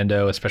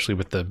Mando, especially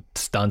with the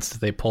stunts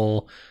that they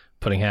pull,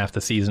 putting half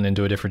the season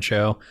into a different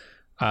show.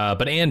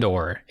 But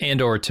Andor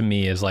to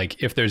me is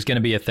like, if there's going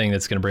to be a thing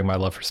that's going to bring my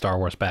love for Star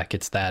Wars back,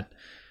 it's that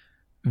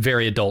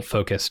very adult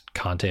focused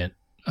content.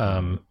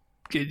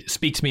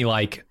 Speak to me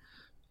like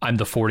I'm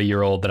the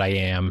 40-year-old that I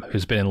am,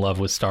 who's been in love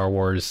with Star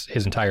Wars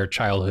his entire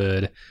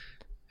childhood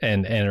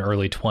and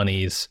early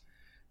 20s.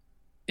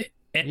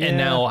 And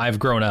now I've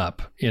grown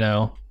up,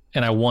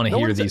 and I want to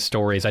hear these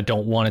stories. I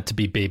don't want it to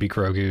be Baby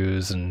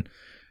Grogu's and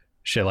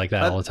shit like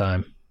that all the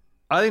time.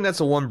 I think that's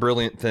the one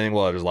brilliant thing.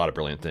 Well, there's a lot of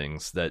brilliant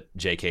things that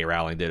J.K.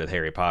 Rowling did with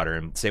Harry Potter,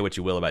 and say what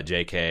you will about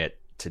J.K.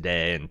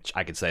 today, and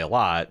I could say a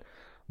lot.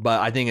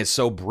 But I think it's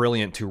so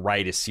brilliant to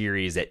write a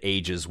series that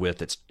ages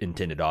with its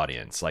intended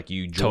audience. Like,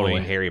 you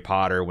join Harry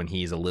Potter when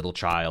he's a little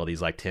child.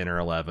 He's like 10 or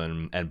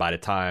 11. And by the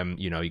time,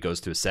 he goes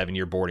to a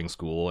 7-year boarding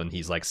school and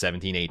he's like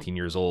 17, 18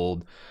 years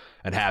old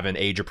and having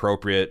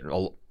age-appropriate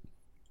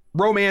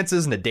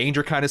romances and the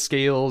danger kind of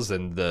scales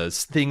and the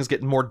things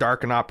getting more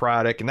dark and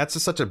operatic. And that's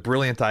just such a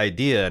brilliant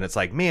idea. And it's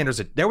like, man,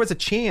 there was a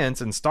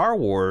chance in Star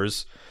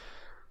Wars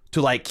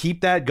to like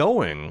keep that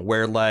going,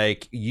 where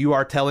like you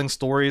are telling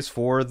stories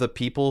for the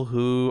people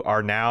who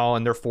are now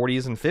in their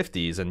 40s and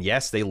 50s. And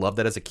yes, they loved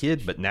that as a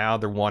kid, but now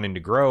they're wanting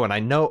to grow. And I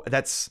know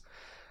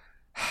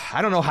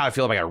I don't know how I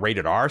feel about a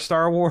rated R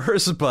Star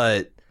Wars,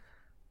 but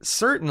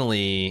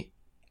certainly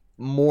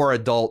more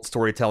adult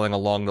storytelling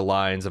along the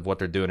lines of what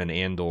they're doing in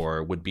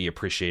Andor would be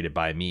appreciated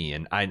by me.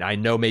 And I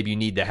know maybe you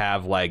need to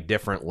have like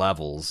different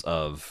levels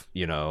of,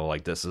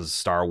 like this is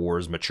Star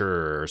Wars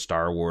mature or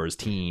Star Wars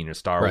teen or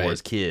Star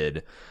Wars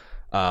kid.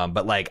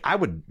 But like, I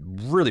would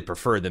really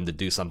prefer them to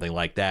do something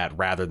like that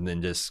rather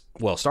than just,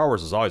 well, Star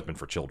Wars has always been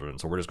for children,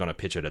 so we're just going to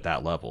pitch it at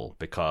that level,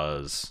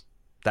 because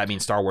that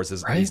means Star Wars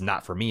is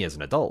not for me as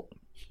an adult.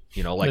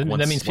 Like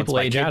that means people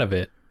age out of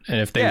it. And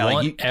if they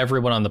want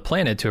everyone on the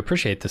planet to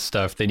appreciate this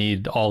stuff, they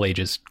need all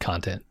ages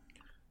content.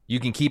 You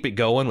can keep it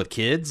going with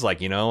kids.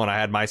 Like, when I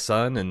had my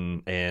son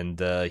and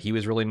he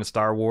was really into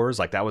Star Wars,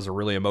 like that was a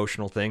really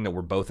emotional thing that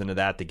we're both into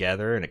that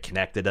together, and it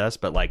connected us.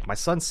 But like, my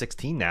son's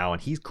 16 now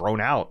and he's grown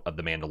out of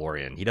The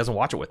Mandalorian. He doesn't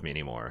watch it with me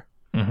anymore.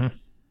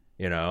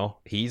 Mm-hmm.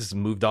 He's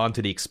moved on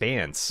to The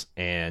Expanse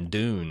and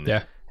Dune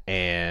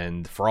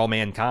and For All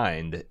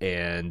Mankind.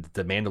 And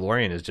The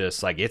Mandalorian is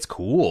just like, it's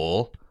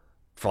cool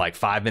for like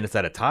 5 minutes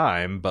at a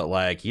time, but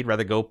like he'd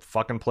rather go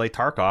fucking play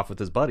Tarkov with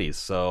his buddies.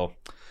 So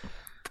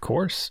of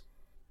course,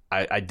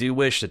 I do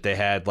wish that they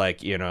had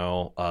like,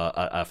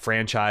 a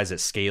franchise that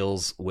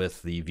scales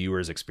with the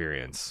viewer's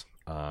experience.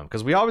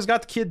 Because we always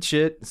got the kid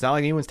shit. It's not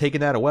like anyone's taking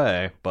that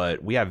away,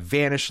 but we have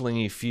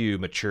vanishingly few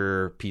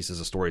mature pieces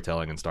of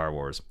storytelling in Star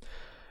Wars.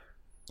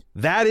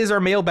 That is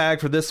our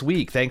mailbag for this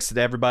week. Thanks to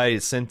everybody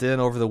that sent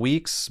in over the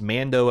weeks.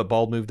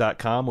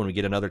 Mando@baldmove.com when we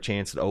get another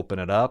chance to open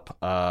it up.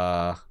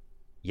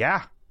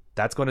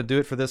 That's going to do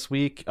it for this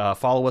week.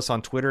 Follow us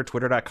on Twitter,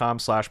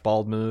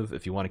 twitter.com/baldmove,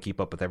 if you want to keep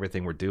up with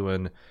everything we're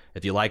doing.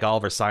 If you like all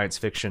of our science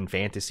fiction,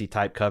 fantasy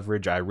type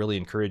coverage, I really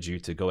encourage you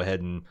to go ahead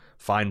and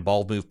find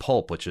Bald Move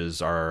Pulp, which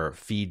is our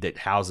feed that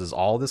houses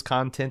all this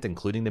content,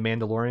 including The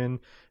Mandalorian.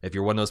 If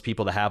you're one of those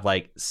people that have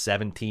like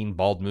 17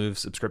 Bald Move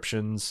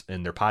subscriptions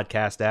in their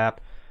podcast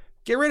app,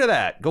 get rid of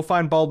that. Go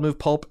find Bald Move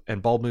Pulp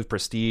and Bald Move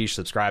Prestige,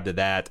 subscribe to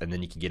that, and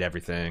then you can get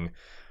everything.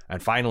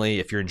 And finally,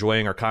 if you're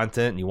enjoying our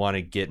content and you want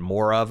to get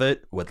more of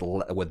it with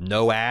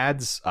no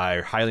ads,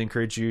 I highly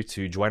encourage you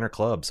to join our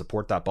club,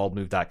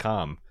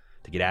 support.baldmove.com,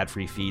 to get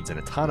ad-free feeds and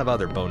a ton of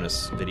other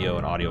bonus video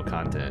and audio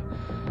content.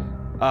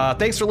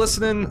 Thanks for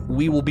listening.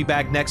 We will be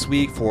back next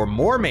week for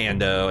more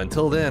Mando.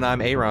 Until then,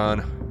 I'm A.Ron.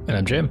 And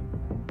I'm Jim.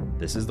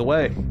 This is The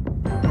Way.